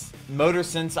 focus, motor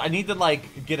sense. I need to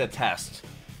like get a test.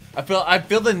 I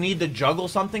feel the need to juggle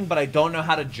something, but I don't know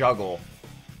how to juggle.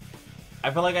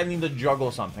 I feel like I need to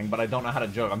juggle something, but I don't know how to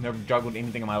juggle. I've never juggled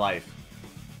anything in my life.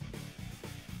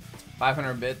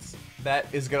 500 bits. That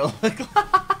is gonna look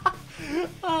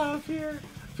oh,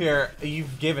 Fear,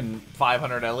 you've given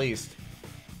 500 at least.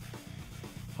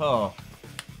 Oh.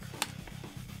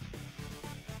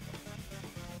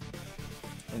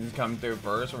 And it's coming through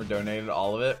first, we're donated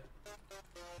all of it.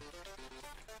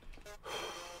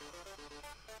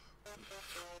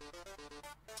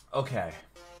 Okay.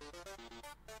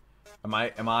 Am I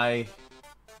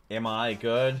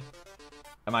good?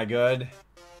 Am I good?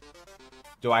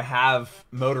 Do I have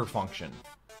motor function?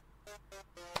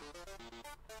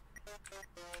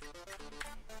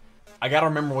 I gotta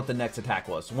remember what the next attack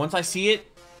was. Once I see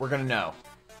it, we're gonna know.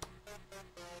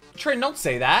 Trin, don't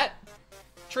say that.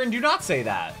 Trin, do not say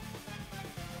that.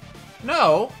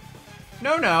 No.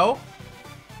 No, no.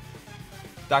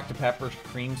 Dr. Pepper's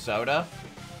cream soda.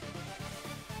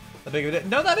 The big of it.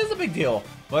 No, that is a big deal.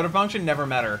 Motor function never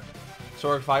met her.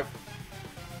 Sword 5.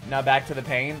 Now back to the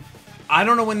pain. I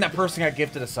don't know when that person got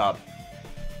gifted a sub.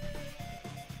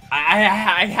 I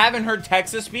haven't heard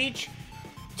Texas speech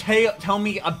tell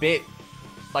me a bit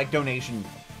like donation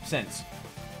since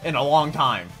in a long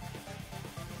time.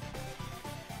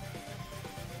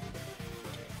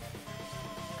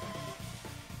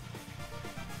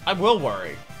 I will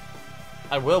worry.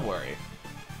 I will worry.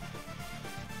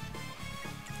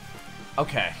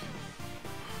 Okay.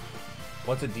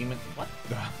 What's a demon? What?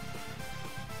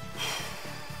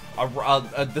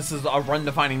 This is a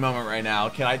run-defining moment right now.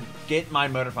 Can I get my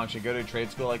motor function? Go to a trade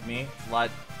school like me? It's a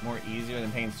lot more easier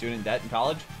than paying student debt in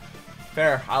college.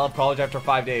 Fair. I left college after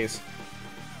 5 days.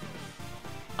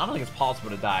 I don't think it's possible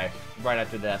to die right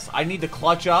after this. I need to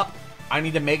clutch up. I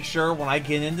need to make sure when I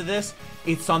get into this,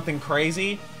 it's something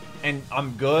crazy, and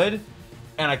I'm good,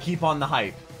 and I keep on the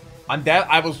hype.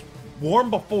 I was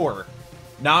warm before.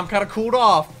 Now I'm kind of cooled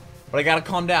off, but I gotta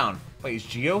calm down. Wait, is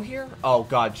Geo here? Oh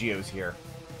god, Geo's here.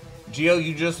 Geo,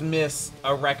 you just missed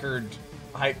a record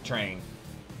hype train.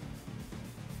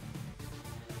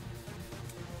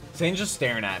 Zane's just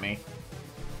staring at me.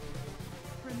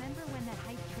 Remember when that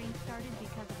hype train started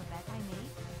because of a bet I made?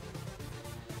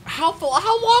 How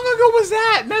long ago was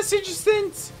that? Message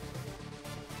sent.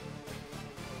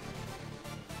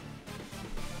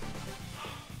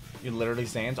 You literally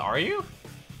SANS, are you?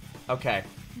 Okay.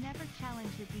 Never challenge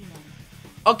the demon.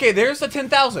 Okay, there's the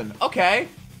 10,000. Okay.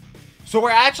 So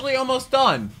we're actually almost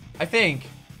done, I think.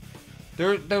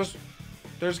 There's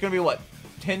gonna be, what,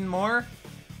 10 more?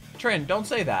 Trin, don't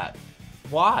say that.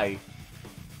 Why?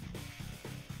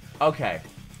 Okay.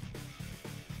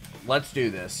 Let's do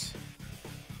this.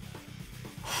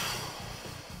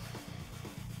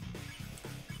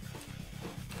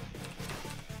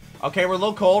 Okay, we're a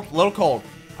little cold. A little cold.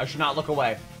 I should not look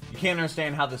away. You can't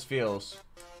understand how this feels.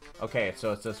 Okay,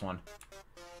 so it's this one.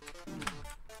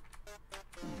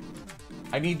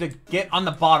 I need to get on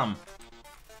the bottom.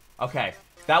 Okay.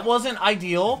 That wasn't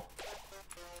ideal.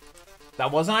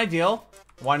 That wasn't ideal.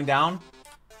 Winding down.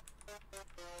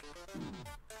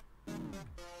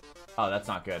 Oh, that's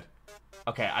not good.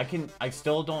 Okay, I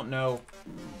still don't know.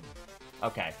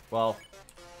 Okay, well,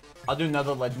 I'll do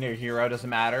another legendary hero, doesn't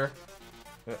matter.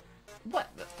 What?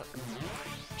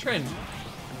 Trin.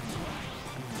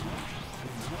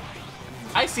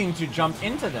 I seem to jump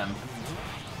into them.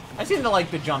 I seem to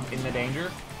like to jump into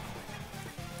danger.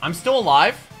 I'm still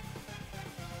alive.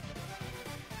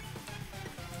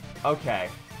 Okay.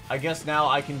 I guess now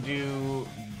I can do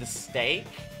the stake.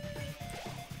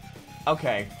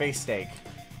 Okay, face stake.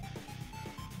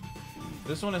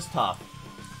 This one is tough.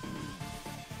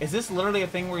 Is this literally a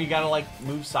thing where you gotta, like,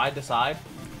 move side to side?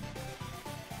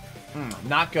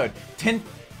 Not good.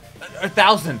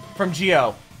 1,000 from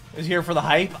Geo is here for the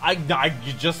hype.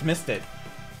 You just missed it,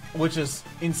 which is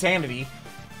insanity.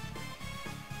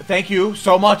 Thank you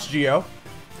so much, Geo.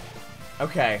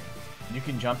 Okay, you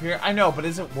can jump here. I know, but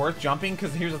is it worth jumping?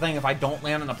 Because here's the thing: if I don't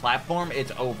land on the platform,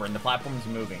 it's over, and the platform's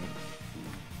moving.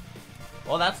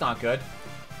 Well, that's not good.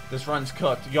 This run's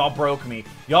cooked. Y'all broke me.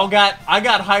 I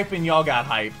got hype, and y'all got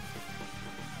hype.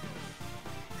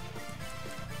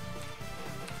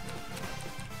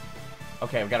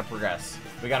 Okay, we gotta progress.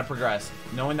 We gotta progress.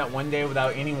 Knowing that one day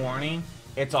without any warning,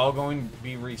 it's all going to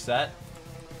be reset.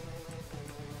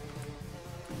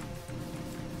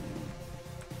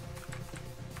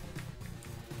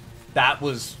 That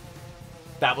was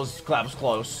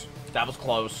close. That was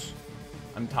close.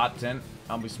 I'm top 10.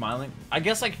 I'll be smiling. I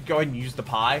guess I could go ahead and use the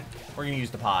pie. We're gonna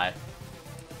use the pie.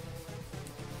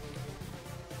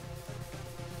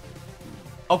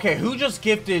 Okay, who just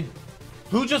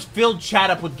filled chat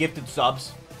up with gifted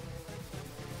subs?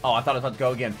 Oh, I thought I was about to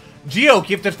go again. Geo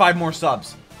gifted 5 more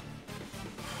subs.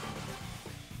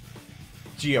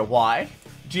 Geo, why?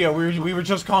 Geo, we were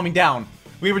just calming down.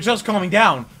 We were just calming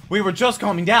down. We were just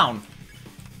calming down.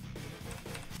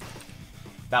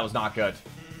 That was not good.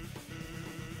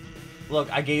 Look,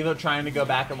 I gave up trying to go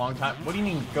back a long time. What do you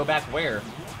mean, go back where?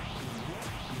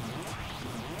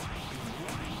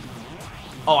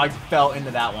 Oh, I fell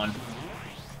into that one.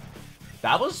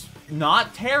 That was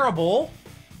not terrible.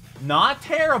 Not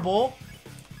terrible.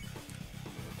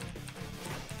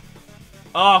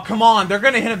 Oh, come on. They're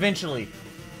going to hit eventually.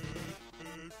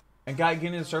 And guy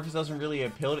getting to the surface doesn't really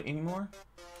appeal to anymore.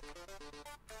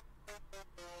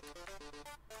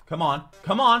 Come on.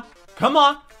 Come on. Come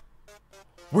on.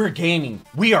 We're gaming.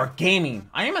 We are gaming.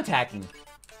 I am attacking.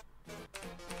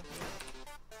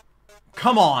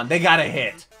 Come on. They got to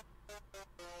hit.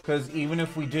 Because even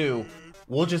if we do,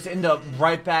 we'll just end up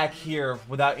right back here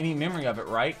without any memory of it,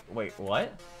 right? Wait,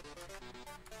 what?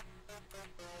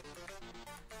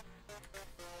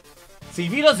 See,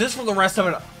 if he does this for the rest of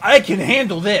it, I can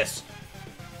handle this.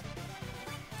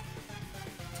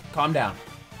 Calm down.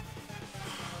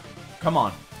 Come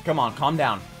on. Come on, calm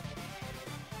down.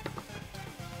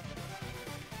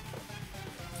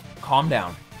 Calm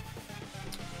down.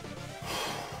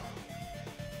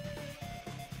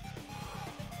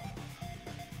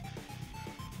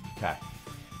 Okay.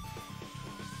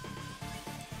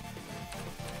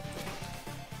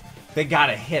 They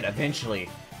gotta hit eventually.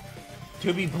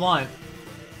 To be blunt,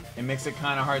 it makes it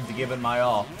kind of hard to give it my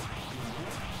all.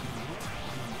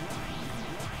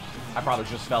 I probably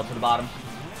just fell to the bottom.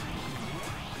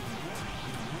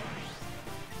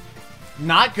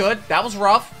 Not good. That was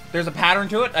rough. There's a pattern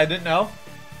to it. I didn't know.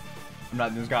 I'm not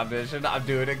in this competition. I'm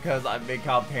doing it because I made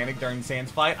Kyle panic during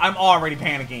SANS fight. I'm already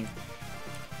panicking.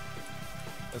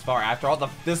 As far after all,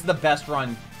 this is the best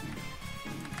run.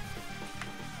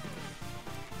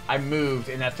 I moved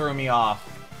and that threw me off.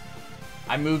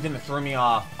 I moved and it threw me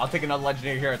off. I'll take another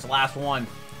legendary here. It's the last one.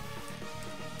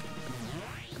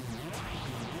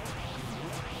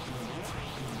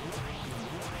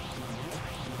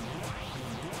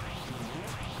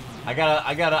 I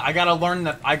gotta learn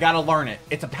that. I gotta learn it.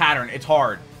 It's a pattern. It's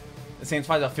hard. The SANS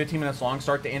fight is 15 minutes long,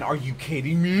 start to end. Are you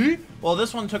kidding me? Well,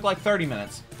 this one took like 30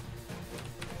 minutes.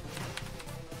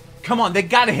 Come on, they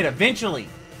gotta hit eventually.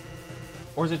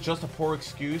 Or is it just a poor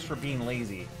excuse for being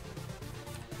lazy?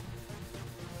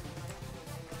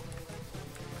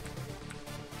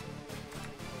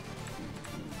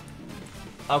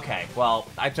 Okay, well,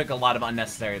 I took a lot of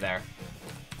unnecessary there.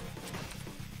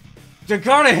 They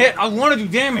gotta hit! I want to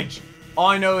do damage! All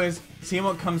I know is, seeing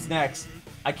what comes next,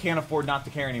 I can't afford not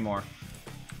to care anymore.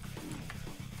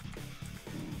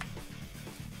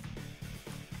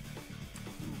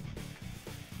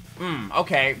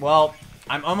 Okay, well,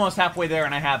 I'm almost halfway there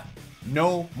and I have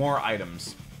no more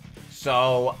items.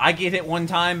 So, I get hit one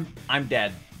time, I'm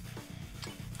dead.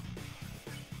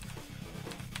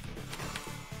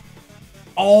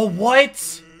 Oh,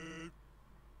 what?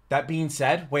 That being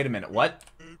said, wait a minute, what?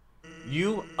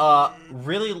 You,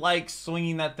 really like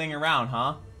swinging that thing around,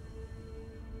 huh?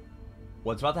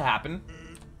 What's about to happen?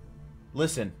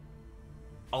 Listen.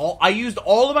 I used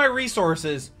all of my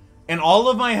resources and all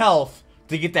of my health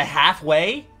to get to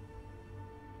halfway?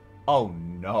 Oh,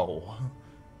 no.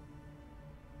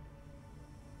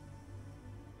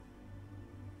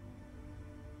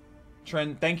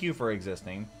 Trent, thank you for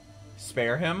existing.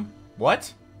 Spare him?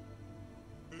 What?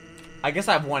 I guess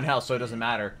I have 1 health, so it doesn't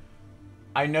matter.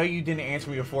 I know you didn't answer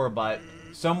me before, but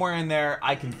somewhere in there,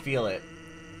 I can feel it.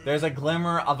 There's a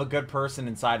glimmer of a good person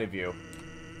inside of you.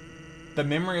 The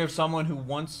memory of someone who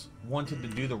once wanted to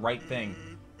do the right thing.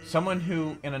 Someone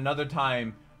who, in another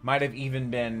time, might have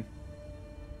even been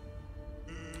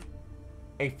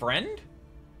a friend?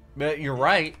 But you're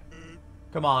right.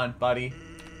 Come on, buddy.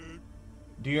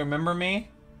 Do you remember me?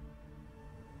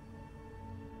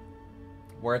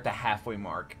 We're at the halfway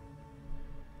mark.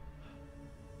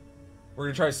 We're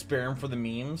gonna try to spare him for the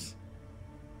memes.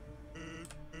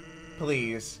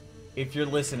 Please, if you're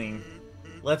listening,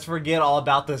 let's forget all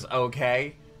about this,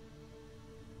 okay?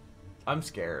 I'm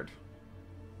scared.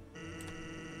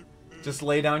 Just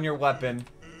lay down your weapon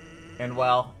And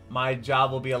well, my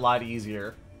job will be a lot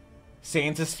easier.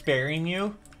 SANS is sparing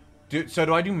you? So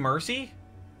do I do mercy?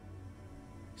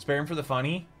 Spare him for the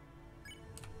funny?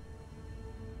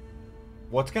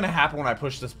 What's gonna happen when I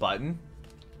push this button?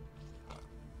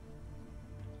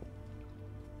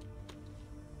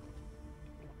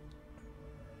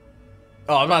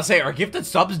 Oh, I was about to say, are gifted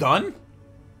subs done?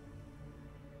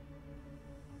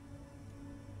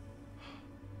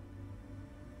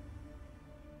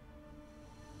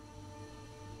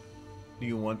 Do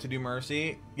you want to do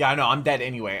mercy? Yeah, I know, I'm dead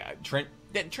anyway. Trent,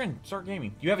 start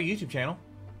gaming. You have a YouTube channel.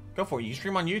 Go for it. You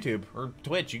stream on YouTube or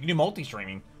Twitch. You can do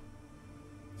multi-streaming.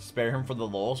 Spare him for the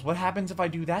lulz. What happens if I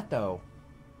do that, though?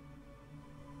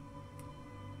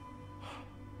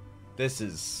 This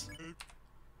is...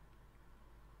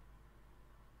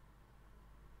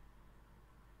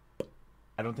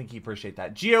 I don't think he appreciate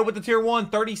that. Geo with the tier 1,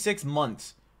 36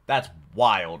 months. That's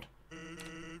wild.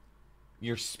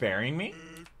 You're sparing me?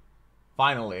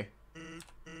 Finally.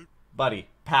 Buddy.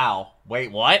 Pal.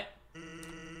 Wait, what?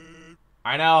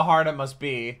 I know how hard it must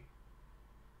be.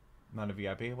 Not a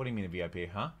VIP? What do you mean a VIP,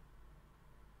 huh?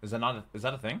 Is that not a, is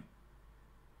that a thing?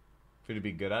 Should you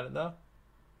be good at it, though?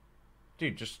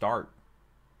 Dude, just start.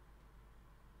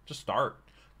 Just start.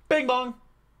 Bing bong!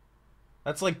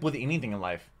 That's like with anything in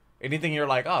life. Anything you're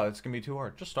like, oh, it's gonna be too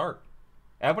hard. Just start.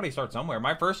 Everybody starts somewhere.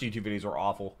 My first YouTube videos were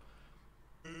awful.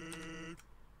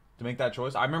 To make that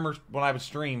choice. I remember when I would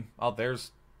stream. Oh,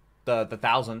 there's the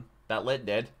 1,000 that Lit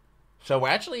did. So we're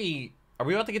actually... Are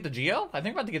we about to get the Geo? I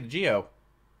think we're about to get the Geo.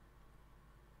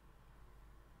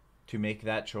 To make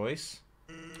that choice.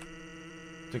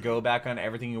 To go back on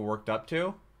everything you worked up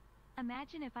to.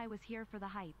 Imagine if I was here for the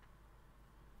hype.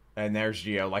 And there's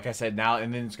Geo. Like I said, now,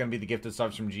 and then it's going to be the gifted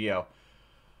subs from Geo.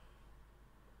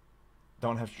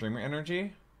 Don't have streamer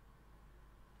energy?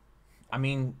 I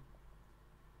mean,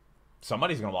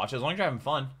 somebody's going to watch it as long as you're having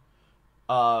fun.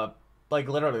 Like,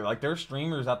 literally, like, there's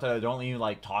streamers out there that don't even,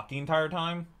 like, talk the entire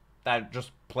time. That just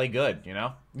play good, you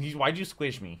know? Why'd you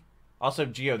squish me? Also,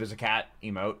 Geo, there's a cat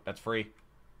emote. That's free.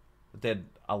 It did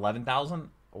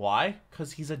 11,000. Why?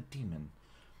 Because he's a demon.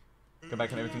 Go back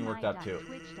and everything worked up too.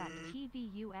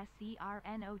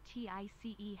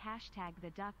 Twitch.tv/USCRNOTICE hashtag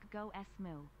the duck go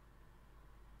smoo.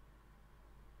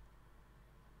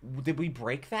 Did we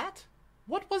break that?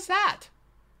 What was that?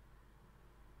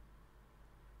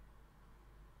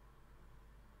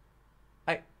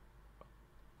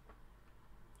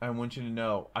 I want you to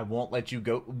know, I won't let you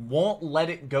go, won't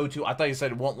let it go to, I thought you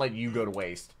said it won't let you go to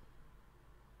waste.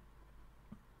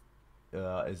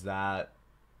 Is that,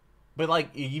 but like,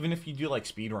 even if you do like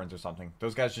speedruns or something,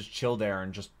 those guys just chill there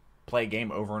and just play a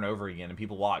game over and over again and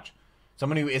people watch.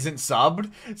 Someone who isn't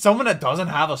subbed? Someone that doesn't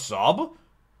have a sub?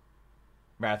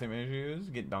 Bathroom issues,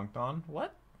 get dunked on,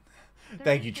 what?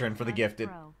 Thank you, Trent, for the gifted.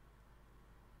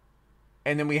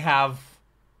 And then we have,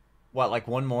 what, like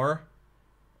one more?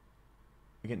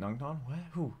 We get dunked on? What?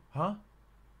 Who? Huh?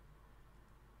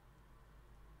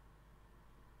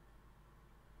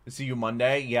 See you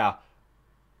Monday? Yeah.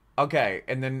 Okay,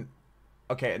 and then...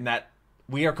 Okay, and that...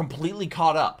 We are completely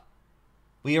caught up.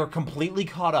 We are completely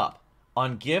caught up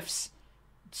on gifts,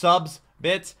 subs,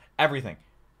 bits, everything.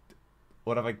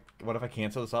 What if I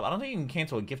cancel the sub? I don't think you can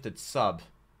cancel a gifted sub.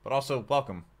 But also,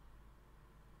 welcome.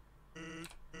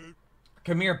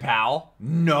 Come here, pal.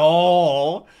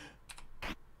 No!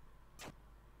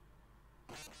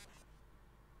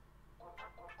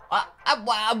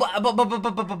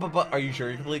 Are you sure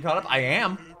you're completely caught up? I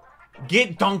am.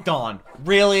 Get dunked on.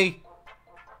 Really?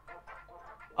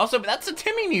 Also, that's the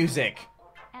Timmy music.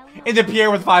 Into Pierre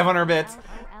with 500 bits.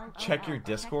 Check your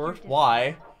Discord.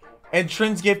 Why? And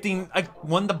Trent's gifting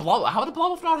one the blow. How would the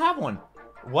blow not have one?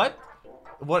 What?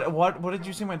 What did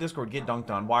you see in my Discord? Get dunked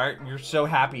on. Why are you're so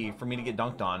happy for me to get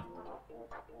dunked on?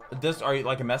 This are you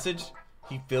like a message?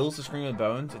 He fills the screen with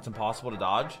bones. It's impossible to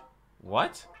dodge.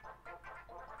 What?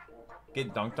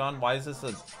 Get dunked on? Why is this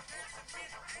a...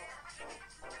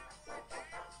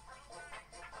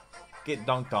 Get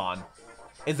dunked on.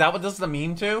 Is that what this is a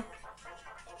meme to?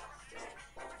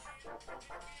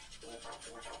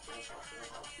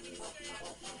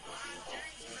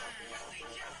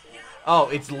 Oh,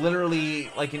 it's literally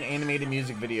like an animated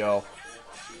music video.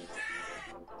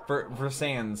 For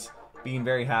SANS being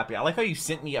very happy. I like how you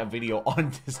sent me a video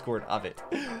on Discord of it.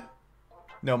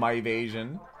 No, my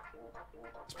evasion.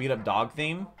 Speed up dog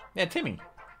theme? Yeah, Timmy.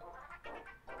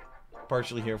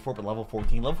 Partially here for, but level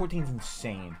 14. Level 14 is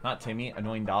insane. Not Timmy,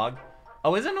 annoying dog.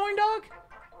 Oh, is it annoying dog?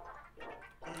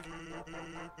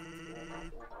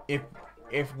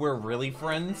 If we're really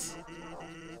friends,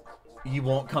 you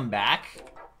won't come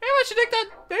back? Maybe I should take that.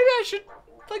 Maybe I should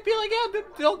like be like, yeah,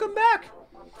 they'll come back.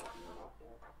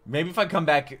 Maybe if I come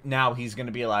back now, he's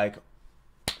gonna be like,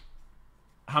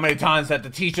 how many times have to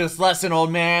teach this lesson,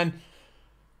 old man?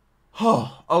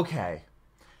 Oh, okay.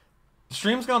 The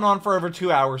stream's gone on for over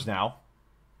 2 hours now.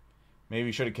 Maybe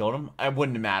we should have killed him. It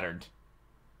wouldn't have mattered.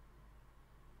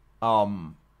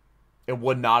 It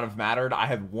would not have mattered. I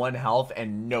had 1 health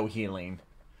and no healing.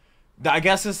 I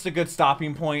guess this is a good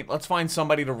stopping point. Let's find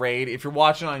somebody to raid. If you're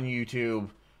watching on YouTube,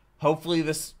 hopefully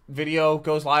this video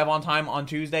goes live on time on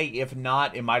Tuesday. If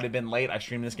not, it might have been late. I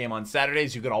stream this game on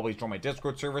Saturdays. You could always join my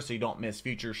Discord server so you don't miss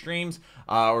future streams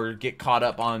or get caught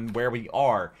up on where we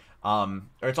are.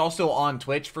 It's also on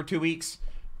Twitch for 2 weeks.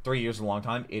 3 years is a long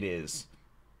time. It is.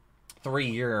 3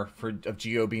 year of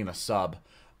Geo being a sub.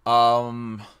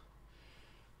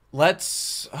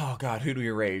 Let's, oh god, who do we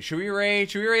raid? Should we raid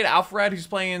Alpharad, who's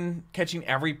catching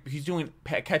every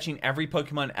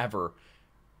Pokemon ever,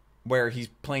 where he's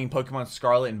playing Pokemon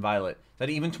Scarlet and Violet. Is that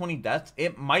even 20 deaths?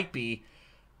 It might be.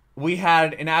 We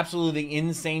had an absolutely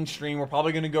insane stream. We're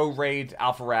probably gonna go raid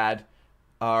Alpharad,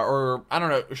 or I don't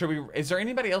know. Is there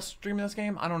anybody else streaming this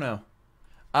game? I don't know.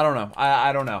 I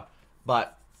don't know.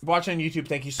 But watching on YouTube,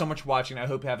 thank you so much for watching. I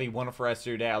hope you have a wonderful rest of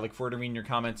your day. I look forward to reading your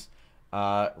comments.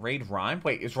 Raid Rhyme?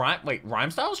 Wait,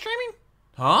 Rhyme Style streaming?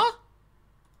 Huh?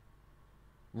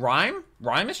 Rhyme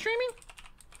is streaming?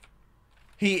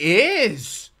 He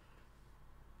is!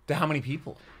 To how many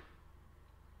people?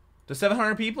 To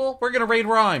 700 people? We're gonna raid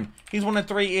Rhyme. He's one of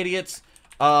 3 idiots.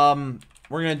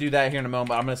 We're gonna do that here in a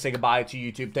moment. I'm gonna say goodbye to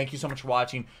YouTube. Thank you so much for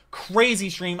watching. Crazy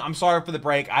stream. I'm sorry for the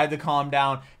break. I had to calm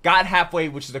down. Got halfway,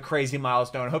 which is a crazy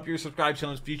milestone. Hope you're subscribed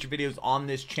to future videos on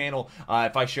this channel.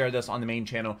 If I share this on the main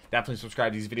channel, definitely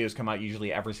subscribe. These videos come out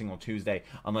usually every single Tuesday,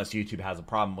 unless YouTube has a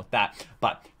problem with that.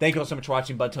 But thank you all so much for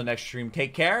watching. But until next stream,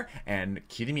 take care and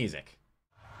cue the music.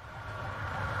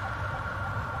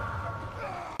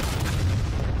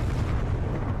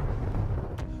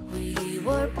 We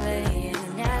were playing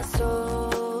as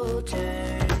soldiers,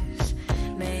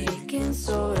 making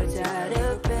swords.